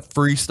ODB like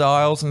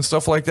freestyles and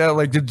stuff like that,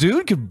 like the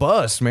dude could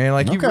bust, man.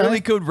 Like he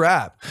really could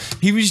rap.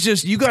 He was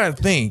just, you gotta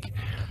think.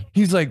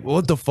 He's like,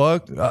 what the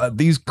fuck?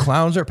 These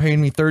clowns are paying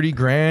me 30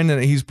 grand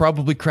and he's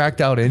probably cracked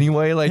out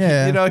anyway. Like,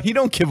 he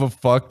don't give a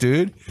fuck,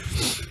 dude.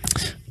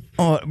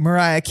 Oh,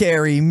 Mariah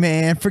Carey,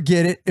 man,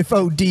 forget it. If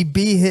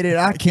ODB hit it,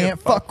 I can't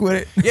fuck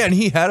with it. Yeah, and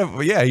he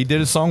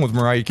did a song with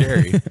Mariah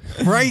Carey.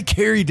 Mariah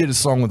Carey did a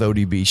song with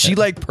ODB. She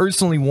like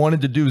personally wanted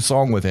to do a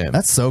song with him.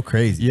 That's so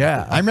crazy.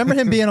 Yeah. I remember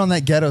him being on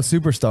that Ghetto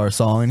Superstar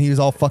song, and he was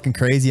all fucking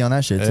crazy on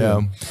that shit too.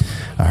 Yeah.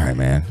 All right,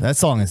 man. That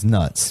song is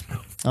nuts.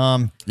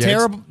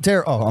 Terrible.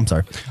 Oh, I'm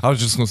sorry. I was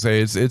just gonna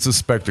say it's a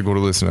spectacle to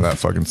listen to that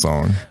fucking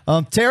song.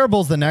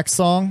 Terrible's the next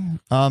song.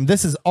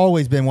 This has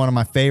always been one of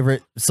my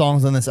favorite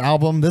songs on this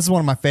album. This is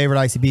one of my favorite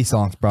ICB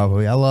songs,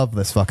 probably. I love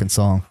this fucking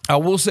song. I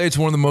will say it's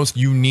one of the most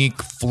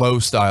unique flow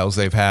styles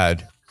they've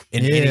had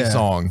in any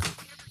song,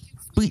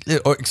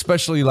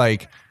 especially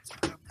like.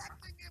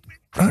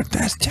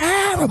 That's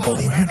terrible.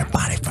 We had a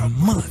body for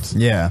months.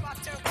 Yeah.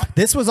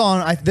 This was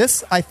on.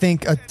 I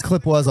think a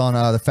clip was on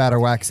the Fatter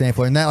Whack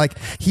sampler, and that like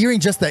hearing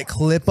just that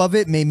clip of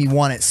it made me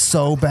want it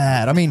so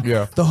bad. I mean,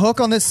 Yeah. the hook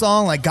on this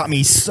song like got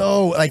me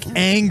so like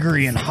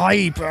angry and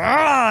hype.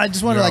 I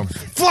just wanted to Yeah. like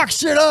fuck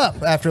shit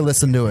up after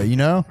listening to it. You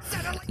know,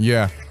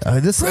 Yeah.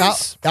 this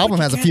album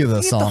has a few of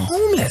those songs.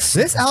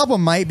 This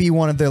album might be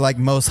one of their like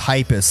most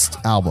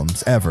hypest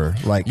albums ever.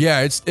 Like,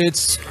 Yeah,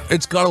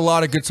 it's got a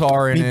lot of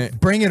guitar in it.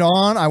 Bring It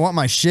On, I Want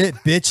My Shit,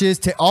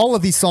 Bitches. All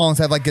of these songs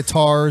have like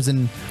guitars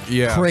and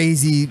Yeah.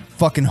 crazy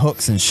fucking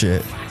hooks and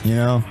shit. You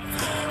know.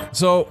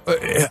 So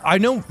I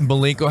know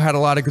Malenko had a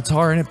lot of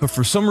guitar in it, but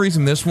for some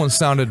reason this one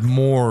sounded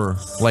more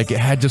like it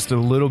had just a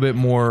little bit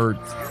more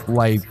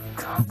like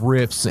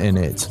riffs in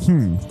it.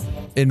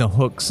 In the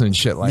hooks and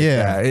shit like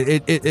Yeah.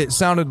 that. It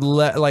sounded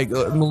like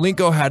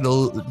Malenko had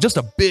just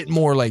a bit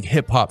more like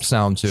hip hop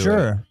sound to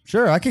it.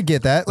 Sure, I could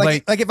get that.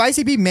 Like if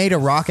ICP made a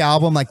rock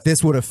album, like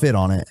this would have fit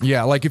on it.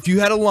 Yeah, like if you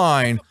had a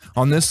line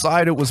on this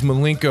side, it was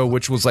Malenko,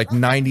 which was like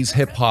 90s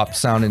hip hop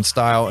sound and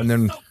style, and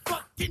then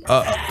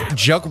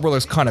Jellicle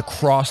Brothers kind of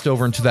crossed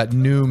over into that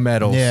new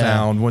metal Yeah.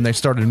 sound when they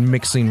started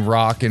mixing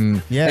rock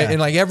and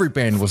like every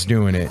band was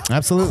doing it.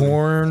 Absolutely.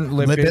 Korn,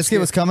 Limp Limp Bizkit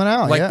was coming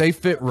out, Like yeah. they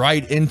fit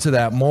right into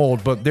that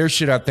mold, but their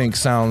shit I think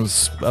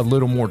sounds a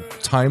little more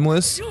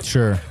timeless.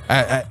 Sure.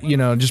 You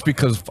know, just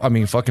because I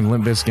mean, fucking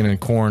Limp Bizkit and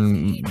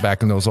Korn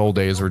back in those old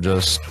days were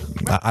just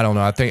I don't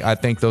know. I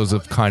think those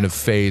have kind of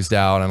phased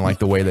out and like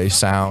the way they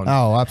sound.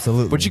 Oh,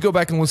 absolutely. But you go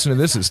back and listen to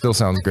this, it still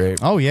sounds great.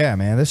 Oh yeah,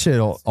 man, this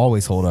shit'll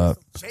always hold up.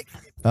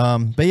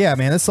 But yeah,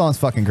 man, this song's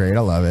fucking great. I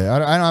love it. I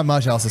don't have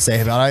much else to say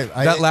about it.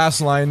 That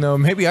last line though,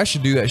 maybe I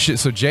should do that shit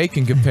so Jay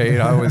can get paid.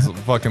 I always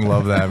fucking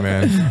love that,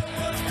 man.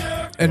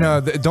 And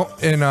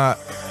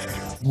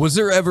was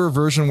there ever a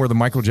version where the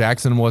Michael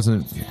Jackson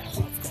wasn't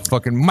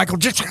fucking Michael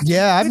Jackson?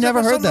 Yeah, I've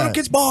never heard that.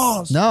 Kids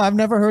balls. No, I've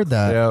never heard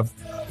that. Yeah,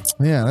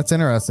 Yeah, that's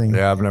interesting.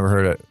 yeah, I've never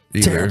heard it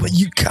either. But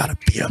you gotta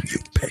be on your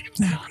pick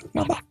now,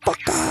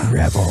 motherfucker.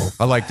 Rebel.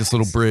 I like this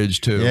little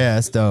bridge too. Yeah,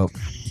 it's dope.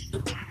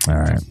 All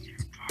right.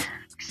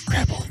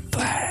 Rebel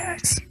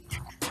flags.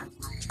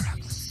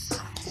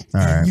 All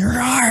right. Your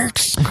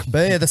hearts.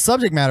 But yeah, the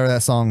subject matter of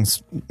that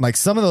song's like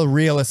some of the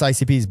realest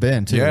ICP's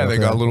been too. Yeah, I they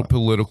feel got a like. little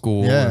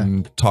political Yeah.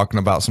 and talking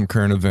about some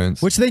current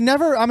events. Which they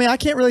never, I mean, I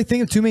can't really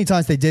think of too many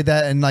times they did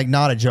that in like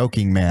not a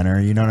joking manner.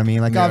 You know what I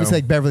mean? Like Yeah. obviously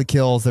like Beverly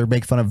Kills, they're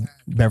making fun of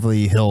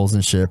Beverly Hills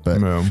and shit, but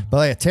Yeah.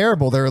 like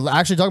terrible. They're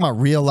actually talking about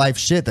real life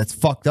shit that's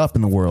fucked up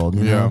in the world.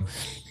 You know?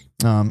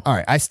 All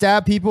right. I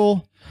Stab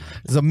People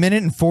is 1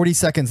 minute and 40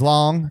 seconds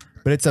long,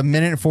 but it's 1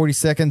 minute and 40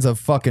 seconds of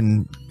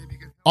fucking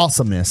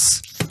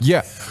awesomeness.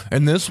 Yeah,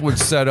 and this would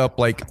set up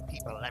like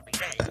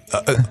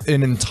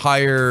an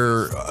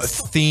entire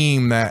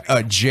theme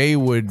that Jay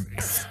would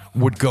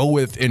go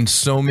with in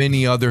so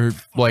many other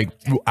like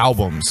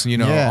albums. You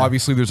know, Yeah.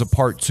 obviously there's a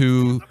part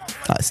 2.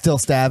 Still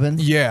stabbing.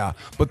 Yeah,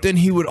 but then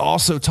he would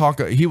also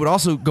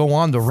go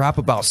on to rap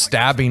about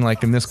stabbing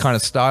like in this kind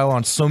of style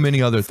on so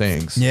many other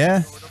things.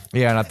 Yeah.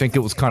 Yeah, and I think it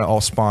was kind of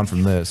all spawned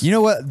from this. You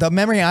know what? The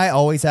memory I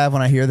always have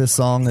when I hear this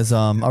song is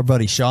our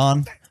buddy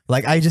Sean.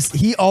 Like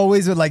he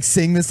always would like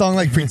sing this song,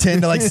 like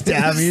pretend to like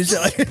stab me and shit.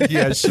 Like,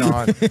 Yeah,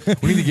 Sean.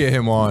 We need to get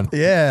him on.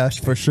 yeah,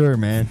 for sure,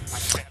 man.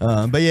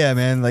 But yeah,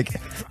 man, like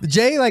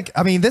Jay, like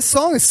I mean, this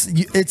song is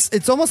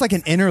it's almost like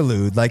an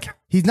interlude. Like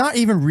he's not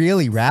even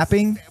really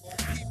rapping.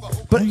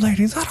 But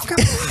ladies, I don't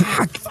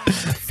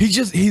got.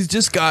 He's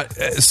just got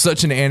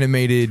such an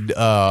animated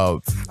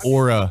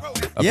aura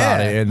about Yeah.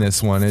 it in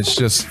this one. It's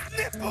just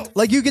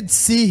Like you could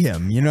see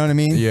him. You know what I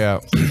mean? yeah,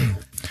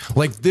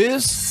 like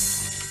this.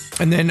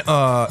 And then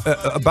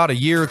about a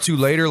year or two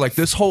later, like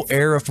this whole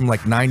era from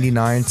like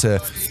 99 to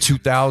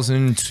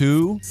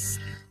 2002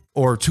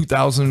 or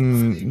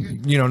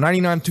 2000,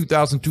 99,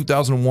 2000,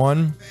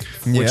 2001,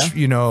 which,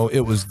 Yeah.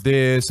 it was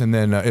this and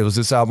then it was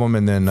this album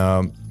and then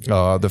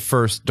the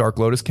first Dark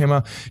Lotus came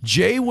out.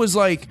 Jay was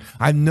like,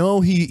 I know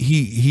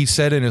he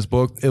said in his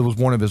book it was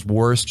one of his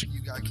worst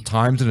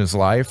times in his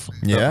life.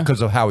 Yeah.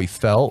 Because of how he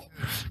felt,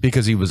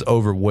 because he was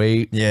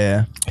overweight.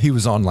 Yeah. He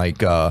was on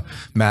like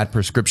mad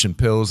prescription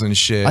pills and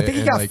shit. I think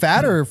he and, got like,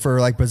 fatter for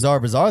like Bizarre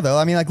though.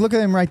 I mean, like look at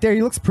him right there.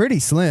 He looks pretty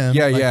slim.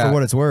 Yeah, like, yeah. For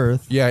what it's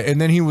worth. Yeah, and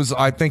then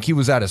I think he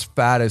was at his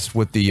fattest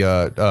with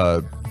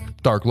the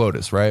Dark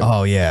Lotus, right?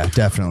 Oh yeah,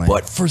 definitely.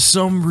 But for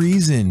some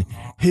reason,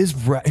 his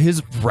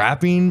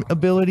rapping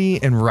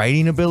ability and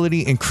writing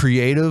ability and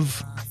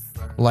creative,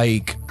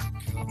 like,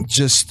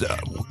 just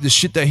the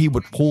shit that he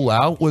would pull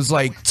out was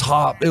like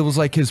top. It was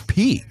like his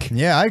peak.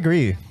 Yeah, I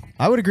agree.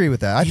 I would agree with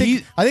that. I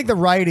think the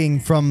writing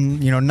from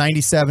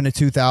 97 to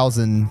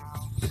 2000,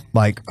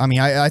 like I mean,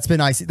 it's been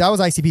that was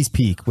ICP's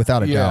peak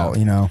without a doubt.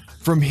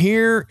 From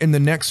here in the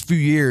next few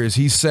years,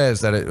 he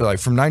says that like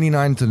from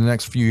 99 to the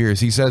next few years,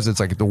 he says it's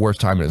like the worst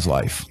time in his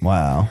life.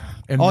 Wow.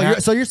 And Oh,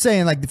 Matt- so you're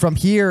saying like from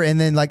here and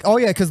then like, oh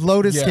yeah, because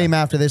Lotus Yeah. came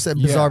after this,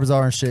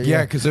 Bizarre and shit.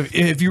 Yeah, because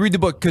if you read the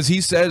book, because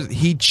he says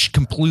he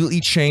completely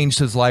changed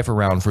his life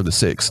around for the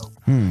 6th.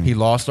 He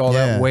lost all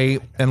Yeah. that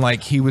weight, and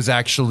like he was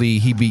actually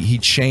he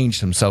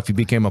changed himself. He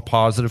became a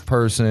positive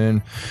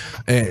person.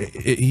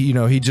 He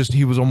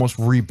was almost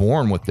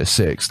reborn with the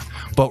 6th.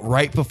 But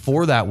right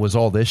before that was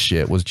all this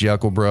shit. Was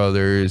Jekyll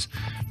Brothers,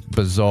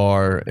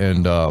 Bizarre,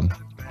 and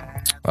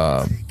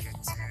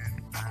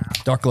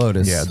Dark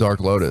Lotus. yeah, Dark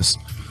Lotus.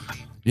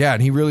 Yeah,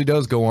 and he really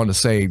does go on to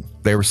say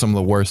they were some of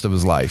the worst of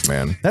his life,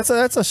 man. That's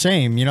a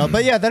shame, you know.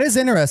 But yeah, that is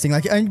interesting.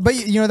 Like, but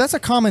you know, that's a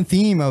common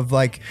theme of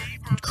like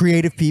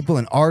creative people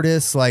and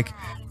artists. Like,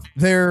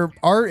 their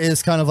art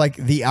is kind of like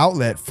the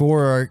outlet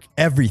for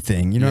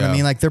everything. You know what I Yeah.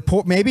 mean? Like, they're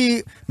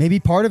maybe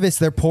part of it's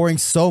they're pouring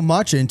so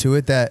much into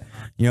it that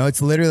you know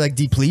it's literally like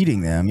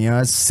depleting them. You know,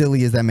 as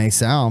silly as that may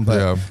sound,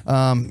 but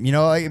you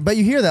know, like, but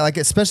you hear that like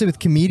especially with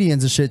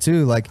comedians and shit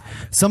too. Like,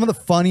 some of the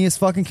funniest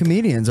fucking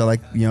comedians are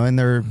like you know in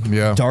their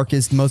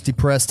darkest, most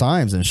depressed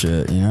times and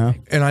shit. You know.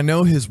 And I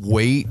know his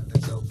weight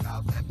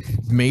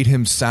made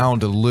him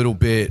sound a little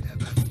bit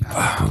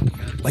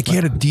like he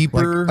had a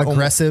deeper, Like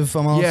aggressive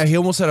almost. Yeah, he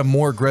almost had a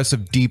more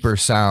aggressive, deeper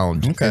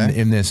sound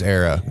in this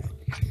era,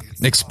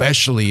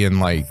 especially in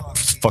like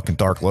fucking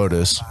Dark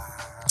Lotus.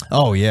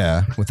 Oh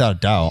yeah, without a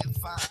doubt.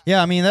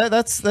 Yeah, I mean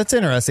that's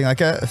interesting.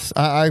 Like I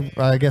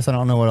guess I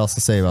don't know what else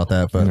to say about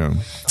that, but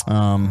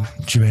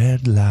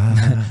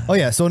Dreadlock. oh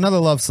yeah. So another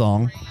love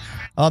song.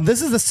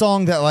 This is the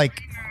song that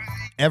like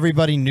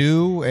everybody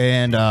knew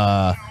and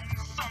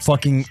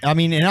fucking. I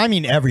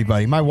mean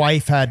everybody. My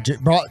wife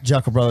brought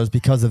Jekyll Brothers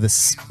because of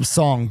this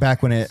song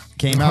back when it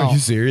came out. Are you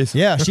serious?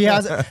 Yeah, she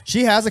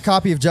has a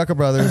copy of Jekyll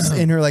Brothers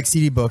in her like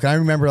CD book. I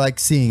remember like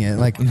seeing it.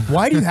 Like,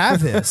 why do you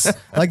have this?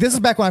 Like, this is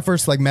back when I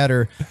first like met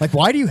her. Like,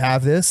 why do you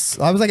have this?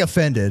 I was like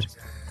offended.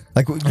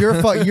 Like,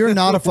 you're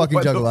not a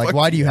fucking juggler. Like,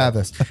 why do you have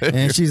this?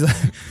 And she's like,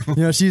 you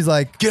know, she's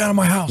like, Get out of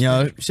my house. you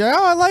know, she's like,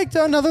 oh, I liked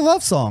Another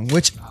Love Song,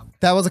 which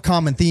that was a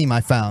common theme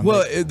I found.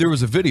 Well, there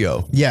was a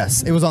video.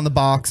 Yes, it was on the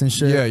box and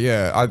shit.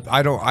 Yeah.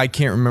 I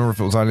can't remember if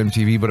it was on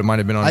MTV, but it might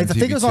have been on I MTV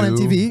think it was on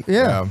too. MTV.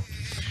 Yeah.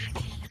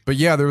 But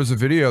yeah, there was a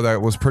video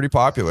that was pretty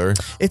popular.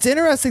 It's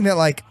interesting that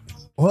like,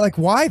 well, like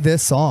why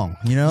this song?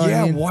 You know?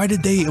 Yeah, I mean, why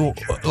did they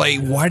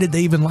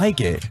even like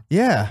it?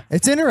 yeah,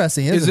 it's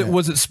interesting. Isn't it?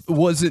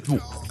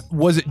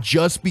 Was it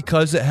just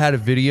because it had a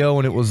video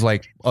and it was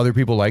like other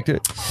people liked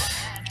it?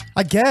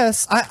 I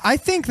guess I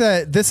think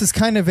that this is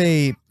kind of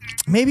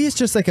maybe it's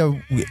just like a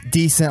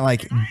decent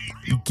like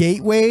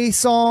gateway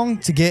song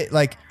to get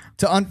like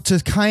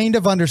to kind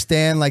of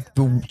understand like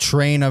the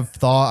train of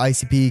thought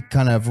ICP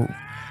kind of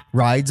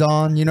rides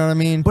on. You know what I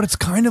mean? But it's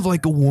kind of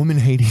like a woman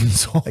hating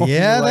song.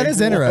 Yeah, that is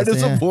interesting, Why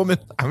does yeah. a woman?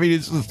 I mean,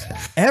 it's just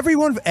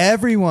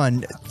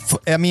Everyone.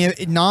 I mean,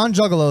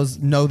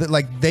 non-juggalos know that.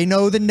 Like, they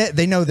know the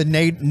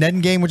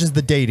Ned game, which is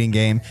the dating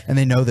game, and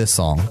they know this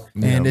song.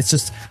 And it's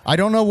just, I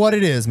don't know what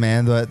it is,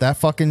 man. But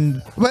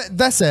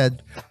that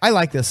said, I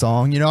like this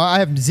song. You know, I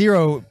have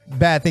zero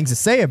bad things to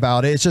say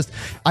about it. It's just,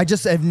 I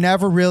just have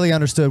never really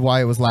understood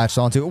why it was latched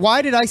onto.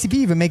 Why did ICP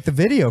even make the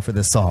video for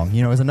this song?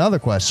 You know, is another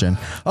question.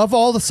 Of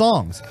all the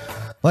songs,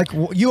 like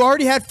you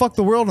already had "Fuck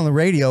the World" on the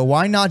radio.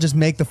 Why not just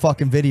make the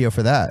fucking video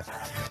for that?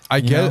 I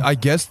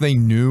guess they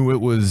knew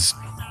it was.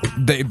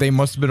 They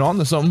must have been on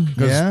to something.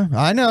 'Cause Yeah,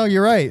 I know.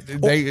 You're right.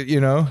 They,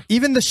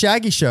 Even the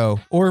Shaggy Show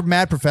or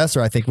Mad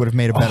Professor, I think, would have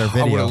made a better I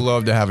would video. have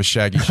loved to have a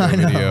Shaggy Show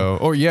video.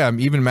 Or yeah,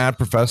 even Mad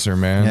Professor,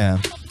 man. Yeah.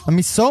 I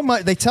mean, so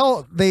much.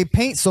 They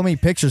paint so many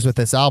pictures with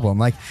this album.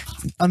 Like,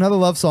 Another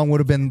Love Song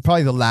would have been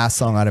probably the last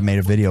song I'd have made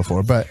a video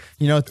for. But,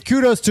 you know,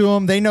 kudos to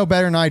them. They know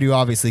better than I do,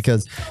 obviously,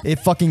 because it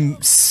fucking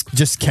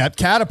just kept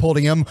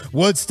catapulting them.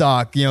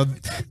 Woodstock, you know,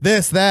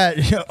 this, that,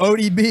 you know,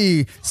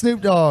 ODB,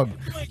 Snoop Dogg,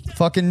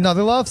 fucking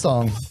Another Love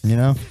Song, you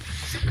know?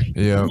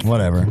 Yeah.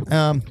 Whatever.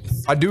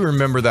 I do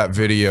remember that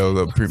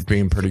video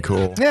being pretty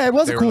cool. Yeah, it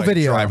was a They were, cool like,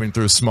 video. Driving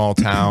through a small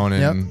town,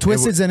 and Yep,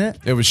 Twisted's in it.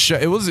 It was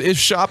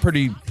shot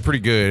pretty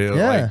good.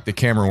 Yeah. Like, the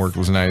camera work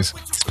was nice.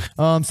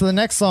 So the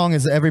next song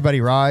is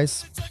Everybody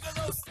Rise.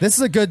 This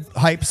is a good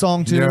hype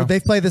song too. Yeah.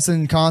 They've played this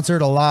in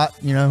concert a lot,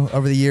 you know,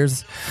 over the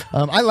years.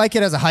 I like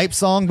it as a hype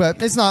song,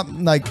 but it's not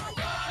like,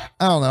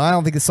 I don't know. I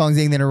don't think the song's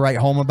anything to write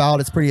home about.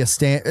 It's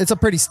it's a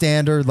pretty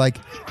standard, like,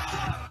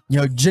 you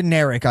know,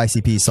 generic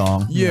ICP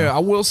song. Yeah, I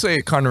will say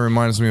it kind of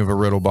reminds me of a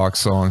Riddle Box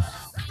song.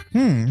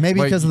 Maybe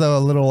like- because of the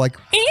little like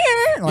Yeah,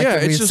 the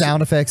it's weird just-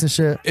 sound effects and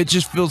shit. It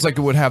just feels like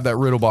it would have that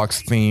Riddle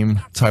Box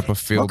theme type of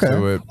feel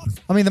to it.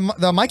 I mean,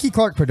 the Mikey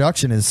Clark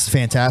production is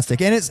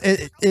fantastic, and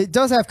it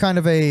does have kind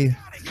of a,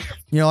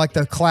 you know, like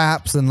the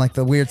claps and like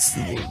the weird,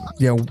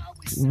 you know,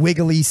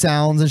 wiggly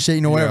sounds and shit.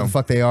 You know, whatever Yeah. the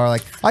fuck they are.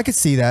 Like, I could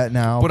see that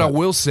now. But I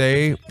will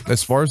say,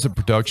 as far as the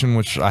production,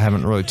 which I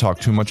haven't really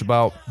talked too much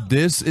about,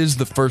 this is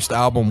the first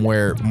album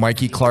where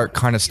Mikey Clark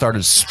kind of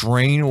started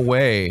straying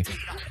away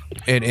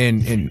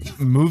and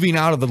moving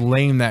out of the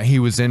lane that he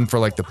was in for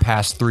like the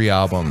past 3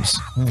 albums.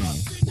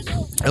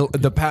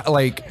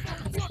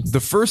 The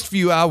first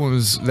few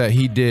albums that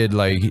he did,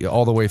 like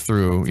all the way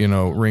through, you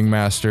know,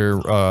 Ringmaster,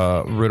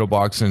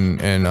 Riddlebox, and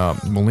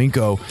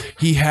Malenko,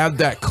 he had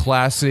that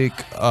classic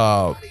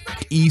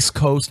East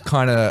Coast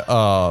kind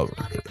of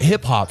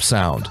hip hop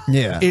sound.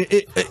 Yeah.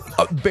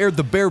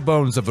 The bare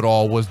bones of it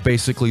all was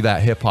basically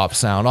that hip hop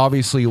sound.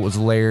 Obviously, it was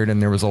layered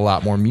and there was a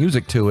lot more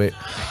music to it,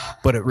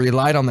 but it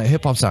relied on the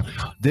hip hop sound.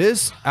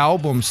 This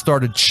album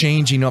started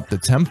changing up the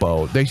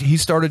tempo. He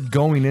started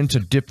going into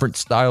different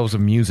styles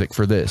of music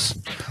for this.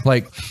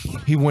 Like,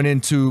 he went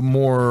into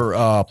more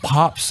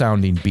pop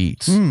sounding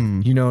beats.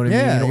 You know what I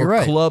Yeah, mean? Or you're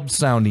right. club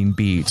sounding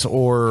beats,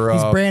 or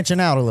He's branching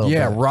out a little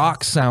bit.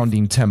 rock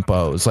sounding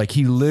tempos. Like,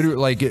 he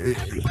literally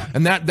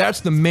and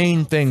that's the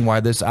main thing why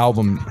this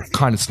album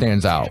kind of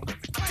stands out.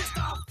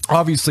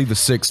 Obviously, the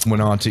 6th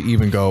went on to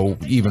even go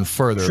even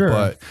further, Sure.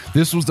 but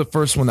this was the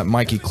first one that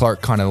Mikey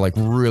Clark kind of like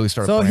really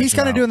started. So he's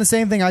kind of branching doing out. the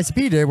same thing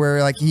ICP did, where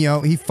like, you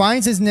know, he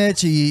finds his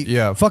niche, he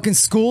fucking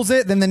schools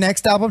it, then the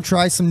next album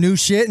tries some new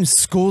shit and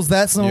schools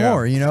that some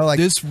more, you know, like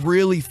this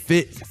really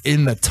fit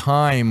in the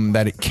time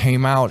that it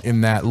came out in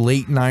that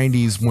late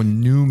 90s when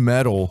new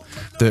metal,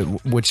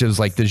 which is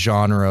like the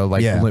genre,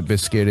 like Limp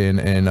Bizkit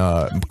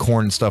and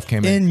Korn and stuff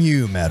came in.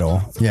 NU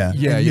metal.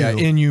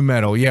 NU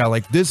metal. Yeah,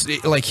 like this,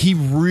 like he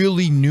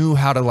really knew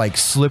how to like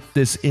slip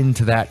this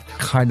into that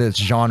kind of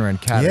genre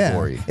and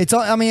category. Yeah.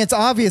 It's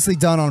obviously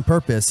done on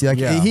purpose. Like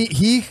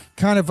he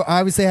kind of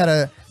obviously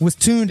was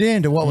tuned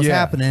in to what was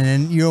happening,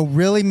 and, you know,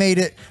 really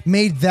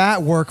made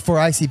that work for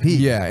ICP.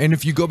 Yeah, and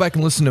if you go back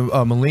and listen to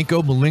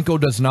Malenko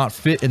does not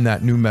fit in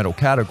that new metal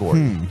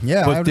category.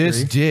 Yeah, but I would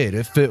this agree. did.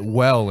 It fit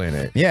well in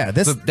it. Yeah,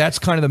 So that's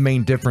kind of the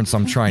main difference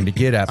I'm trying to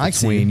get at I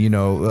see. between, you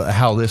know,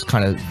 how this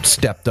kind of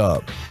stepped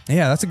up.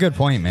 Yeah, that's a good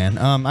point, man.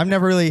 I've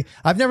never really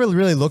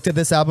looked at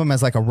this album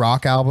as like a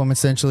rock album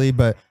essentially,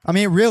 but I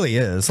mean, it really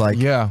is. Like,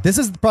 this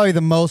is probably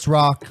the most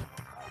rock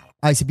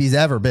ICP's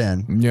ever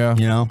been. Yeah,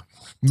 you know,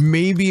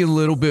 maybe a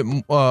little bit.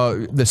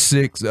 The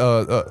 6,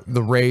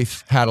 the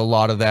Wraith had a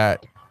lot of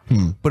that,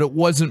 but it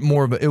wasn't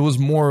more of. It was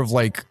more of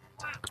like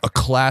a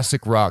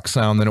classic rock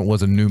sound than it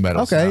was a new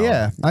metal. Okay, sound.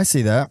 yeah, I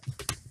see that.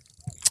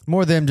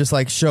 More them just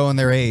like showing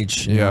their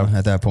age, you know,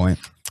 at that point.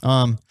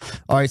 All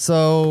right,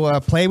 so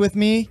Play With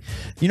Me.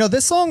 You know,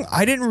 this song,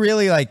 I didn't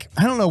really like,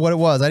 I don't know what it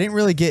was. I didn't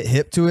really get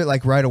hip to it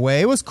like right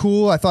away. It was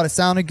cool. I thought it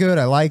sounded good.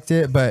 I liked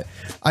it, but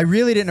I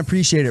really didn't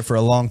appreciate it for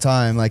a long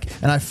time. Like,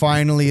 and I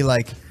finally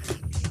like,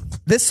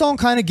 this song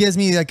kind of gives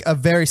me like a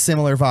very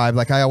similar vibe,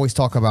 like I always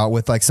talk about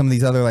with like some of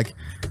these other like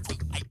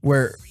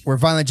where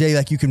Violent J,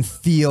 like, you can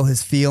feel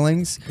his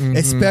feelings,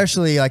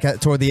 especially like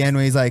toward the end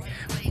when he's like,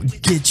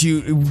 get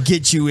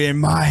you in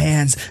my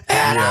hands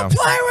and I'll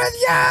play with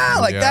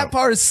you. Like that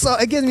part is so,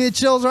 it gives me the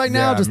chills right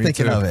now just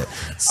thinking of it.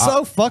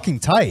 So fucking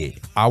tight.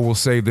 I will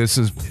say this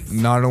is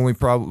not only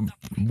probably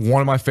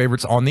one of my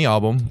favorites on the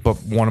album, but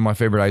one of my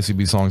favorite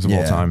ICB songs of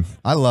all time.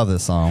 I love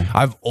this song.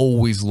 I've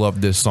always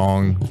loved this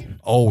song.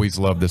 Always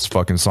loved this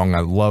fucking song.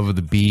 I love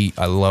the beat.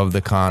 I love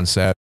the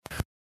concept.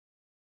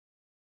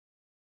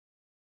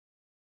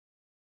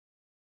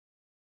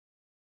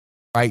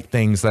 Right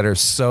things that are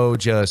so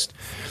just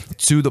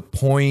to the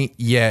point,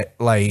 yet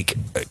like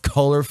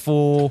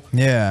colorful,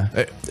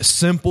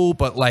 simple,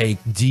 but like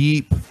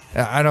deep.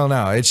 I don't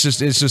know. It's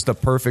just a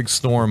perfect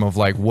storm of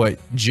like what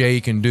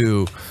Jay can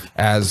do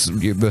as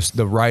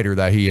the writer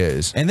that he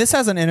is. And this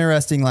has an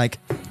interesting, like,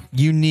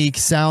 unique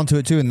sound to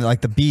it too, and like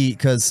the beat,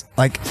 because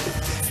like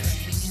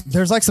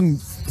there's like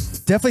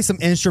definitely some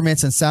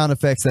instruments and sound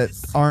effects that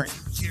aren't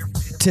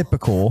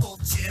typical.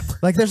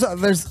 Like there's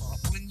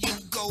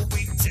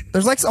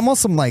like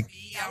almost some like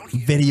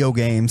video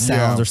game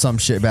sounds or some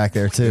shit back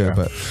there too.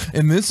 But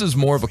and this is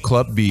more of a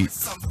club beat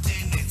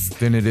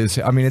than it is.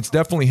 I mean, it's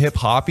definitely hip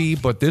hoppy,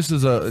 but this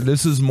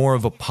is more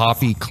of a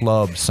poppy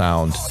club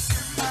sound.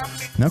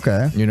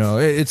 Okay, you know,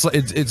 it's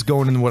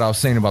going into what I was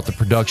saying about the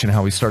production,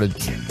 how he started,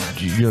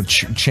 you know,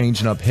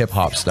 changing up hip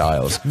hop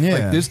styles. Yeah,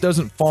 like this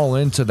doesn't fall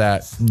into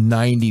that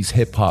 '90s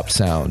hip hop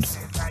sound.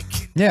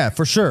 Yeah,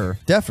 for sure,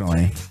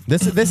 definitely.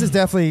 This is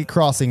definitely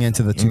crossing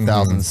into the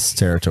 2000s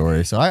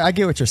territory. So I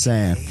get what you're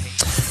saying.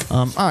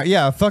 All right,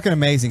 yeah, fucking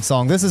amazing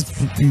song. This is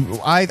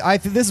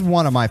this is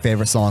one of my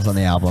favorite songs on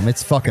the album.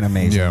 It's fucking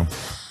amazing. Yeah.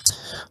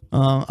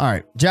 All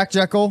right, Jack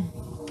Jekyll.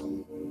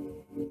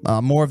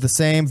 More of the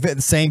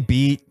same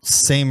beat,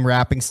 same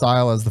rapping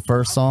style as the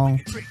first song.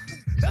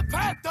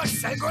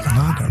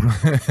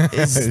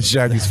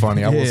 Shaggy's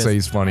funny. I will say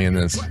he's funny in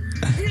this.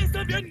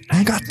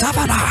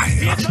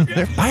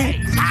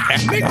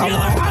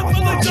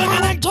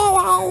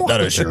 That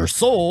is your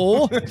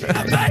soul.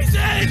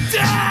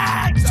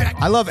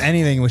 I love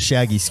anything with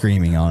Shaggy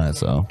screaming on it.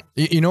 So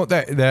you know what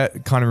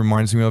that kind of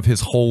reminds me of? His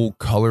whole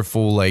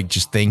colorful like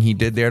just thing he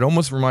did there. It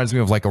almost reminds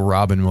me of like a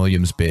Robin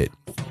Williams bit.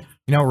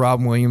 You know,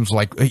 Robin Williams,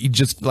 like he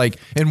just like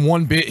in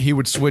one bit he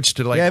would switch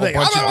to like a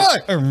bunch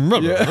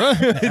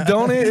of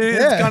don't it?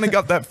 It's kind of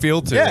got that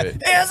feel to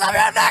it. Hands up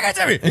your neck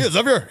to me. Hands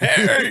up your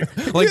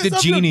head. Like the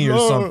genie or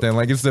something.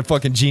 Like it's the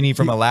fucking genie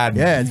from Aladdin.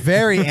 Yeah, it's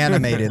very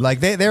animated. Like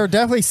they were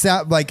definitely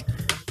like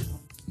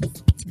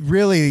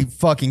really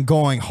fucking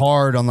going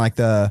hard on like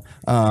the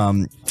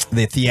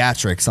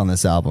theatrics on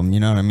this album. You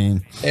know what I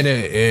mean? And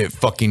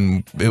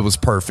it was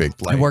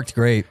perfect. Like It worked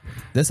great.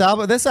 This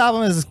album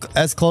is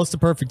as close to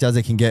perfect as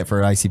it can get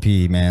for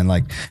ICP, man.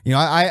 Like, you know,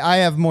 I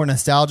have more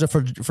nostalgia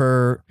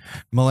for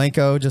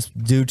Malenko just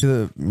due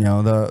to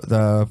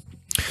the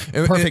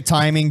perfect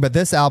timing, but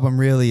this album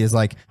really is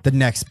like the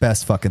next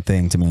best fucking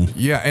thing to me.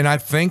 Yeah, and I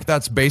think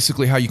that's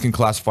basically how you can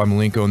classify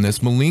Malenko in this.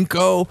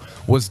 Malenko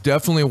was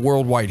definitely a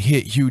worldwide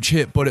hit, huge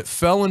hit, but it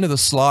fell into the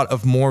slot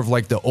of more of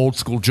like the old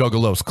school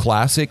Juggalos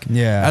classic.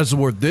 Yeah. As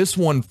where this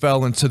one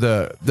fell into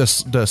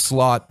the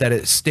slot that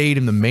it stayed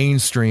in the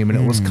mainstream, and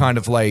it was kind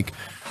of like,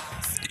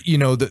 you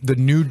know, the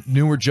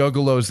newer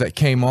Juggalos that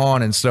came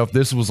on and stuff.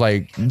 This was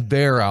like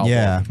their album.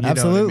 Yeah, you know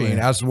absolutely. what I mean?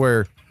 That's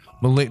where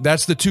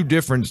that's the two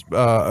different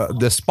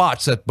the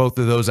spots that both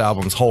of those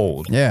albums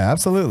hold. Yeah,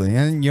 absolutely.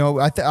 And you know,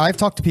 I've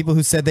talked to people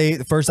who said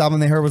the first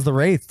album they heard was The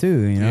Wraith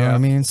too. You know what I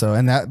mean? So,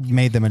 and that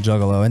made them a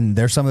Juggalo, and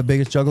they're some of the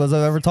biggest Juggalos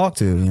I've ever talked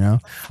to. You know,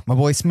 my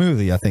boy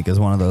Smoothie, I think, is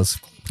one of those.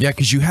 Yeah,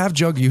 because you have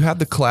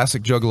the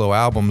classic Juggalo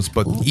albums,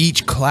 but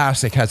each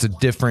classic has a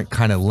different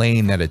kind of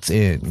lane that it's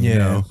in. You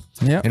know?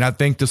 Yeah. And I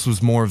think this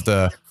was more of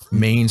the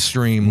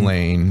mainstream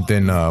lane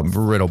than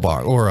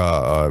Riddlebach or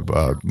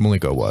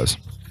Malenko was.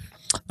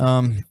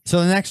 So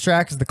the next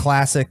track is the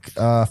classic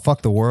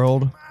 "Fuck the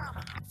World."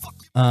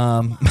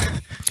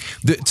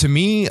 To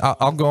me,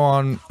 I'll go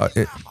on.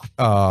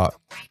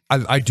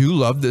 I do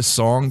love this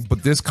song,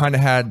 but this kind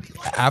of had,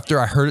 after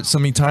I heard it so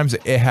many times,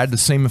 it had the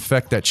same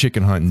effect that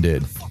Chicken Hunting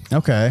did.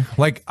 Okay.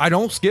 Like, I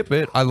don't skip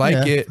it. I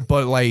like it,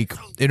 but like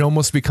it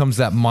almost becomes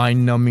that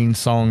mind-numbing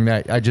song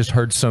that I just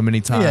heard so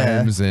many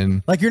times.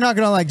 And like, you're not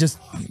gonna like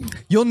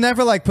you'll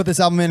never like put this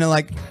album in and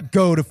like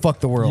go to "Fuck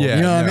the World." Yeah,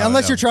 you know what I mean?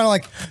 Unless no. you're trying to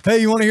like, hey,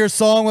 you want to hear a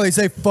song where they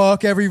say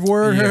 "fuck" every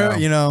word? Yeah.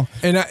 You know.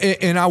 And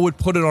I would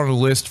put it on a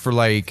list for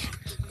like,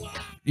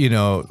 you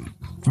know,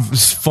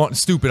 fun,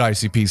 stupid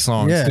ICP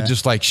songs to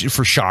just like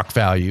for shock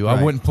value. Right.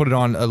 I wouldn't put it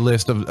on a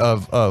list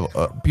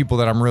of people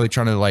that I'm really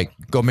trying to like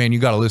go, man, you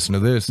got to listen to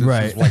this.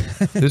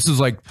 This is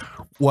like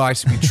what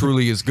ICP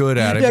truly is good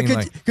at. I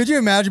mean, could you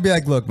imagine be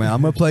like, look, man,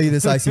 I'm gonna play you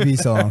this ICP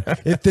song.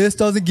 If this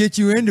doesn't get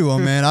you into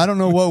them, man, I don't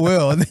know what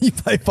will. And then you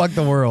play "Fuck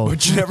the World."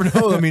 But you never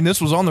know. I mean, this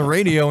was on the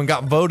radio and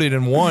got voted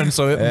and won,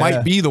 so it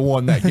might be the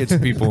one that gets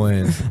people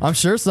in. I'm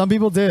sure some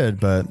people did,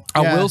 but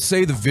I will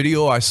say the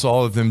video I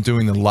saw of them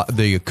doing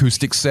the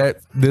acoustic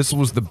set, this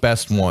was the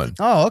best one.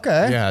 Oh,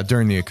 okay. Yeah,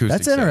 during the acoustic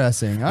That's set.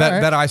 interesting. All that, right.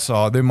 that I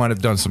saw. They might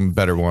have done some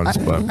better ones,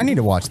 but I need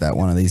to watch that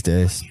one of these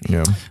days.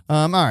 yeah.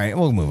 All right,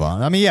 we'll move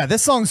on. I mean, yeah,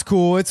 this song's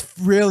cool. It's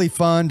really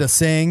fun to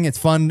sing. It's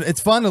fun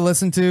to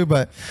listen to,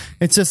 but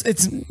it's I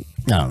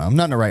don't know. I'm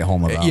nothing to write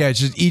home about. Yeah, it's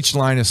just each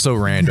line is so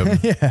random.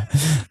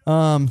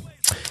 The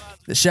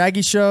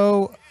Shaggy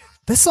Show.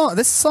 This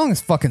song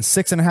is fucking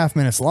 6.5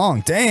 minutes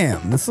long.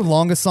 Damn, this is the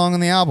longest song on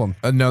the album.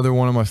 Another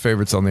one of my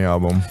favorites on the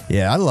album.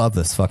 Yeah, I love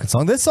this fucking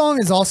song. This song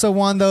is also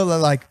one though that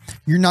like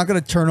you're not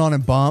gonna turn on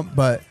and bump,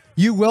 but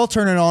you will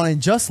turn it on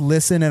and just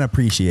listen and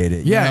appreciate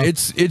it. Yeah, you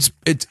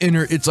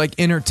know? it's like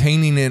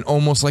entertaining in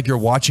almost like you're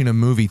watching a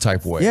movie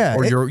type way. Yeah,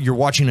 or you're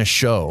watching a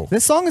show.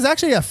 This song is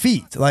actually a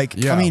feat. Like,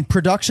 Yeah. I mean,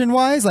 production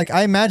wise, like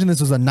I imagine this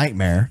was a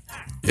nightmare.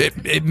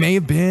 It may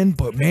have been,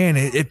 but man,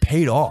 it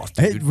paid off,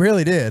 dude. It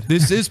really did.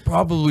 This is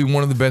probably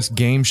one of the best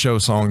game show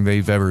songs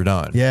they've ever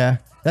done. Yeah.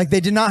 Like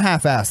they did not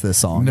half-ass this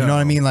song. You know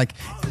what I mean? Like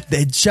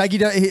Shaggy,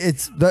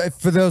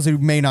 for those who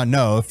may not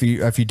know, if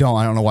you don't,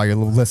 I don't know why you're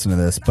listening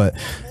to this, but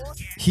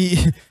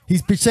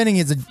he's pretending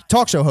he's a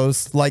talk show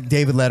host like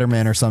David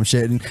Letterman or some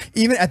shit. And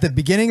even at the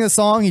beginning of the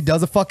song, he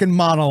does a fucking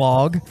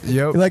monologue.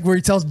 Yep. Like where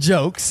he tells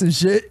jokes and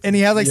shit. And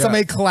he has like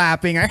somebody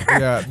clapping.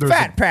 Yeah,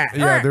 Fat Pat.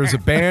 Yeah, there's a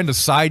band, a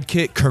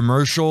sidekick,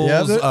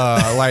 commercials,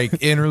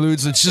 like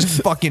interludes. It's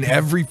just fucking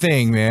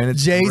everything, man.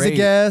 It's Jay's great. a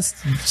guest.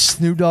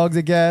 Snoop Dogg's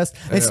a guest.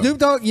 And Snoop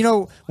Dogg, you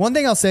know, one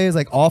thing I'll say is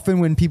like often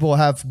when people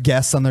have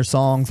guests on their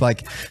songs,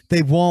 like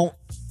they won't,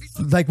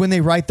 like when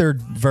they write their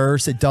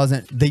verse,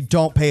 they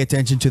don't pay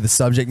attention to the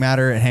subject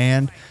matter at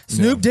hand.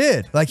 Snoop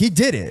did. Like he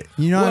did it.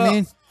 You know what I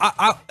mean?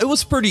 It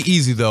was pretty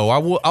easy though. I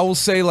will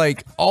say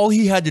like all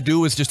he had to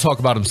do was just talk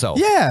about himself.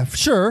 Yeah,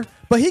 sure.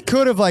 But he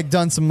could have like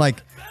done some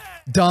like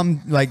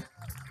dumb like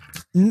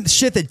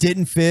shit that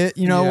didn't fit,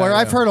 you know, where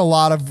I've heard a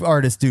lot of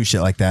artists do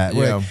shit like that.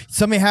 Where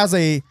somebody has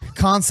a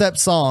concept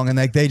song and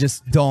like they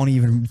just don't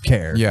even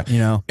care. Yeah. You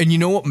know? And you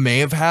know what may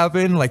have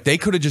happened? Like they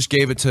could have just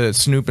gave it to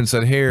Snoop and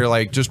said, here,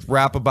 like just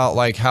rap about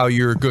like how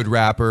you're a good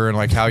rapper and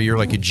like how you're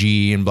like a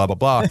G and blah, blah,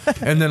 blah.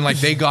 And then like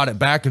they got it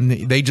back and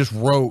they just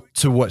wrote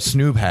to what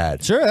Snoop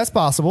had. Sure, that's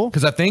possible.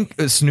 Because I think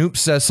Snoop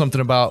says something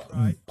about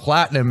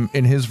platinum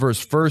in his verse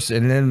first,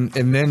 and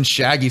then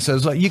Shaggy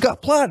says like, you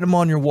got platinum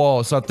on your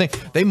wall. So I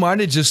think they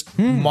might have just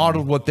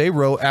modeled what they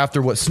wrote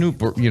after what Snoop,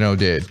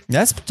 did.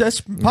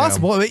 That's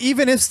possible. But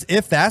even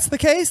if that's the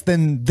case,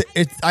 then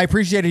I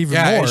appreciate it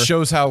even more. It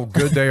shows how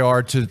good they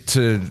are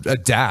to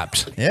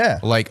adapt. Yeah.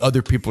 Like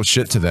other people's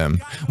shit to them.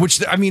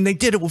 Which, I mean, they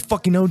did it with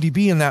fucking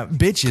ODB and that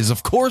bitches.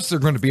 Of course they're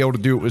going to be able to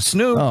do it with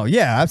Snoop. Oh,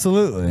 yeah,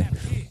 absolutely.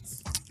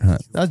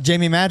 That's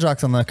Jamie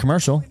Madrox on the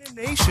commercial.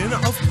 Nation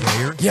of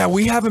players. Yeah,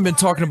 we haven't been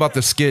talking about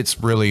the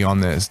skits really on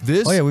this.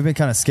 Oh, yeah, we've been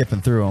kind of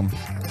skipping through them.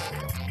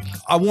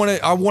 I want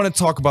to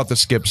talk about the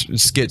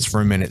skits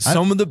for a minute.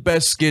 Some of the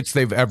best skits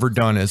they've ever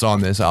done is on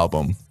this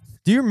album.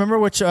 Do you remember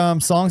which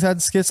songs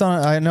had skits on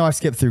it? I know I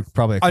skipped through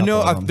probably a couple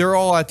of them. They're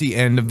all at the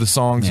end of the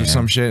songs or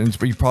some shit. And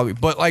you probably,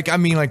 but like, I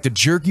mean, like the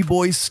Jerky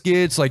Boys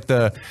skits, like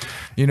the,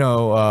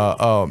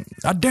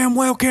 I damn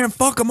well can't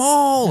fuck them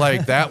all.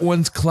 Like that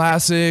one's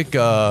classic.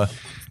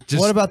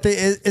 What about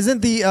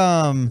isn't the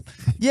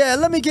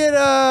let me get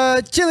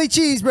a chili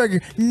cheeseburger.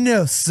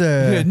 No,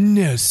 sir.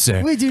 No,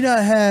 sir. We do not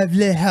have,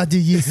 how do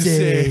you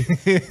say,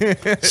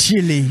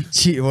 chilitos.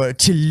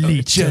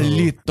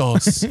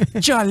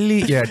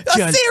 Yeah,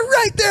 I see it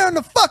right there on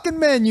the fucking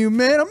menu,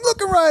 man. I'm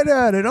looking right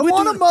at it. I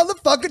want a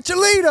motherfucking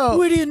chilito.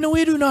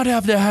 We do not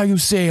have how you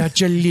say a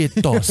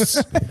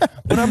chilitos.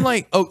 But I'm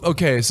like, oh,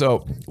 okay,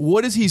 so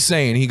what is he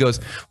saying? He goes,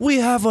 we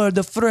have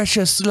the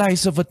freshest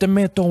slice of a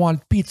tomato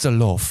on pizza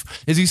loaf.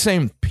 Is he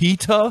saying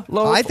pita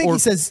loaf? I think he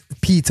says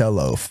pita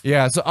loaf.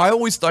 Yeah, so I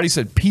always thought he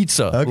said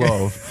pizza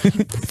loaf.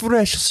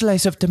 Fresh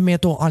slice of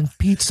tomato on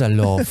pizza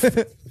loaf.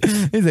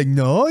 He's like,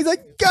 no. He's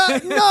like,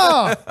 God,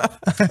 no.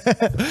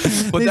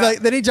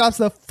 Then he drops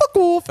the fuck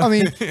off. I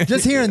mean,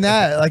 just hearing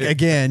that, like,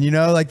 again,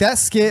 like that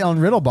skit on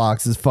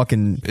Riddlebox is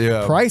fucking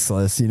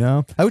priceless,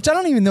 Which I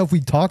don't even know if we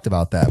talked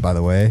about that, by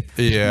the way.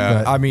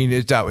 Yeah, I mean,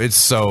 it's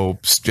so.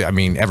 I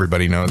mean,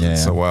 everybody knows it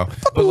so well.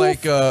 But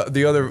like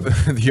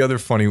the other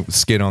funny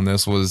skit on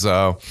this was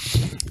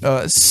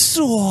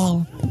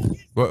Saul.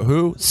 What?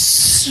 Who?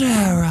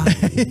 Sarah.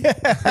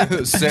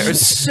 Sarah.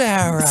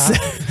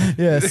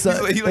 Yeah,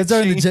 so, it's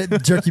during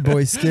the Jerky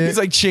Boy skit. He's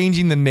like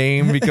changing the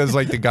name because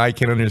like the guy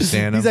can't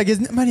understand him. He's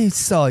like, my name's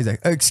Saul. He's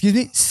like, excuse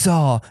me,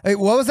 Saul. Hey,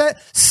 what was that?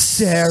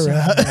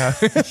 Sarah.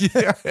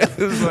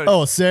 Like,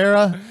 oh,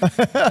 Sarah.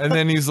 And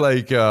then he's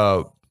like,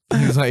 what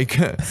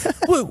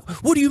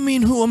do you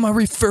mean? Who am I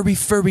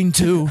referring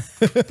to?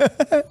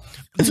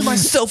 To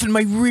myself in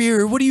my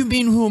rear. What do you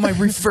mean? Who am I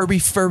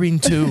referring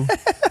to?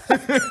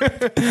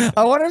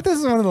 I wonder if this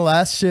is one of the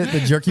last shit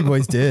that Jerky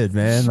Boys did,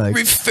 man. Like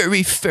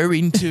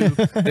referring to.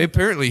 They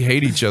apparently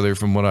hate each other,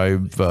 from what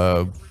I've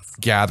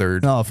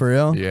gathered. Oh, for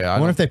real? Yeah. I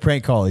wonder if they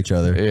prank call each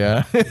other.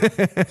 Yeah.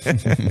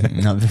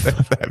 No.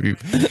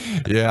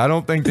 Yeah, I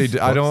don't think they.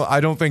 I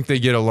don't think they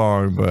get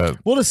along. But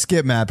we'll just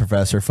skip Mad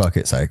Professor. Fuck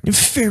it, psych.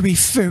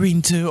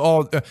 Referring to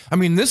all. I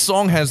mean, this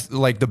song has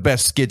like the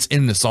best skits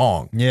in the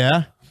song.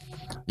 Yeah.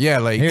 Yeah,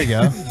 like here you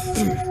go.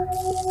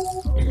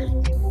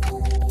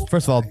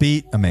 First of all,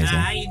 beat amazing.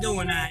 How you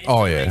doing?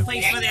 Oh yeah. Nice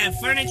place for that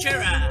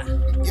furniture.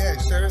 Yeah,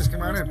 sure is.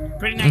 Come on in.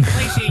 Pretty nice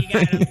place here. You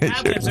got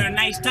cabinets are a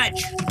nice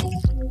touch.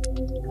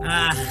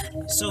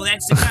 So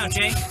that's the couch,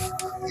 eh?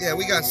 Yeah,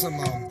 we got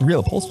some real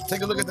upholstery.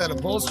 Take a look at that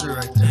upholstery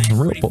right there.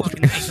 Real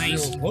upholstery.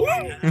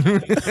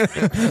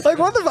 Like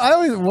what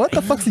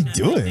the fuck's he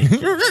doing?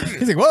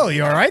 He's like, whoa,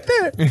 you all right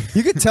there?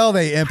 You can tell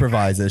they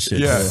improvise this shit.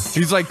 Yeah, too.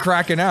 he's like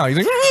cracking out. He's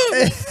like,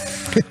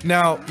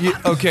 now,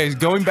 okay,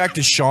 going back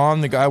to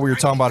Sean, the guy we were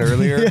talking about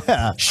earlier.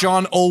 Yeah.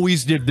 Sean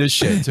always did this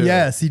shit too.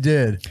 Yes, he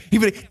did. He'd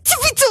be like,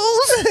 tippy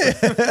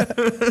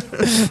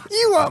toes.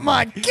 You want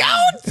my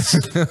couch?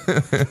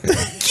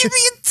 Give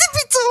me a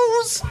tippy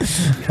toes.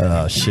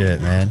 Oh shit,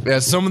 man. Yeah,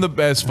 some of the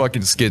best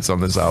fucking skits on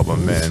this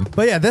album, man.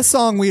 But yeah, this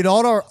song we had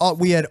all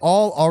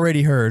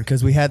already heard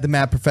because we had the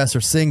Mad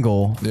Professor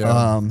single.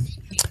 Yeah.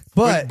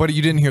 But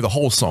you didn't hear the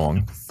whole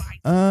song.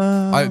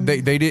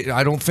 They did.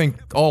 I don't think.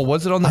 Oh,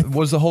 was it on the?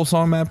 Was the whole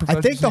song Mad Professor?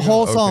 I think the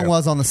whole song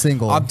was on the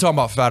single. I'm talking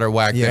about Fat or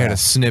Whack. Yeah. They had a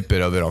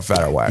snippet of it on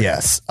Fat or Whack.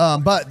 Yes.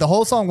 But the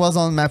whole song was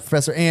on Mad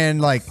Professor,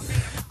 and like,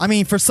 I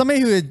mean, for somebody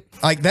who had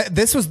like that,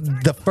 this was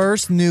the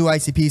first new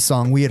ICP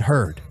song we had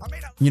heard,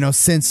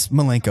 since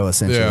Malenko,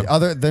 essentially, Yeah.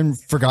 other than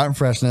Forgotten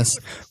Freshness,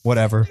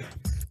 whatever.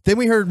 Then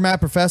we heard Mad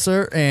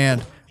Professor,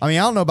 and I mean,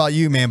 I don't know about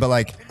you, man, but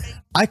like,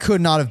 I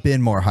could not have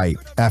been more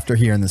hyped after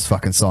hearing this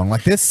fucking song.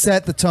 Like, this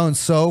set the tone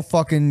so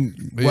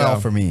fucking well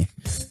for me.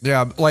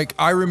 Yeah, like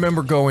I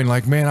remember going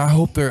like, man, I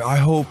hope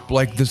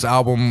like this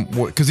album,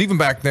 because even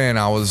back then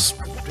I was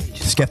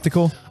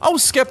skeptical. I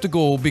was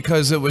skeptical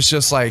because it was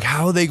just like,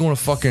 how are they going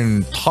to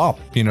fucking top,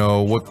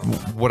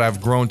 what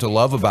I've grown to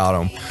love about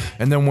them?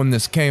 And then when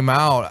this came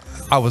out,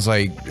 I was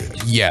like,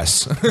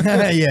 yes.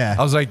 Yeah.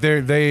 I was like,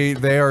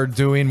 they are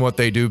doing what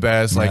they do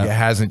best. Like, it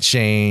hasn't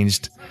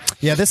changed.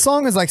 Yeah, this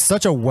song is like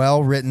such a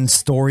well-written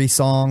story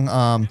song.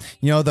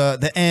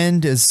 The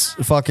end is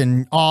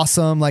fucking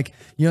awesome. Like,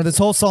 this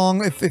whole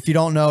song, if you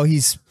don't know,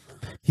 he's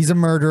He's a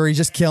murderer. He's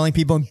just killing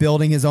people and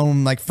building his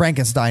own like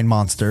Frankenstein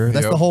monster.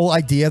 That's Yep. the whole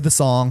idea of the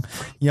song.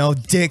 You know,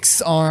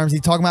 Dick's arms.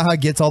 He's talking about how he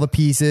gets all the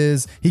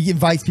pieces. He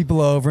invites people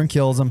over and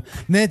kills them.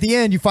 And then at the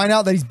end, you find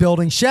out that he's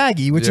building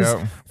Shaggy, which Yeah.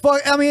 is fuck.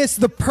 I mean, it's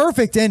the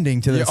perfect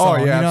ending to this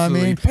song. You know absolutely.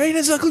 what I mean? Paint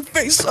his ugly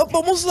face up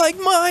almost like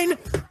mine.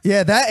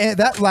 Yeah,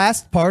 that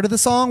last part of the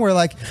song where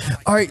like,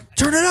 all right,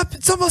 turn it up.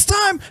 It's almost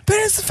time.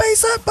 Paint his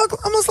face up,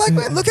 almost like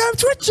look at him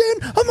twitching.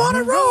 I'm on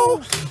a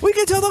roll. We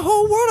can tell the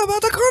whole world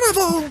about the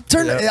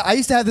carnival. I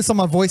used to have this on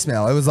my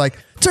voicemail. It was like,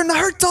 turn the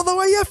hertz all the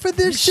way up for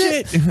this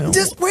shit.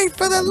 Just wait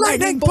for the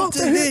lightning bolt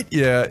to hit.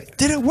 Yeah.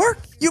 Did it work?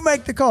 You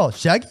make the call,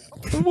 Shaggy.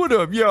 What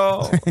up,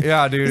 y'all?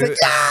 Yeah, dude.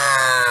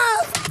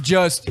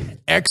 Just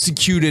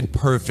executed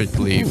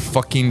perfectly.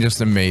 Fucking just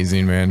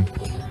amazing, man.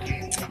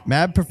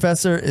 Mad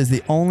Professor is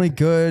the only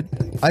good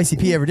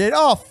ICP ever did.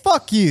 Oh,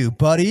 fuck you,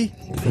 buddy.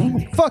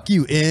 Fuck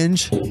you,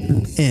 Inge.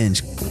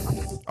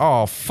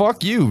 Oh,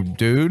 fuck you,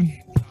 dude.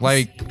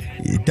 Like,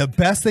 The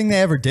best thing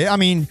they ever did. I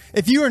mean,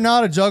 if you were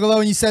not a juggalo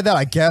and you said that,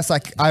 I guess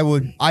I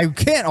would. I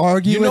can't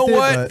argue you with know it.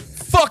 what? But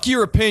Fuck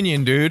your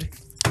opinion, dude.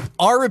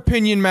 Our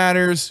opinion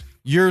matters.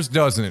 Yours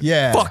doesn't.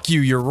 Yeah. Fuck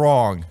you. You're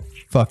wrong.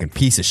 fucking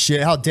piece of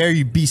shit. How dare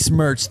you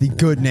besmirch the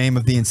good name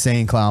of the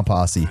Insane Clown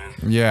Posse?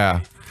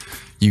 Yeah.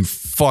 You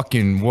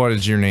fucking, what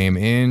is your name?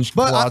 Inge?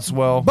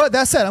 Plotswell? But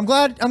that said, I'm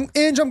glad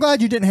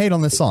you didn't hate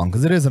on this song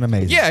because it is an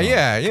amazing song.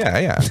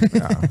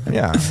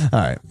 Yeah. All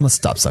right, let's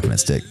stop sucking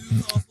his dick.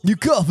 You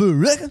call for a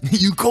record?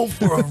 You go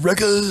for a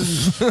record.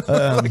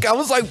 Like, I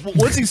was like,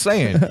 what's he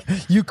saying?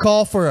 You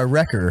call for a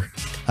wrecker,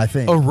 I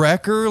think. A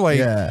wrecker? Like,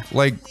 Yeah.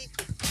 like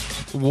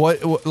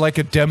what? Like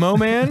a demo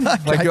man?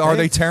 Like, are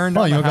they tearing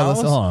down the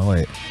house? Hold on,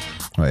 wait.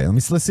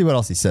 Let's see what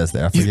else he says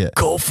there. I forget.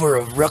 Go for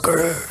a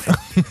record.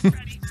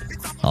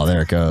 Oh,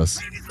 there it goes.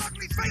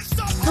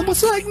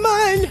 Almost like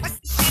mine.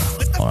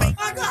 Hold on.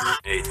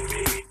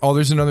 Oh,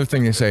 there's another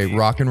thing they say.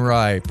 Rock and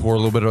rye. Pour a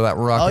little bit of that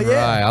rock and yeah.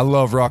 rye. I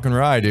love rock and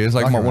rye, dude. It's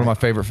like Rock and one of rye. my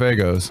favorite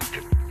Fagos.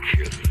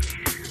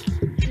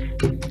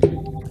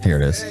 Here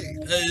it is.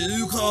 Hey,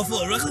 you call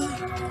for a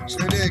record?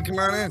 Sure did. Come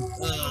on in.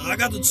 I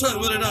got the truck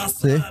with it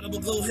See? outside. I'm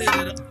gonna go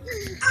ahead and.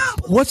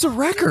 What's a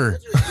wrecker?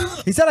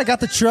 He said, I got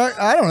the truck.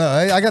 I don't know.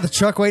 I got the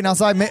truck waiting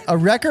outside. A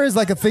wrecker is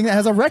like a thing that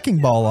has a wrecking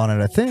ball on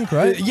it, I think,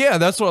 right? Yeah,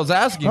 that's what I was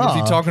asking. Is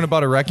he Oh. talking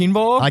about a wrecking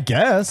ball? I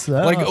guess.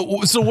 I Like, don't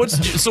know. so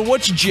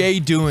what's Jay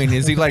doing?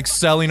 Is he like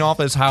selling off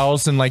his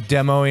house and like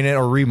demoing it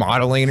or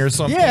remodeling or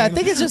something? Yeah, I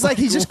think it's just like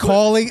he's just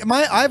calling.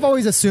 I've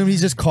always assumed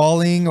he's just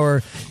calling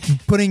or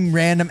putting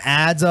random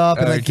ads up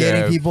and like Okay.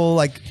 getting people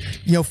like,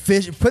 you know,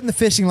 putting the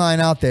fishing line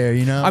out there,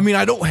 you know? I mean,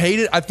 I don't hate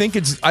it. I think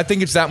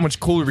it's that much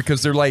cooler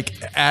because they're like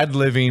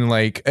ad-libbing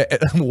like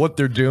what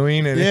they're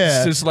doing, and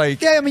it's just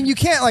like yeah, I mean, you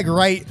can't like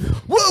write,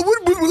 what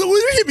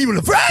you hit me with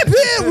a fry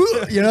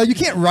pan? You know, you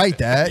can't write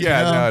that.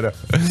 yeah, you know?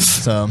 no.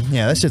 So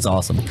yeah, that shit's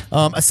awesome.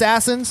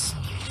 Assassins.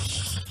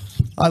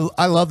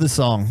 I love this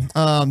song.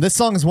 This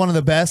song is one of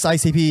the best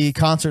ICP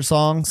concert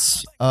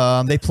songs.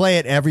 They play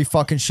it every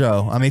fucking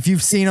show. I mean, if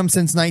you've seen them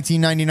since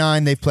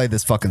 1999, they've played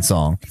this fucking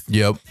song.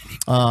 Yep.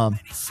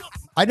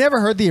 I never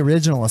heard the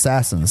original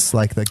Assassins,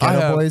 like the I Ghetto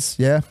have. Boys.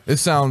 Yeah. It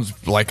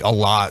sounds like a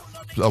lot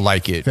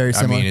like it. Very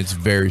similar. I mean, it's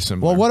very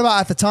similar. Well, what about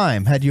at the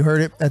time? Had you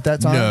heard it at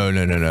that time?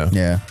 No.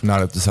 Yeah.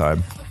 Not at the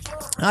time.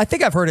 I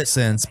think I've heard it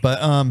since, but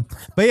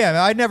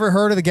yeah, I'd never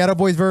heard of the Ghetto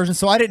Boys version,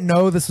 so I didn't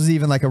know this was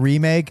even like a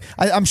remake.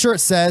 I'm sure it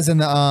says in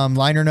the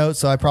liner notes,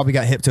 so I probably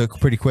got hip to it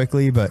pretty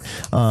quickly. But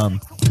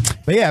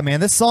yeah, man,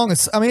 this song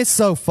is, I mean, it's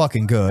so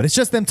fucking good. It's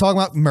just them talking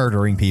about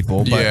murdering people,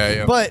 but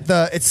Yeah. but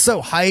it's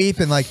so hype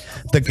and like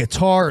the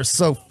guitar is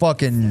so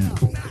fucking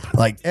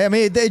like, I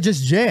mean, it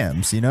just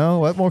jams. You know,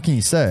 what more can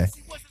you say?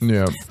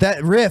 Yeah.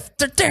 That riff,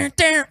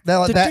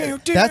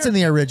 that's in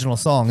the original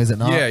song, is it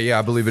not? Yeah,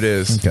 I believe it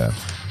is. Okay.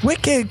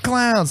 Wicked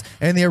Clowns.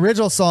 And the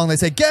original song, they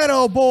say,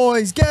 Ghetto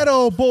Boys,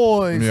 Ghetto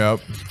Boys. Yep.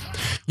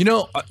 You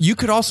know, you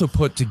could also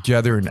put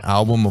together an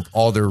album of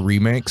all their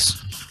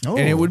remakes, Oh.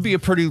 and it would be a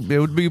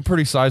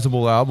pretty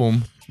sizable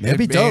album. It'd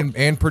be dope.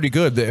 and pretty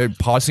good. The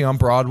Posse on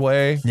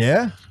Broadway.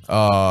 Yeah.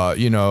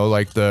 You know,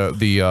 like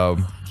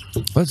the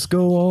Let's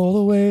Go All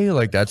the Way.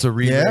 Like that's a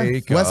Yeah.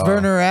 remake. West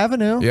Verner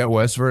Avenue. Yeah,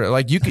 West Verner.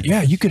 Like you could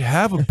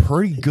have a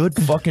pretty good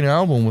fucking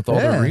album with all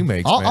Yeah. their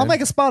remakes. I'll man.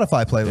 make a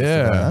Spotify playlist.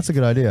 Yeah. For that. That's a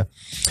good idea.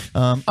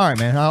 All right,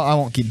 man. I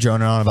won't keep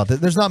droning on about this.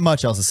 There's not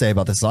much else to say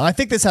about this song. I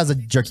think this has a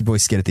Jerky Boy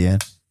skit at the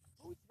end.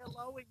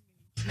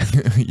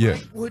 Yeah.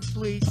 Would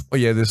please, Oh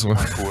yeah, this one.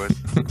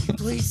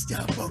 please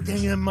stop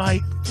poking in my,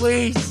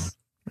 please.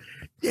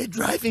 They're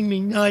driving me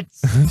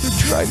nuts.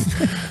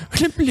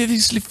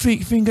 Religiously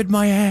fingered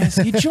my ass.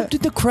 He jumped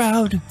in the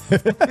crowd.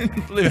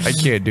 I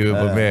can't do it,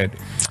 but man.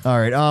 All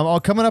right. All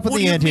coming up at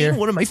the end here.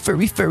 What am I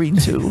furry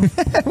to?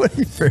 What are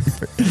you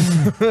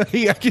for?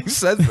 He actually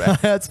says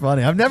that. That's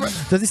funny. I've never.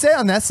 Does he say it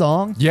on that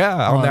song?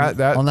 Yeah, on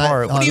that on that-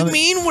 part. on- What do you let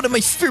me- mean? What am I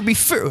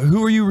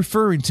Who are you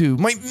referring to?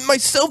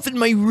 Myself in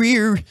my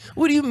rear.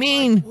 What do you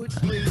mean?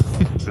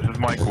 This is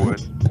Mike Wood.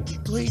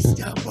 Please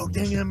stop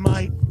poking in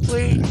my,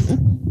 please.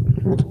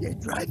 They're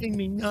driving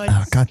me nuts.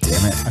 Oh, God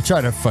damn it! I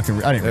tried to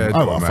fucking. I didn't. It oh,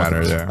 don't well, fuck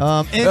matter it. there.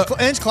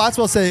 Ange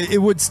Klotzwell said it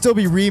would still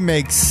be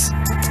remakes.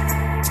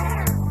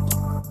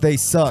 They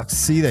sucks.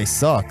 See, they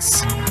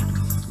sucks.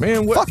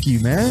 Man, what? Fuck you,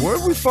 man.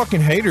 Where we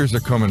fucking haters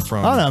are coming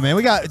from? I don't know, man.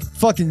 We got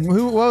fucking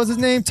what was his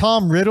name?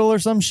 Tom Riddle or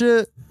some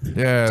shit.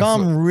 Yeah,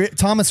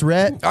 Thomas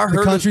Rhett, I the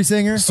heard country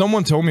singer.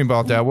 Someone told me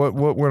about that. What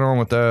went on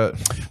with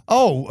that?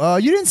 Oh,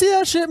 you didn't see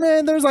that shit,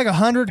 man? There was like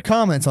 100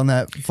 comments on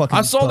that fucking.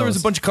 I saw there was a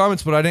post. bunch of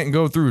comments, but I didn't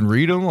go through and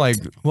read them. Like,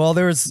 Well,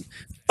 there's.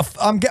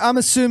 I'm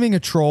assuming a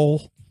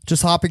troll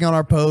just hopping on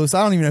our post.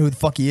 I don't even know who the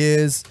fuck he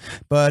is,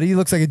 but he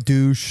looks like a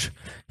douche.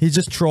 He's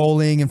just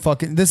trolling and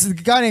fucking. This is a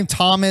guy named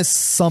Thomas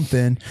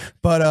something.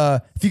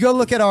 But if you go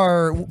look at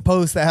our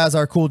post that has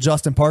our cool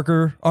Justin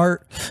Parker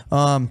art,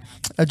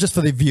 just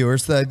for the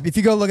viewers, if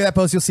you go look at that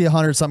post, you'll see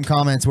 100-something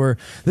comments where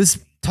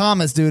this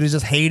Thomas dude is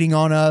just hating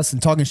on us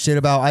and talking shit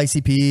about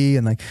ICP,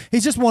 and like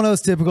he's just one of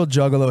those typical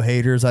Juggalo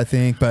haters, I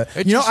think. But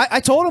I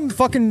told him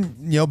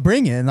fucking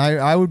bring it, and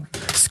I would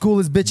school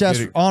his bitch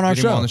ass on our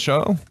get him show. on the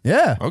show.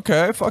 Yeah.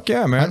 Okay. Fuck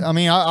yeah, man. I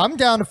mean, I'm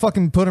down to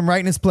fucking put him right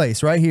in his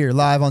place, right here,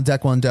 live on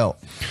Deck One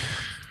Delt.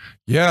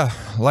 Yeah,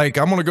 like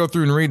I'm gonna go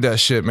through and read that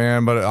shit,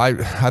 man. But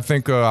I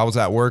think I was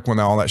at work when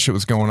all that shit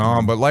was going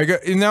on. But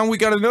like now we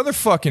got another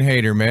fucking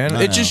hater, man.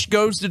 It just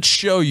goes to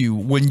show you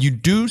when you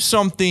do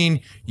something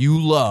you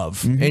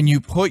love and you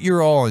put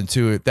your all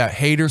into it, that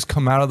haters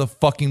come out of the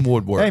fucking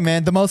woodwork. Hey,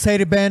 man, the most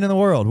hated band in the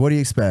world. What do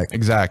you expect?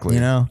 Exactly.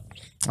 You know.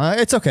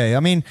 It's okay. I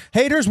mean,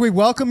 haters, we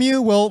welcome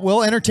you.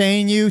 We'll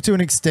entertain you to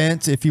an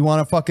extent. If you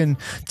want to fucking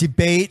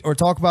debate or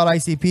talk about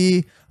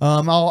ICP,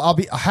 I'll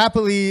be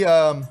happily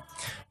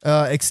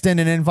extend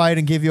an invite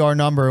and give you our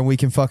number, and we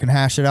can fucking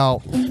hash it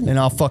out, and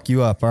I'll fuck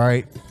you up. All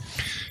right.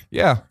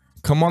 Yeah,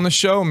 come on the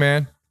show,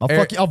 man.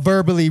 I'll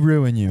verbally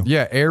ruin you.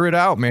 Yeah, air it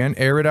out, man.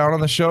 Air it out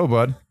on the show,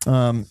 bud.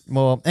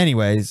 Well,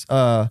 anyways,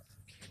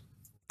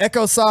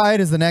 Echo Side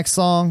is the next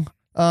song.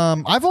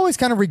 I've always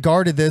kind of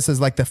regarded this as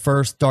like the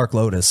first Dark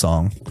Lotus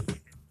song.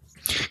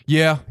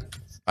 Yeah,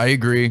 I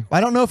agree.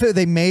 I don't know if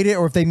they made it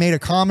or if they made a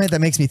comment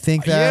that makes me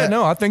think that. Yeah,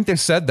 no, I think they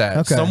said that.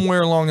 Okay.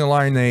 Somewhere along the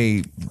line,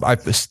 I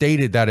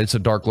stated that it's a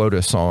Dark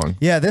Lotus song.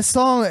 Yeah, this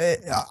song,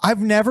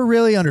 I've never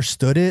really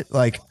understood it.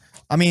 Like,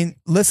 I mean,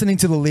 listening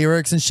to the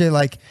lyrics and shit,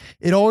 like,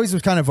 it always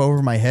was kind of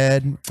over my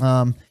head.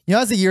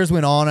 As the years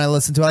went on, I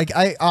listened to it.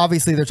 Like,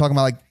 obviously they're talking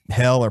about like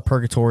hell or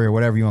purgatory or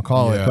whatever you want to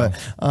call it, but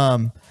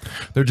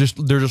they're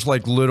just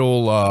like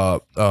little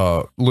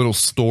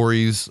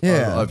stories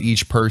of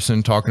each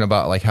person talking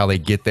about like how they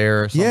get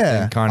there or something.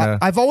 Yeah, kind of.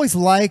 I've always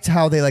liked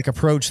how they like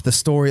approach the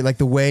story, like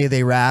the way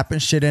they rap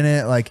and shit in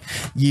it. Like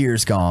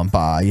years gone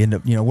by, you end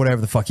up, whatever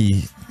the fuck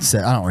he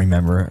said. I don't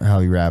remember how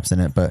he raps in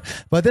it, but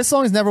this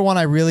song is never one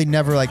I really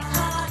never like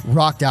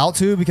rocked out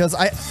to because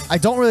I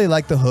don't really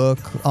like the hook.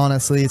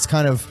 Honestly, it's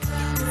kind of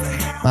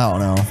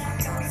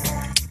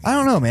I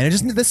don't know, man.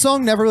 This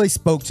song never really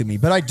spoke to me,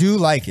 but I do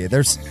like it.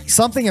 There's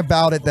something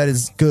about it that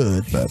is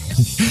good, but.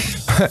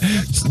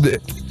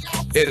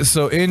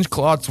 So Inge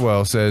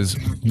Klotzwell says,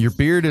 your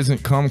beard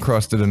isn't cum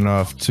crusted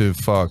enough to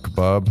fuck,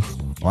 bub.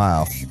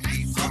 Wow.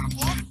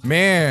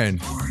 Man.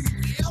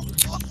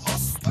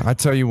 I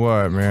tell you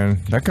what,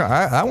 man.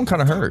 That one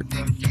kind of hurt.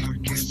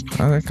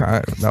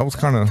 That was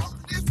kind of...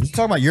 You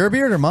talking about your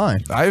beard or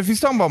mine? If he's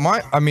talking about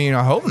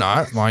I hope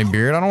not. My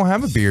beard. I don't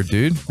have a beard,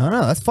 dude. I don't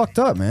know. That's fucked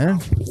up, man.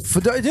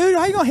 Dude,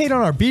 how you gonna hate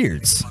on our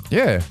beards?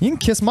 Yeah. You can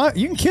kiss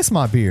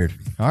my beard.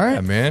 All right,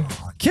 Yeah, man.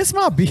 kiss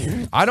my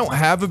beard. I don't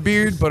have a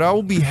beard, but I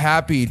will be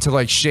happy to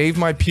like shave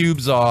my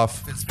pubes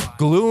off,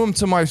 glue them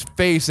to my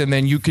face, and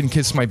then you can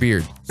kiss my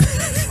beard.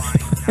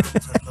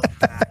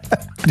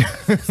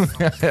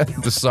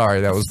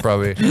 Sorry, that was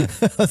probably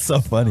That's so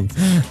funny.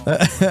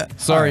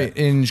 sorry,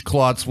 Inge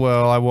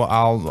Klotzwell.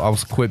 I'll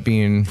quit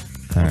being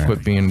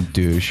a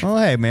douche. Well,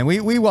 hey, man,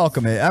 we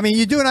welcome it. I mean,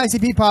 you do an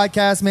ICP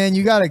podcast, man.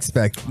 You gotta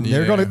expect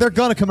they're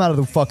gonna come out of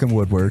the fucking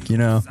woodwork.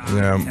 Yeah,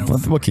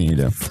 What can you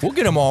do? we'll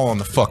get them all on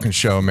the fucking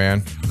show,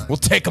 man. We'll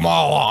take them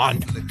all on.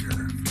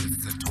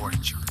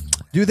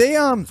 Do they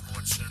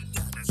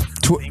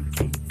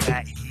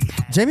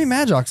Jamie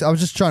Madrox? I was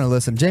just trying to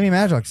listen. Jamie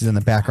Madrox is in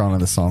the background of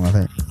the song, I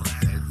think.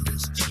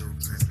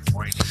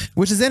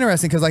 Which is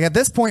interesting because, like, at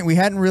this point, we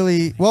hadn't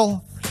really.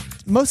 Well,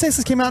 Most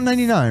Tasteless came out in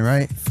 '99,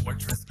 right?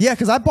 Yeah,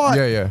 because I bought.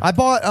 Yeah. I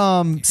bought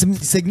some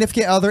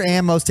Significant Other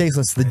and Most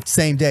Tasteless the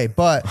same day,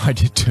 but I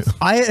did too.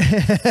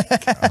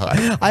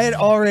 I had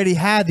already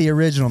had the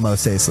original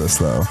Most Tasteless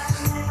though.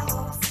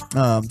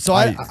 So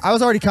I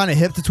was already kind of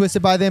hip to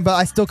Twisted by then, but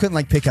I still couldn't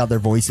like pick out their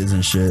voices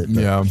and shit.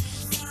 But.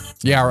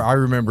 Yeah. I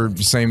remember.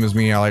 Same as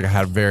me. I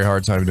had a very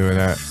hard time doing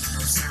that.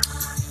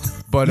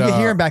 But You can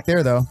hear him back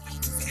there though.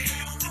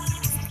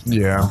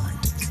 Yeah.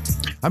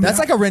 I mean, That's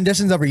like a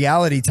renditions of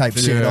reality type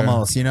shit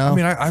almost, you know? I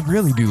mean, I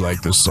really do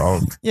like this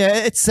song.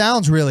 Yeah, it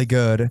sounds really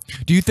good.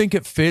 Do you think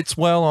it fits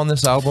well on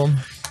this album?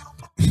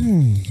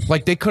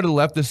 Like they could have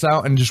left this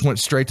out and just went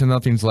straight to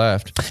Nothing's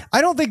Left.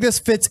 I don't think this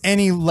fits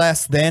any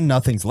less than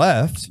Nothing's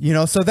Left. You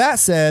know. So that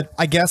said,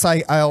 I guess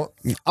I'll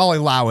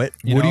allow it.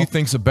 What do you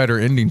think's a better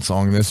ending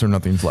song, this or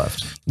Nothing's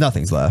Left?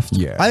 Nothing's Left.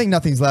 Yeah. I think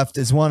Nothing's Left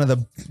is one of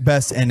the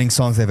best ending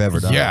songs they've ever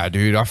done. Yeah,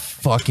 dude, I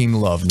fucking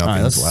love All right,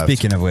 Nothing's Left.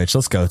 speaking of which,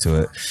 let's go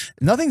to it.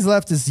 Nothing's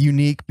Left is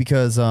unique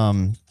because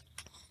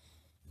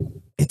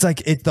it's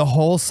like the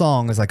whole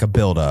song is like a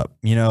build up,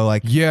 you know,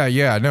 like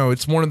Yeah, no,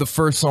 it's one of the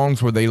first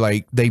songs where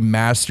they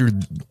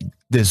mastered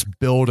this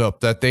build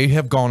up that they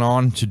have gone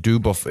on to do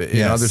in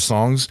Yes. other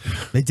songs.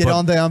 they did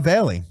on the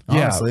unveiling.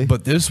 Honestly, Yeah,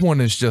 but this one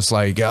is just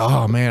like,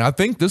 oh man, I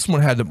think this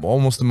one had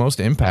almost the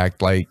most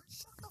impact like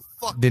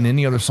than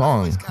any other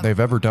song they've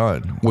ever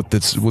done with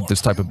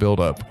this type of build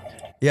up.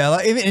 yeah,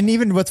 like, and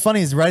even what's funny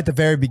is right at the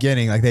very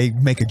beginning, like they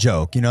make a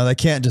joke, you know, they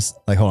can't just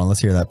like hold on, let's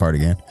hear that part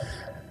again.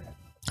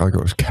 I like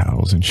those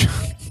cows and shit.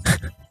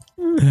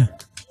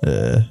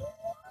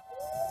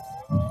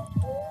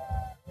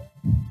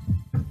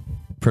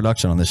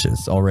 Production on this shit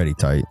is already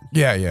tight.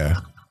 Yeah.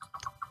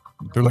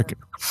 They're like,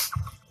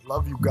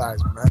 Love you guys,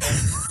 man.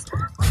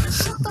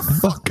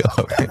 fuck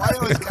up. Why you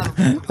always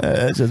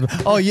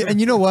gotta- Oh, yeah, and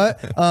you know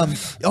what?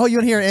 You want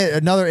to hear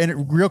another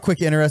real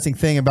quick interesting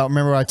thing about?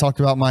 Remember, I talked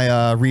about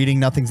my reading.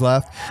 Nothing's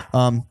Left.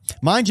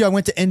 Mind you, I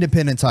went to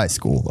Independence High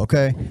School.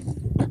 Okay,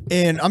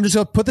 and I'm just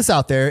gonna put this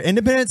out there.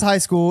 Independence High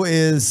School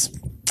is,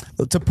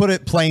 to put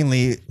it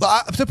plainly,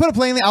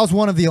 I was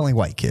one of the only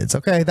white kids.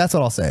 Okay, that's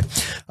what I'll say.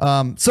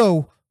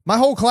 So my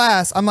whole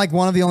class, I'm like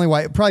one of the only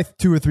white, probably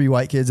 2 or 3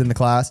 white kids in the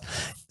class.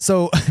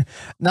 So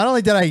not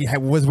only did I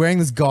was wearing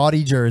this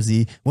gaudy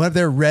jersey, went up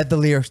there, read the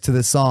lyrics to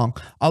this song.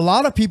 A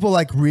lot of people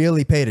like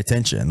really paid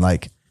attention.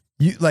 Like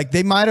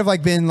they might have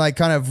like been like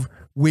kind of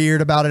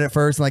weird about it at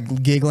first and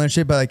like giggling and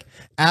shit. But like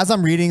as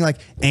I'm reading, like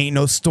ain't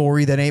no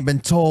story that ain't been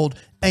told.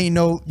 Ain't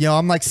no, you know,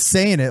 I'm like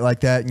saying it like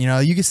that. You know,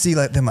 you can see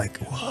like them like,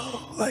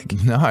 whoa, like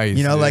Nice.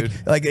 you know, dude.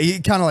 like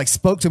it kind of like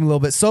spoke to him a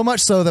little bit. So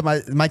much so that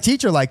my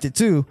teacher liked it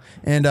too.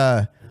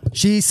 And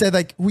she said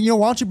like, well, you know,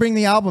 why don't you bring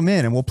the album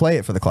in and we'll play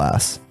it for the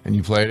class. And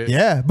you played it?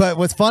 Yeah, but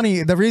what's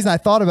funny, the reason I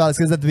thought about it is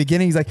because at the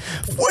beginning he's like,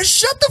 well,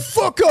 shut the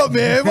fuck up,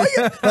 man. Why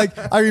you-" like,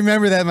 I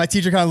remember that my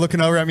teacher kind of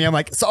looking over at me. I'm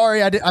like,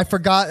 sorry, I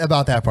forgot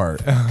about that part.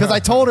 Because I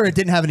told her it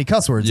didn't have any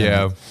cuss words in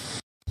Yeah. it.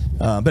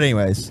 But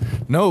anyways,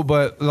 No,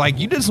 but like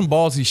you did some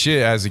ballsy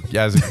shit as a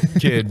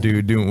kid,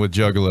 dude, doing with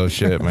Juggalo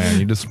shit, man.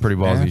 You did some pretty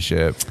ballsy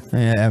shit.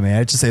 yeah,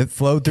 man, it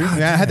flowed through.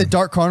 Man, I had the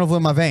Dark Carnival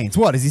in my veins.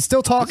 What, is he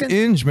still talking?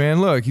 Inge,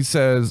 man, look, he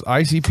says,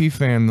 ICP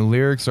fan, the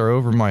lyrics are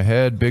over my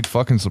head. Big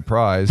fucking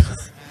surprise.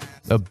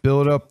 A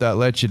build up that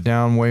lets you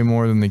down way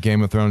more than the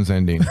Game of Thrones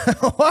ending.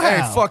 Wow.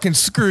 Hey, fucking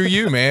screw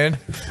you, man.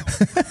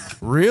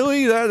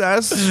 Really?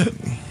 That's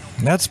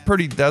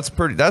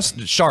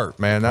sharp,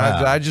 man.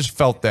 Wow. I just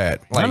felt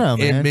that. Like, know,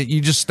 man.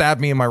 you just stabbed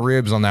me in my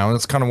ribs on that one.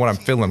 That's kind of what I'm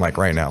feeling like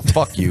right now.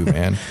 Fuck you,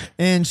 man.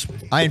 And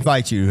I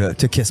invite you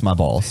to kiss my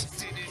balls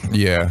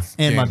Yeah.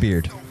 and my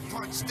beard.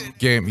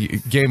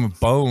 Game of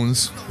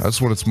Bones.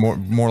 That's what it's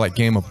more like,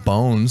 Game of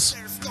Bones.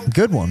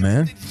 Good one,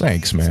 man.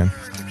 Thanks, man.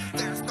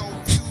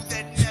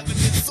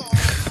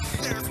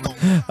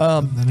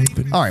 All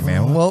right,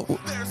 man. Well,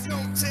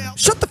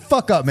 shut the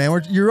fuck up,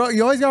 man. You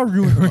always gotta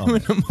ruin the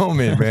moment. In a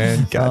moment,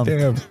 man.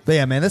 Goddamn. But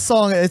yeah, man, this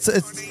song, it's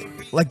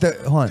like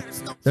hold on.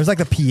 There's like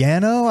the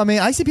piano. I mean,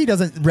 ICP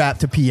doesn't rap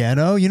to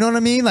piano. You know what I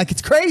mean? Like,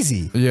 it's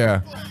crazy. Yeah.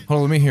 Hold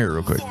on, let me hear it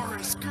real quick.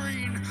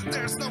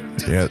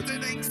 Yeah.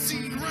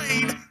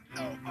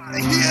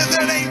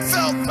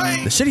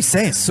 The shit he's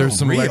saying is so There's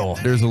some real.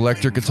 there's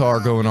electric guitar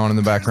going on in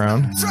the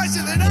background.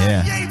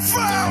 Yeah.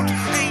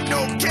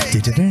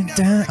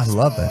 I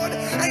love that.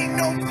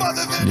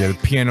 Yeah, the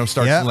piano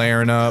starts Yeah.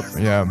 layering up.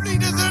 Yeah.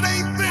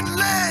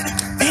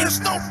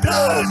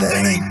 Blood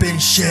that ain't been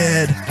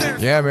shed.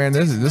 Yeah, man,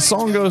 this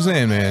song goes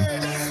in, man.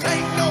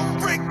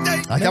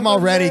 Like, I'm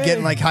already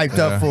getting like hyped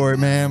up for it,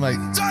 man. Like,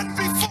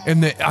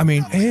 And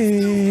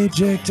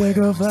eject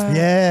go fly.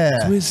 yeah.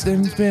 Twist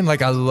and spin.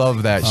 Like, I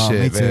love that Oh,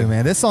 shit, me too,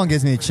 man. This song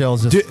gives me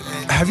chills. Just,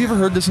 Have you ever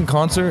heard this in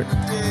concert?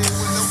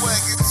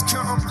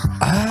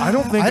 I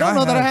don't think I don't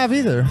know that I have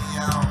either.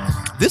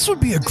 This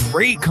would be a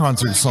great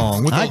concert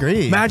song. I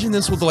agree. Imagine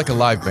this with like a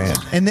live band.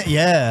 And then,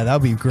 yeah, that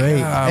would be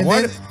great. And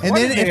why then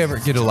did they ever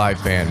get a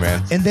live band,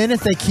 man? And then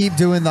if they keep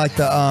doing like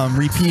the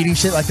repeating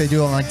shit like they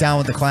do on like Down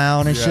with the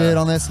Clown and shit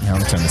on this. Yeah, I'm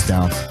gonna turn this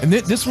down. And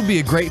this would be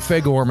a great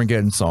Fago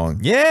Armageddon song.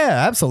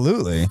 Yeah,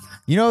 absolutely.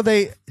 You know,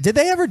 did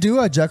they ever do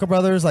a Jekyll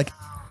Brothers like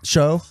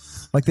show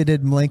like they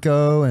did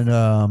Malenko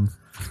and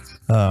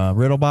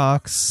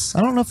Riddlebox?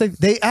 I don't know if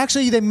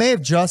they may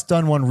have just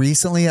done one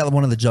recently at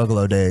one of the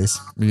Juggalo days.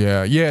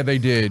 Yeah, they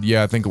did.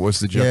 Yeah, I think it was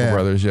the Jekyll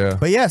Brothers. Yeah.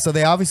 But yeah, so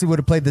they obviously would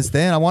have played this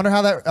then. I wonder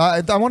how that.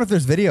 I wonder if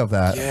there's video of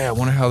that. Yeah, I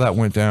wonder how that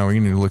went down. We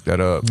need to look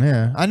that up.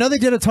 Yeah, I know they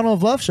did a Tunnel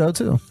of Love show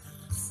too.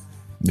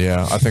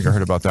 Yeah, I think I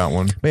heard about that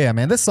one. But yeah,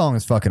 man, this song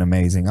is fucking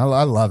amazing. I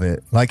love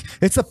it. Like,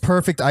 it's the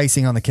perfect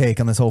icing on the cake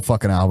on this whole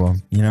fucking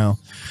album. You know,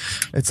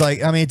 it's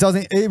like, I mean,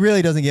 it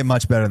really doesn't get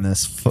much better than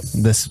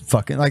this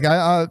fucking, like,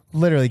 I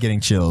literally getting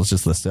chills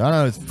just listening. I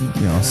know it's,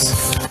 you know,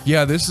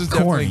 Yeah, this is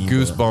Corny,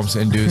 definitely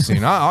goosebumps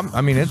inducing.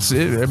 I mean,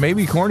 it may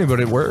be corny, but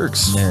it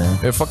works. Yeah.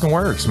 It fucking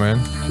works, man.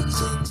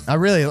 I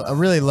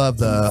really love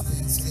the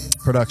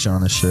production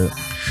on this shit.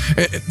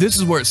 This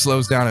is where it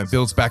slows down and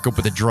builds back up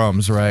with the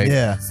drums, right?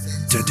 Yeah.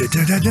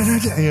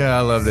 Yeah,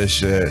 I love this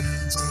shit.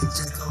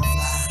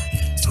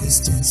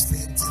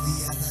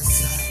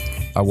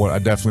 I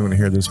definitely want to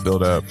hear this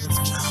build up.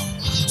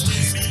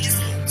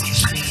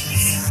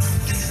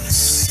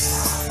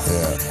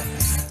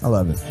 I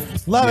love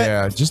it. Love it.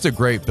 Yeah, just a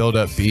great build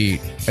up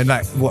beat. And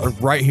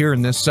right here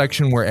in this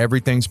section where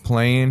everything's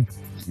playing,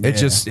 it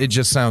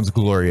just sounds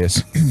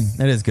glorious.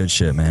 It is good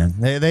shit, man.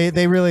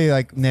 They really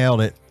like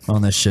nailed it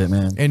on this shit,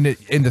 man. And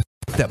the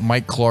that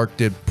Mike Clark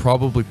did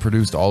probably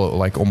produced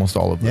almost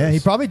all of this. Yeah, he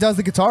probably does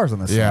the guitars on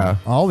this. Yeah.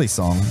 song. All these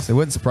songs. It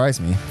wouldn't surprise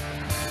me.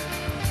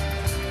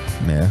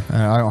 Yeah,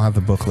 I don't have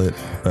the booklet,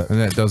 but And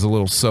that does a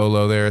little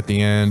solo there at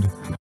the end.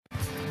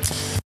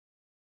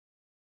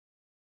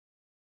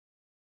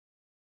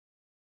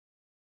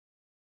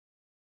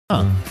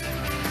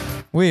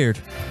 weird.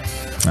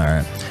 All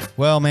right.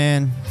 Well,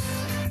 man,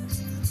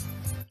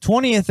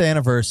 20th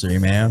anniversary,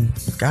 man.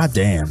 God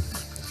damn.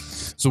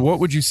 So what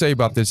would you say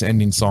about this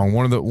ending song?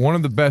 One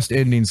of the best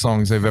ending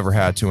songs they've ever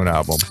had to an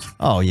album.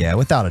 Oh yeah,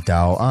 without a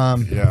doubt.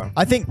 Yeah.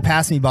 I think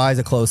 "Pass Me By" is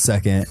a close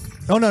second.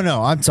 Oh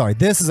no, I'm sorry.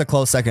 This is a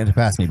close second to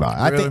 "Pass Me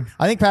By." Really?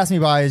 I think "Pass Me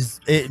By"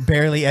 it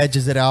barely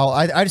edges it out.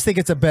 I just think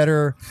it's a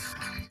better,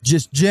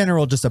 just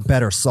a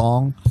better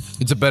song.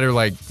 It's a better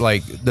like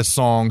the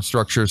song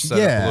structure set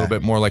up Yeah. a little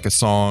bit more like a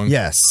song.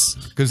 Yes,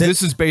 Because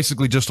this is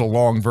basically just a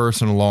long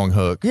verse and a long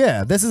hook.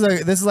 yeah. This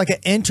is like an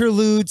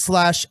interlude /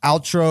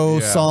 outro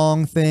Yeah.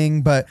 song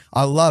thing, but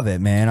I love it,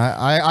 man.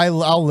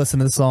 I'll listen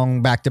to the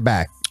song back to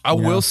back. I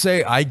will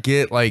say I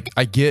get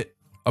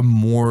a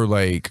more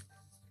like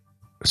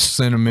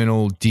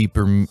sentimental,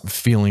 deeper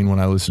feeling when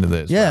I listen to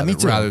this. Yeah, me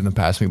too. Rather than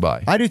 "Pass Me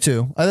By." I do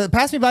too.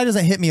 "Pass Me By"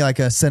 doesn't hit me like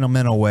a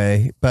sentimental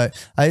way, but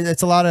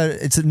it's a lot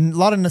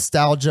of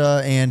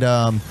nostalgia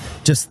and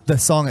just the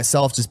song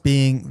itself, just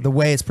being the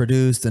way it's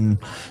produced and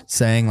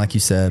sang, like you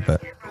said.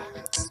 But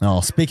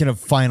no, speaking of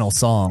final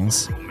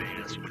songs,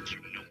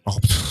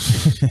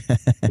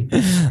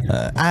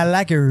 I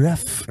Like It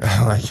Rough.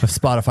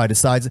 Spotify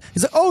decides,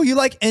 he's like, oh, you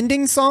like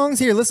ending songs?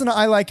 Here, listen to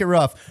I Like It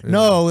Rough.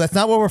 No, that's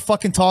not what we're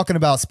fucking talking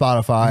about,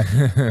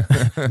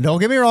 Spotify. Don't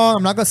get me wrong.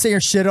 I'm not going to say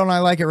your shit on I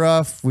Like It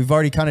Rough. We've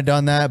already kind of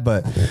done that,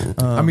 but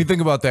I mean,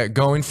 think about that.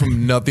 Going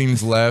from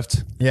 "Nothing's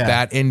Left," Yeah.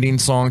 that ending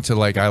song, to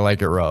like "I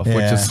Like It Rough," which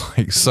Yeah. is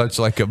like such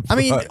like a I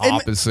mean,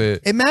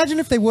 opposite. Imagine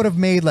if they would have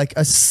made like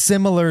a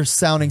similar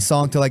sounding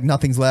song to like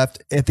Nothing's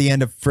Left at the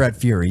end of Fred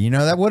Fury. You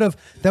know, that would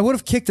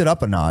have kicked it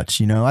up a notch.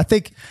 You know, I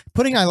think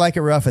putting I Like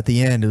It Rough at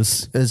the end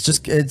is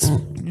just it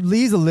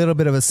leaves a little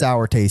bit of a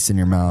sour taste in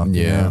your mouth.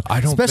 you Yeah, know? I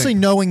don't especially think-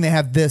 knowing they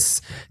have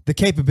the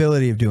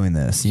capability of doing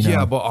this. You know?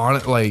 Yeah, but on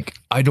it, like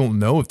I don't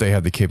know if they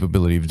have the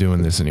capability of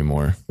doing this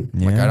anymore.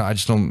 Like Yeah. I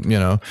just don't, you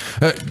know.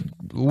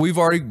 We've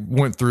already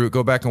went through it.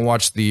 Go back and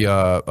watch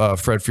the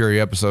Fred Fury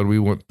episode. We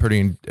went pretty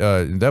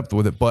in depth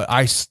with it, but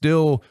I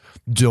still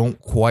don't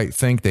quite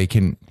think they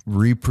can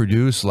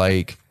reproduce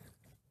like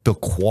the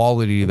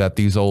quality that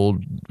these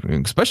old,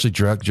 especially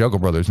Juggle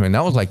Brothers, man,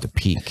 that was like the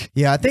peak.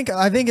 Yeah, I think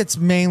it's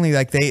mainly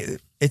like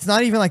it's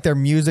not even like their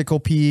musical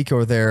peak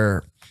or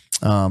their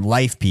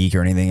life peak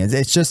or anything.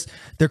 It's just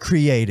their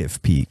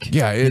creative peak.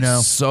 Yeah, it's you know?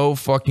 so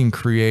fucking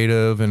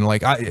creative, and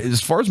like as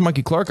far as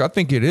Mikey Clark, I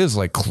think it is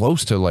like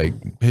close to like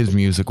his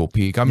musical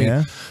peak. I mean,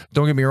 Yeah.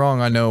 don't get me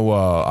wrong, I know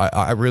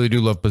I really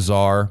do love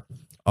Bizarre,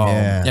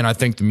 Yeah. and I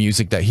think the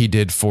music that he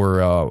did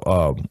for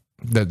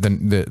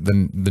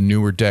the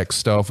newer Deck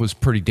stuff was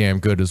pretty damn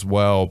good as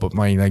well. But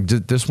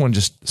this one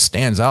just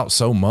stands out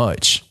so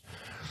much.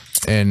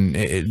 And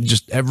it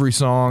just every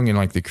song and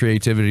like the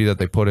creativity that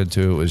they put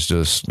into it was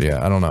just,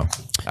 yeah, I don't know.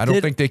 I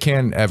don't think they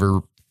can ever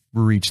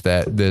reach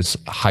this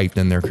height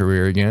in their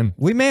career again.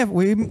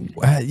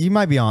 You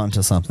might be on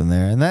to something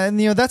there, and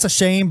that's a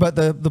shame. But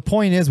the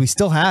point is, we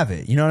still have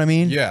it. You know what I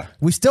mean? Yeah.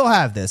 we still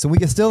have this, and we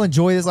can still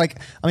enjoy this. Like,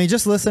 I mean,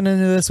 just listening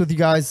to this with you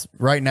guys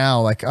right now,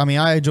 like, I mean,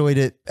 I enjoyed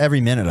it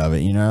every minute of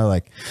it. You know,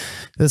 like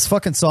this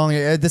fucking song,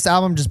 this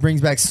album just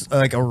brings back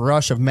like a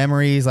rush of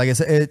memories. Like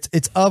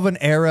it's of an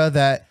era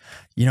that,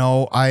 you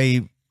know,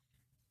 I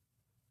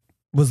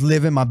was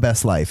living my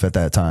best life at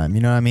that time.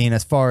 You know what I mean?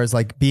 As far as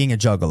like being a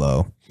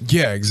juggalo.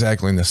 Yeah,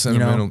 exactly. And the You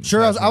sentimental. know,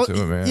 sure. I was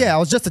to it, man. yeah, I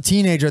was just a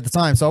teenager at the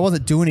time, so I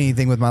wasn't doing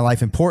anything with my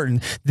life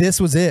important. This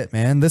was it,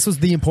 man. This was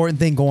the important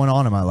thing going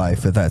on in my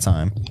life at that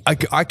time.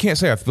 I can't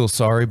say I feel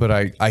sorry, but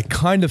I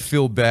kind of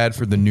feel bad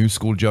for the new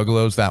school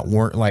juggalos that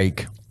weren't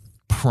like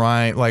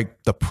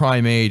the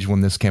prime age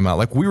when this came out.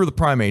 Like we were the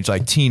prime age,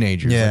 like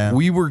teenagers. Yeah. Like,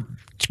 we were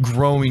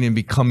growing and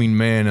becoming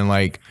men, and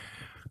like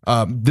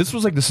this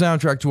was like the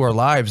soundtrack to our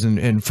lives,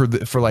 and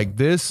for like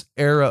this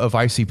era of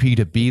ICP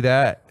to be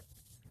that,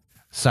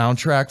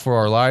 soundtrack for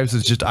our lives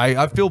is just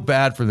I feel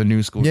bad for the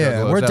new school Yeah,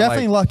 juggalos we're that,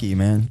 definitely like, lucky,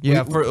 man.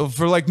 yeah,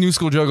 for like new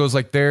school juggalos,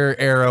 like their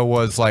era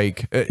was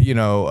like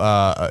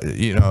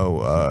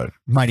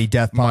Mighty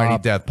Death Pop,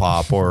 Mighty Death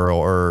Pop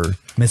or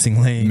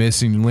Missing Link.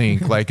 Missing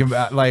Link. like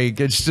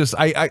it's just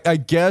I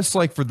guess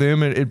like for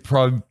them it'd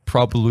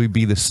probably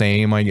be the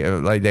same. Like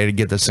they'd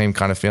get the same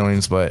kind of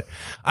feelings, but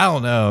I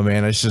don't know,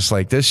 man. It's just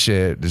like this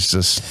shit. It's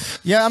just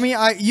Yeah, I mean,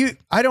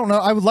 I don't know.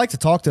 I would like to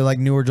talk to like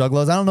newer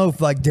juggalos. I don't know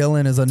if like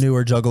Dylan is a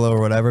newer juggalo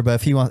or whatever,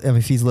 but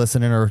if he's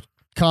listening or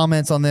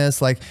comments on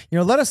this, like, you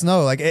know, let us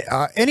know. Like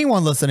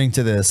anyone listening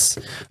to this,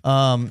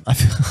 I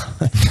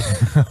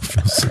feel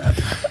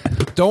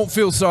don't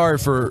feel sorry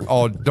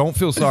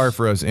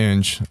for us,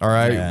 Inge. All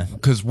right, Yeah.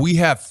 because we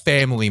have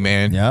family,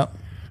 man. Yep.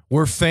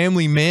 We're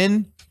family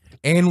men,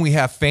 and we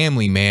have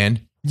family,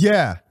 man.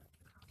 Yeah.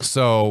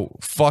 So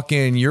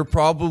fucking, you're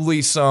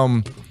probably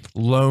some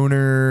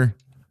loner.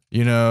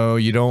 You know,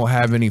 you don't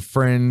have any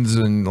friends,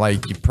 and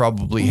like you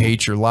probably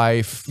hate your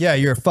life. Yeah,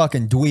 you're a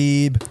fucking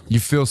dweeb. You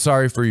feel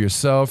sorry for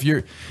yourself.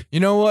 You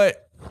know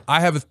what?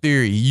 I have a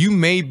theory. You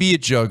may be a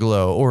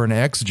juggalo or an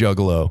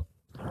ex-juggalo,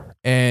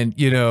 and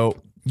you know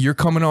you're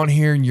coming on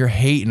here and you're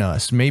hating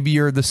us. Maybe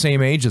you're the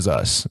same age as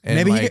us. And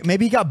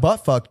Maybe he got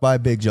butt fucked by a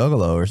big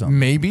juggalo or something.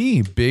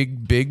 maybe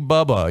big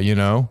Bubba. You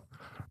know,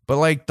 but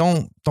like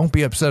don't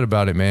be upset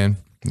about it, man.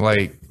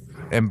 Like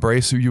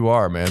embrace who you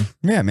are, man.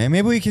 Yeah, man.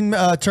 Maybe we can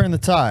turn the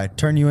tide,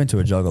 turn you into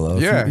a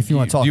juggalo. If you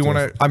want to talk. Do you to want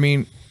us. to? I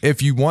mean,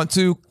 if you want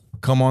to,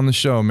 come on the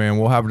show, man.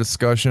 We'll have a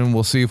discussion.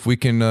 We'll see if we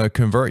can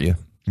convert you.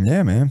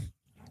 Yeah, man.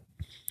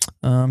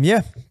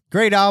 Yeah,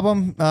 great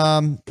album.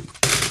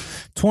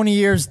 20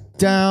 years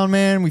down,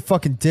 man. We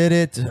fucking did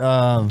it.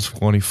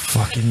 20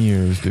 fucking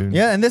years, dude.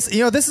 Yeah, and this,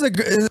 you know, this is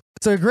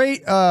it's a great,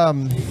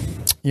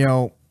 you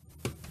know,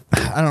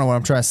 I don't know what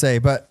I'm trying to say,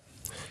 but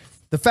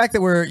the fact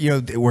that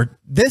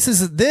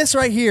this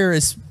right here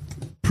is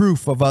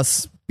proof of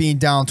us being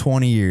down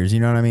 20 years. You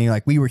know what I mean?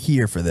 Like we were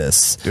here for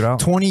this. Dude,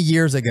 20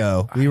 years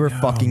ago, we were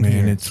fucking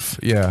here. It's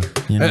yeah.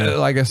 You know?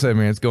 Like I said,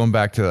 man, it's going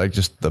back to like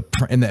just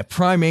in that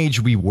prime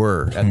age we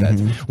were at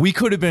that. We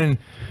could have been,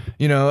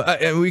 you know,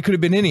 we could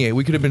have been any age.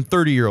 We could have been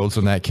 30-year-olds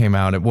when that came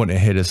out. It wouldn't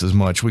have hit us as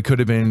much. We could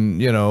have been,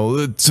 you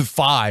know, to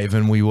 5,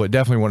 and we would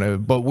definitely want to.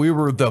 But we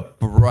were the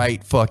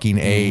right fucking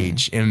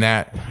age in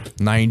that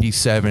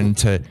 97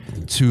 to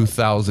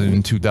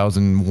 2000,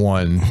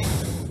 2001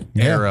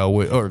 era,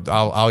 or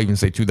I'll even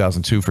say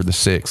 2002 for the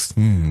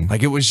 6th.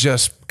 Like it was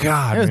just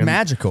God. It was man,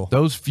 magical.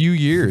 Those few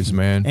years,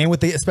 man.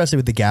 And especially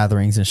with the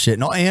gatherings and shit,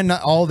 and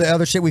all the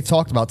other shit we've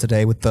talked about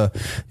today with the,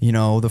 you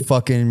know, the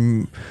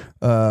fucking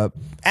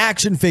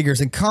action figures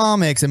and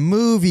comics and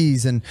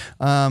movies, and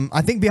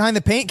I think Behind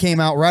the Paint came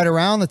out right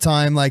around the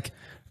time like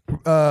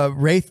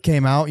Wraith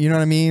came out. You know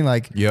what I mean?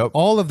 Like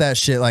all of that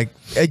shit, like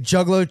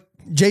Juggalo,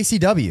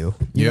 JCW.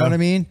 You know what I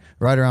mean?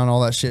 Right around all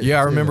that shit. Yeah,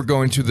 I remember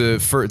going to the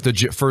first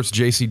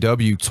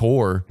JCW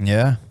tour.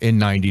 Yeah, in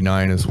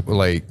 '99 is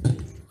like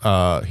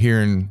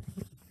here in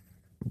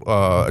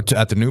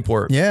at the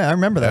Newport. Yeah, I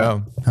remember that.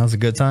 Yeah. That was a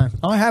good time.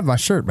 Oh, I have my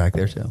shirt back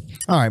there too.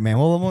 All right, man.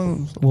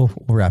 We'll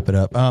wrap it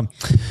up.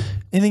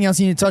 Anything else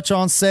you need to touch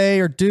on, say,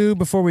 or do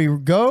before we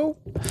go?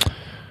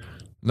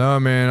 No,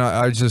 man.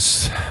 I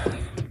just.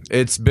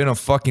 It's been a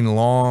fucking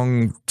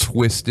long,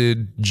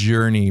 twisted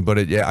journey, but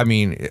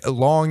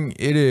long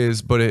it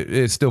is, but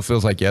it still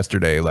feels like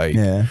yesterday. Like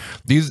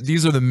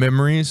these are the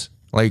memories,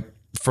 like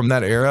from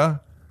that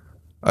era.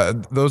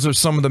 Those are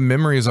some of the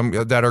memories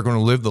that are going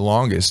to live the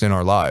longest in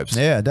our lives.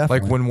 Yeah, definitely.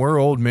 Like when we're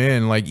old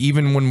men, like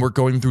even when we're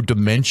going through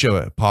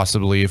dementia,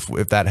 possibly if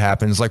that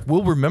happens, like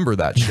we'll remember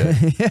that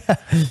shit. Yeah,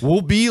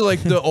 we'll be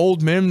like the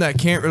old men that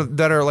can't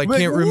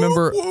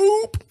remember.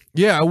 Whoop.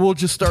 Yeah, we'll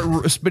just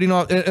start spitting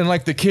off, and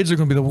like the kids are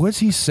gonna be like, "What's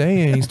he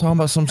saying? He's talking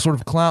about some sort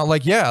of clown."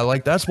 Like, yeah,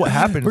 like that's what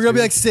happens. We're gonna be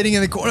like sitting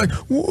in the corner, like,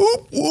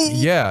 whoop, whoop.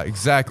 Yeah,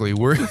 exactly.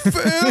 We're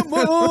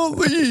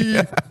family.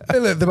 Yeah.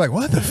 And they're like,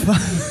 "What the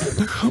fuck?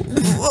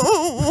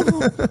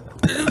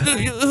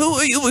 Who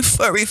are you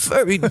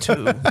referring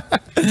to?"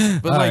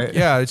 But like,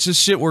 yeah, it's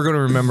just shit we're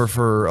gonna remember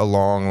for a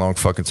long, long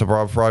fucking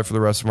probably for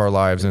the rest of our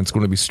lives, and it's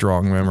gonna be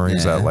strong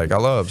memories that like I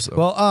love. So.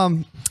 Well,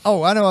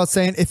 oh, I know what I was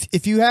saying.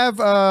 If you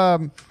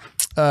have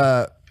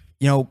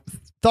you know,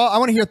 I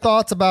want to hear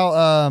thoughts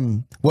about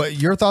what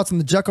your thoughts on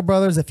the Jekyll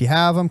Brothers. If you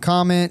have them,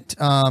 comment.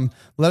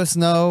 Let us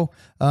know.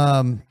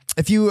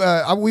 If you,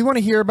 we want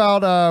to hear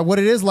about what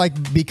it is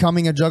like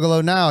becoming a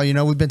juggalo now. You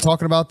know, we've been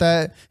talking about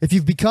that. If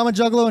you've become a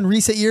juggalo in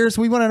recent years,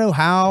 we want to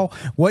know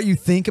what you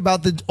think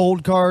about the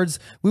old cards.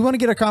 We want to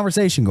get a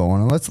conversation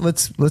going.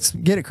 Let's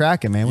get it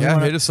cracking, man.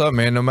 Hit us up,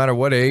 man. No matter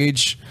what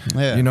age,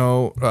 you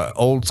know,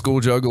 old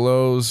school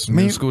juggalos,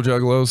 new school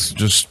juggalos,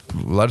 just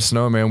let us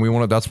know, man.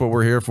 That's what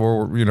we're here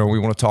for. You know, we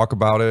want to talk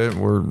about it.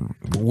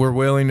 We're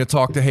willing to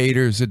talk to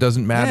haters. It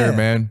doesn't matter,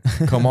 man.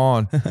 Come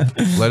on,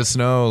 let us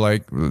know.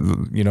 Like,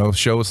 you know,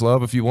 show us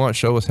love if you want.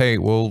 Show us hate.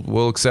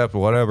 We'll accept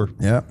whatever.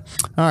 Yeah.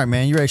 All right,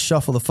 man. You ready to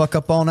shuffle the fuck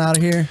up on out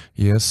of here?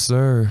 Yes,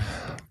 sir.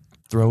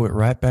 Throw it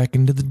right back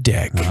into the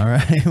deck. All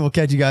right. We'll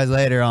catch you guys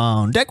later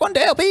on Deck One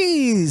Dale.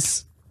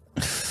 Peace.